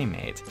quick to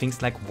animate.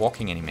 Things like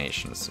walking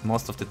animations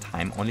most of the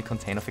time only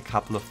contain of a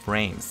couple of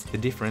frames. The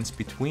difference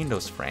between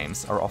those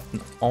frames are often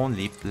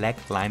only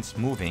black lines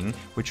moving,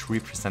 which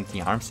represent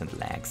the arms and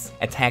legs.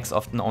 Attacks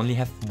often only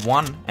have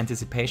one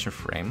anticipation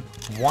frame,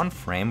 one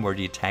frame where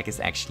the attack is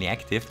actually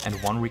active, and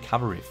one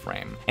recovery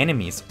frame.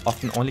 Enemies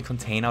often only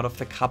contain out of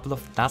a couple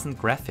of dozen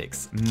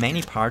graphics,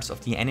 many parts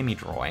of the enemy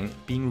drawing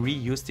being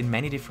reused in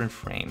many different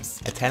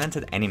frames. A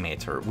talented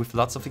animator with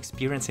lots of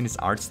experience in his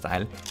art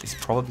style is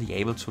probably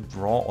able to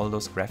draw all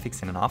those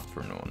graphics in an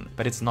afternoon.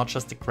 But it's not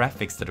just the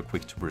graphics that are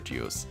quick to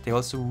produce, they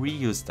also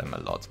reuse them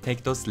a lot.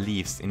 Take those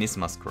leaves in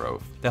Isma's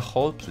Grove. The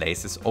whole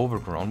place is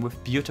overgrown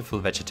with beautiful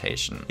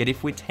vegetation. Yet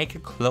if we take a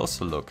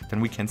closer look, then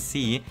we can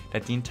see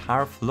that the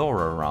entire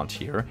flora around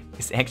here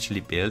is actually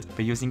built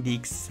by using the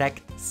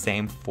exact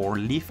same 4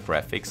 leaf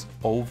graphics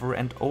over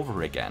and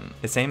over again.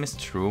 The same is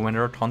true when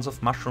there are tons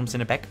of mushrooms in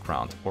the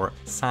background, or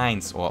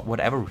signs, or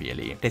whatever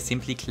really. They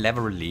simply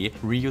cleverly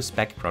reuse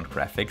background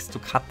graphics to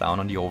cut down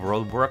on the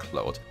overall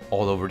workload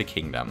all over the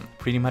kingdom.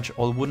 Pretty much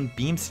all wooden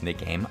beams in the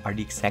game are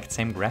the exact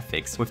same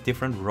graphics with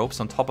different ropes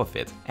on top of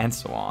it, and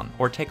so on.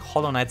 Or take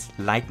Hollow Knight's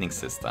lightning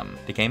system.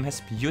 The game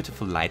has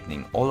beautiful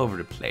lightning all over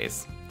the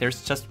place.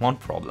 There's just one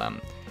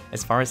problem.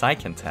 As far as I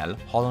can tell,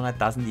 Hollow Knight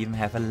doesn't even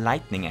have a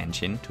lightning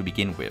engine to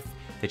begin with.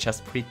 They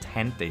just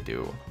pretend they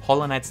do.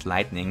 Hollow Knight's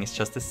lightning is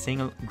just a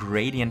single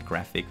gradient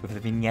graphic with a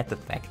vignette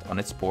effect on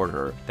its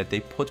border that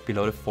they put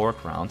below the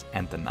foreground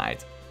and the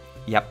knight.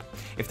 Yep,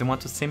 if they want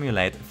to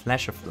simulate a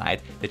flash of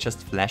light, they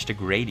just flash the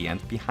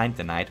gradient behind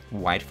the knight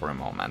white for a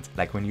moment,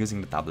 like when using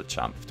the double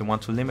jump. If they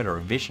want to limit our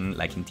vision,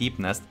 like in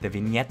deepness, the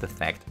vignette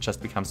effect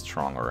just becomes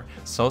stronger,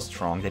 so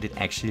strong that it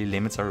actually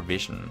limits our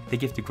vision. They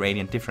give the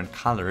gradient different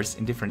colors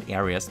in different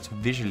areas to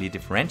visually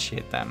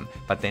differentiate them,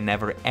 but they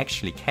never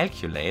actually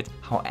calculate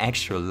how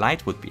actual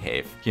light would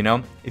behave. You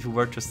know, if we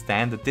were to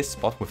stand at this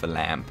spot with a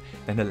lamp,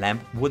 then the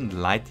lamp wouldn't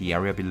light the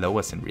area below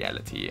us in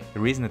reality.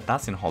 The reason it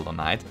does in Hollow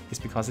Knight is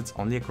because it's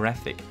only a graphic,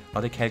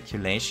 not a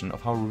calculation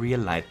of how real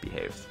light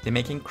behaves. They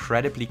make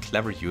incredibly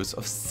clever use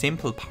of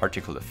simple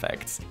particle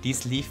effects.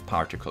 These leaf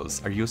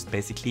particles are used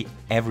basically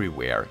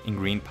everywhere in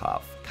Green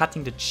Path.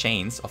 Cutting the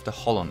chains of the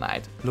Hollow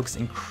Knight looks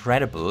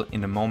incredible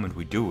in the moment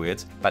we do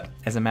it, but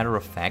as a matter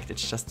of fact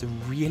it's just a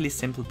really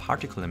simple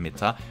particle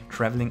emitter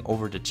traveling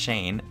over the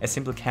chain, a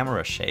simple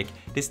camera shake,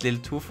 this little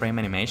 2-frame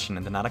animation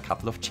and another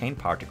couple of chain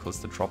particles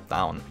that drop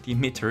down. The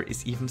emitter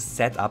is even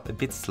set up a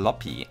bit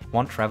sloppy.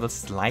 One travels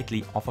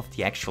slightly off of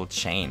the actual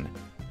chain.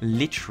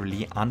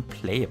 Literally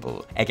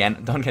unplayable.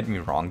 Again, don't get me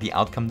wrong, the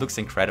outcome looks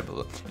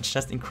incredible. It's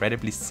just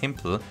incredibly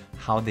simple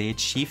how they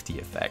achieve the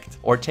effect.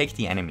 Or take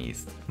the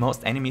enemies.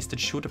 Most enemies that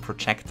shoot a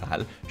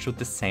projectile shoot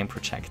the same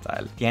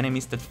projectile. The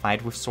enemies that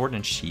fight with sword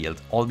and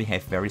shield all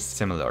behave very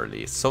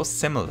similarly. So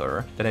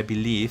similar that I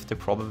believe they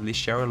probably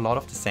share a lot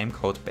of the same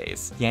code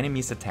base. The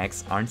enemies'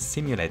 attacks aren't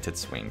simulated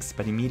swings,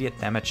 but immediate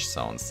damage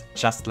zones,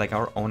 just like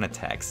our own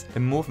attacks. The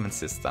movement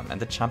system and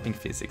the jumping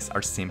physics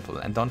are simple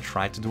and don't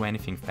try to do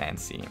anything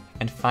fancy.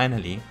 And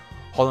finally,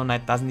 Hollow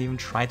Knight doesn't even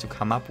try to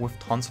come up with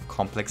tons of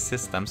complex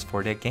systems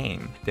for their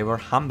game. They were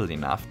humble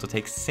enough to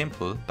take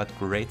simple but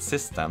great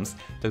systems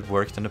that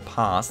worked in the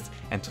past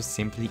and to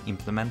simply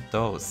implement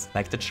those,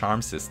 like the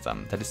charm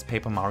system that is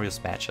Paper Mario's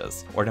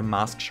badges, or the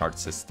mask shard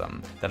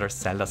system that are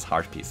Zelda's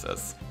heart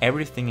pieces.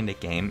 Everything in the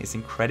game is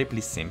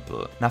incredibly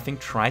simple, nothing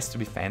tries to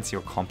be fancy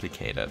or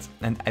complicated,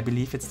 and I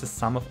believe it's the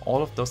sum of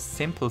all of those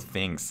simple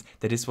things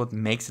that is what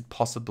makes it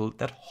possible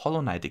that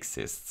Hollow Knight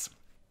exists.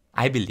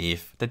 I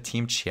believe that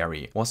Team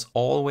Cherry was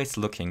always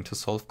looking to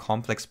solve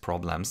complex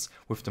problems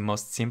with the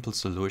most simple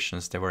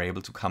solutions they were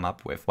able to come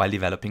up with while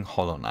developing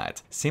Hollow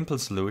Knight. Simple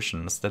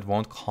solutions that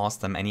won't cause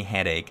them any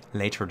headache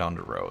later down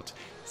the road.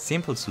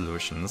 Simple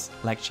solutions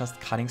like just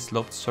cutting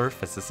sloped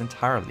surfaces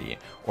entirely,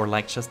 or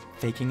like just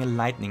faking a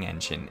lightning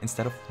engine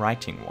instead of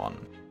writing one.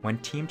 When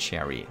Team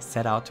Cherry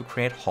set out to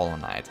create Hollow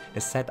Knight,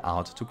 they set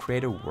out to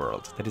create a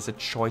world that is a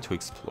joy to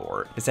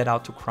explore. They set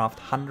out to craft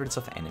hundreds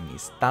of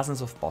enemies,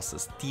 dozens of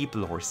bosses, deep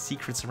lore,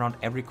 secrets around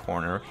every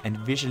corner, and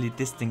visually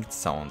distinct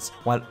zones,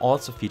 while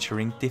also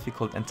featuring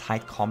difficult and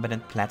tight combat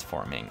and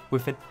platforming,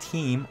 with a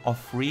team of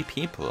 3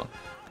 people.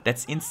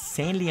 That's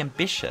insanely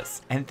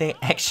ambitious, and they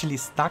actually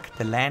stuck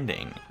the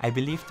landing. I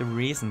believe the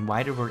reason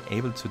why they were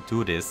able to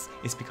do this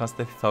is because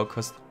they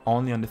focused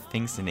only on the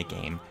things in the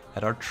game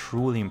that are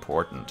truly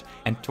important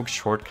and took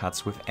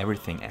shortcuts with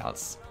everything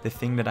else. The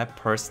thing that I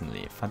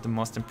personally find the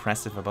most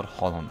impressive about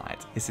Hollow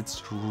Knight is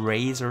its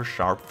razor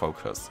sharp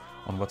focus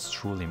on what's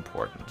truly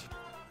important.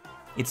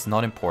 It's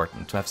not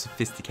important to have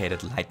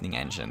sophisticated lightning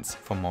engines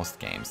for most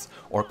games,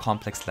 or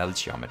complex level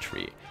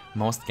geometry.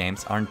 Most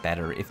games aren't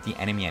better if the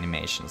enemy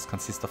animations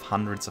consist of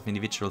hundreds of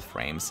individual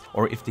frames,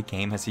 or if the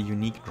game has a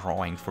unique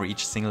drawing for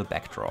each single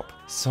backdrop.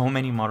 So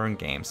many modern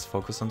games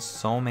focus on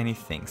so many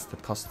things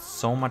that cost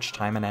so much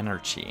time and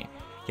energy,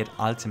 yet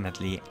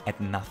ultimately add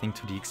nothing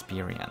to the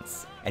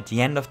experience. At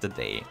the end of the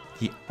day,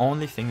 the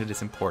only thing that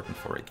is important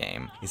for a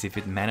game is if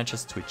it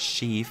manages to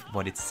achieve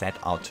what it set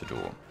out to do.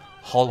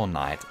 Hollow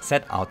Knight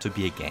set out to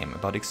be a game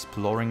about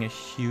exploring a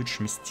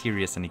huge,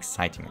 mysterious and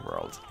exciting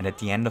world, and at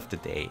the end of the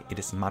day, it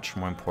is much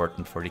more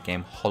important for the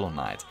game Hollow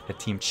Knight that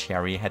Team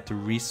Cherry had the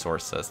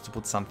resources to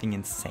put something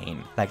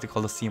insane, like the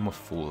Colosseum of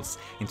Fools,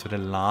 into the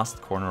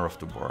last corner of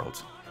the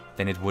world,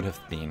 than it would have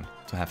been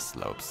to have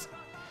slopes.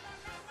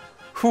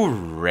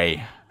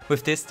 Hooray!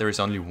 With this, there is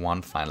only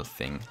one final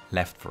thing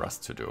left for us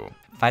to do.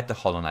 Fight the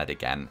Hollow Knight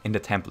again in the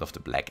Temple of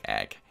the Black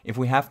Egg. If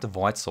we have the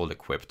Void Soul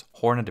equipped,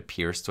 Hornet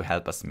appears to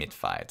help us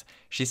mid-fight.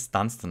 She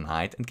stuns the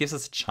Knight and gives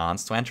us a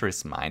chance to enter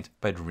his mind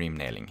by dream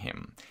nailing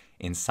him.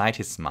 Inside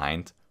his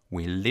mind,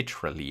 we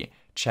literally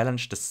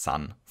challenge the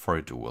sun for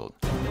a duel.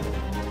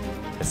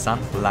 The sun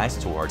flies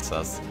towards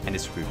us and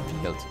is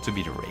revealed to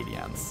be the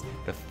Radiance.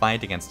 The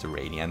fight against the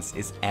Radiance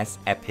is as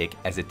epic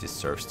as it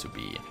deserves to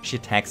be. She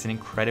attacks in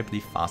incredibly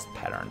fast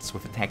patterns,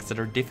 with attacks that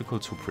are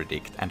difficult to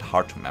predict and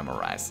hard to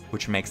memorize,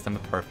 which makes them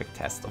a perfect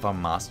test of our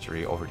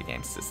mastery over the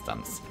game's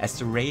systems. As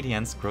the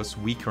Radiance grows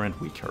weaker and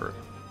weaker,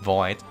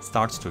 Void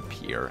starts to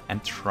appear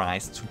and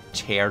tries to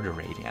tear the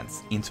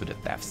Radiance into the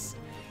depths.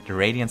 The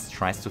Radiance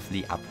tries to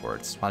flee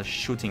upwards while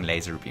shooting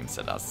laser beams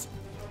at us,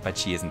 but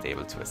she isn't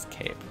able to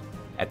escape.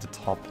 At the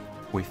top,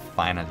 we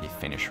finally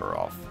finish her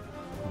off.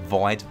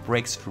 Void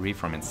breaks free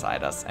from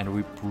inside us and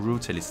we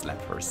brutally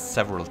slap her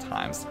several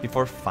times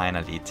before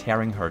finally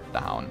tearing her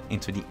down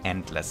into the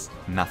endless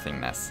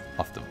nothingness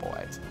of the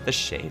Void. The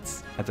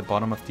shades at the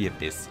bottom of the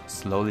abyss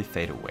slowly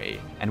fade away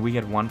and we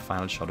get one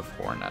final shot of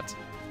Hornet,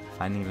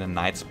 finding the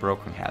Knight's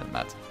broken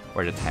helmet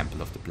where the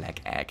Temple of the Black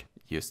Egg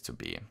used to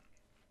be.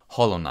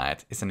 Hollow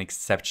Knight is an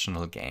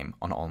exceptional game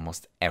on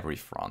almost every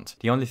front.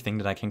 The only thing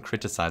that I can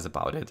criticize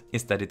about it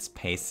is that its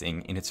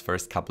pacing in its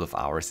first couple of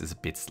hours is a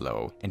bit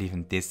slow, and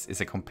even this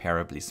is a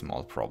comparably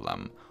small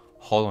problem.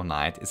 Hollow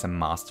Knight is a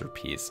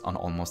masterpiece on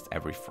almost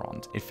every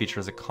front. It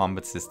features a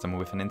combat system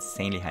with an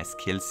insanely high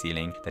skill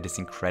ceiling that is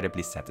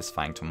incredibly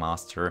satisfying to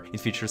master. It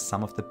features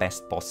some of the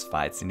best boss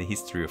fights in the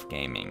history of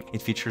gaming.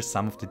 It features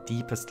some of the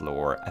deepest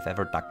lore I've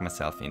ever dug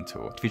myself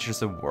into. It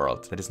features a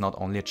world that is not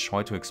only a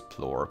joy to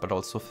explore, but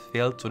also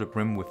filled to the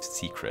brim with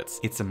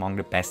secrets. It's among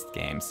the best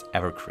games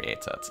ever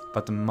created.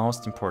 But the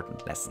most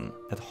important lesson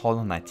that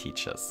Hollow Knight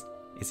teaches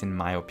is, in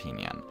my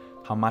opinion,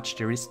 how much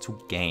there is to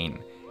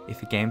gain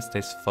if a game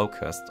stays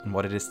focused on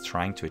what it is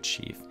trying to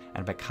achieve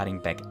and by cutting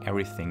back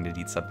everything that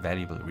eats up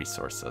valuable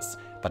resources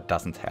but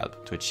doesn't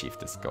help to achieve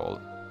this goal.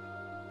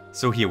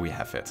 So here we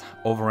have it,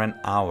 over an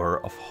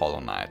hour of Hollow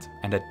Knight,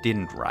 and I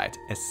didn't write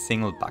a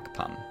single bug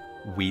pun.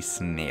 We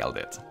nailed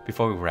it.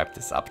 Before we wrap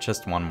this up,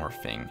 just one more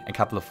thing, a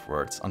couple of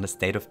words on the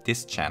state of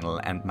this channel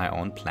and my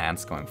own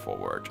plans going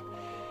forward.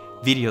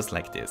 Videos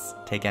like this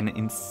take an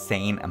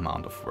insane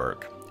amount of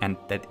work, and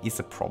that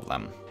is a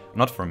problem.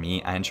 Not for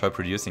me, I enjoy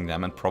producing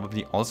them, and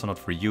probably also not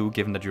for you,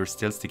 given that you're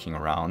still sticking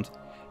around,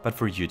 but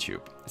for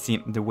YouTube.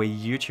 See, the way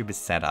YouTube is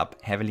set up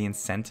heavily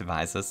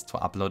incentivizes to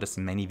upload as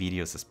many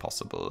videos as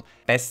possible.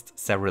 Best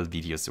several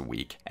videos a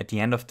week. At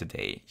the end of the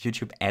day,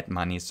 YouTube ad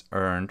money is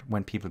earned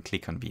when people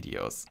click on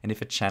videos. And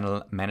if a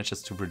channel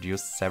manages to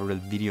produce several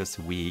videos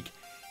a week,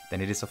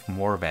 then it is of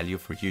more value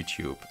for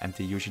YouTube, and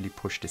they usually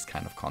push this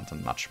kind of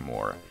content much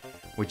more.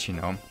 Which, you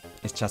know,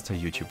 is just how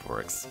YouTube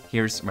works.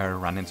 Here's where I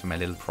run into my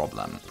little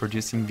problem.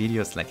 Producing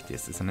videos like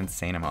this is an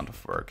insane amount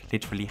of work,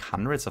 literally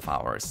hundreds of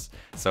hours.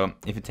 So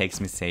if it takes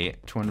me, say,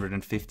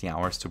 250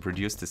 hours to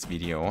produce this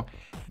video,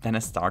 then I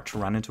start to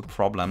run into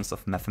problems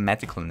of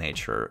mathematical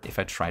nature if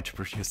I try to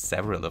produce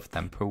several of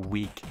them per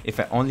week. If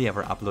I only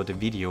ever upload a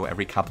video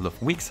every couple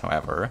of weeks,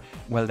 however,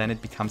 well, then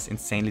it becomes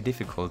insanely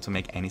difficult to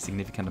make any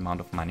significant amount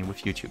of money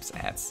with YouTube's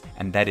ads.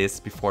 And that is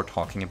before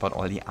talking about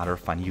all the other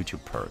fun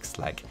YouTube perks,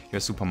 like your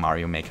Super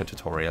Mario Maker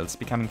tutorials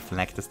becoming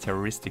flagged as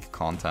terroristic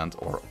content,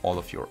 or all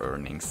of your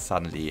earnings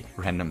suddenly,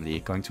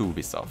 randomly going to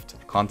Ubisoft.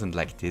 Content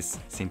like this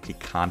simply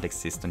can't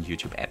exist on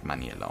YouTube ad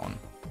money alone.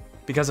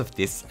 Because of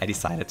this, I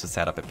decided to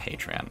set up a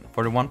Patreon.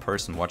 For the one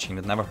person watching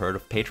that never heard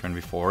of Patreon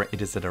before, it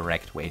is a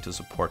direct way to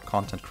support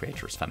content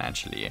creators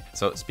financially.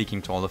 So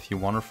speaking to all of you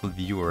wonderful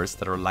viewers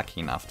that are lucky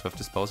enough to have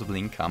disposable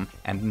income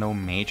and no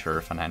major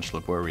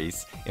financial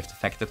worries, if the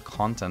fact that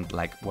content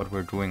like what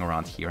we're doing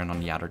around here and on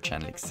the other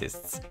channel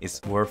exists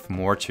is worth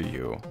more to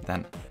you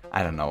than,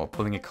 I don't know,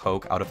 pulling a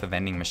Coke out of a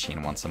vending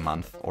machine once a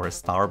month or a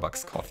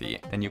Starbucks coffee,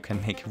 then you can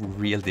make a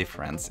real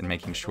difference in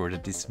making sure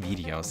that these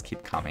videos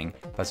keep coming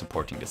by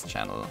supporting this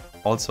channel.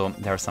 Also,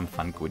 there are some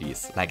fun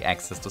goodies, like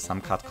access to some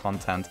cut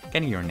content,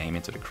 getting your name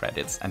into the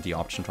credits, and the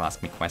option to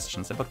ask me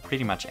questions about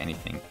pretty much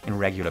anything in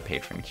regular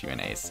Patreon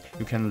Q&As.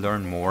 You can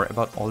learn more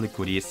about all the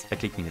goodies by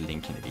clicking the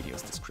link in the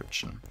video's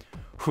description.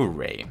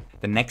 Hooray!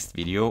 The next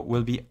video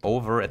will be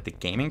over at the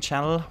gaming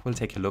channel. We'll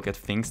take a look at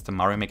things the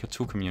Mario Maker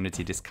 2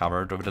 community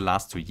discovered over the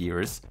last 2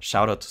 years.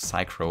 Shout out to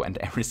Psychro and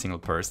every single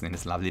person in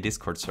this lovely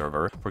Discord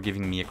server for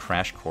giving me a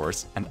crash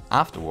course, and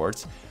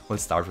afterwards we'll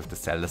start with the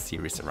Zelda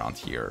series around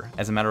here.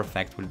 As a matter of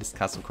fact, we'll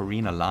discuss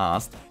Ocarina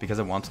last, because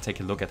I want to take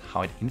a look at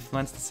how it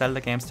influenced the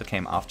Zelda games that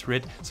came after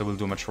it, so we'll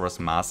do Majora's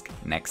Mask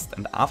next,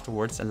 and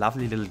afterwards a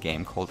lovely little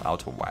game called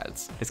Outer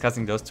Wilds.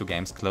 Discussing those two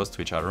games close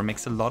to each other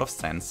makes a lot of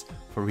sense,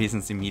 for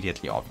reasons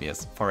immediately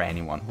obvious for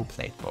anyone who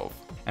played both.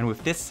 And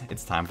with this,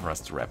 it's time for us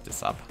to wrap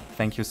this up.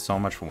 Thank you so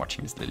much for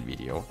watching this little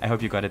video. I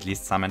hope you got at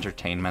least some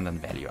entertainment and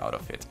value out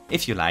of it.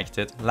 If you liked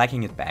it,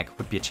 liking it back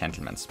would be a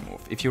gentleman's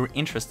move. If you're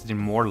interested in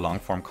more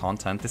long-form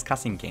content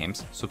discussing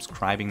games,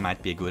 subscribing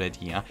might be a good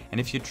idea. And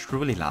if you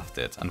truly loved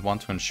it and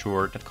want to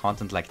ensure that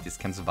content like this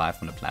can survive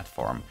on the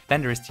platform,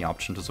 then there is the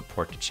option to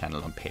support the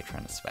channel on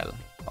Patreon as well.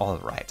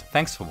 Alright,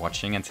 thanks for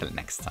watching, until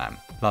next time.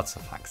 Lots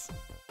of hugs.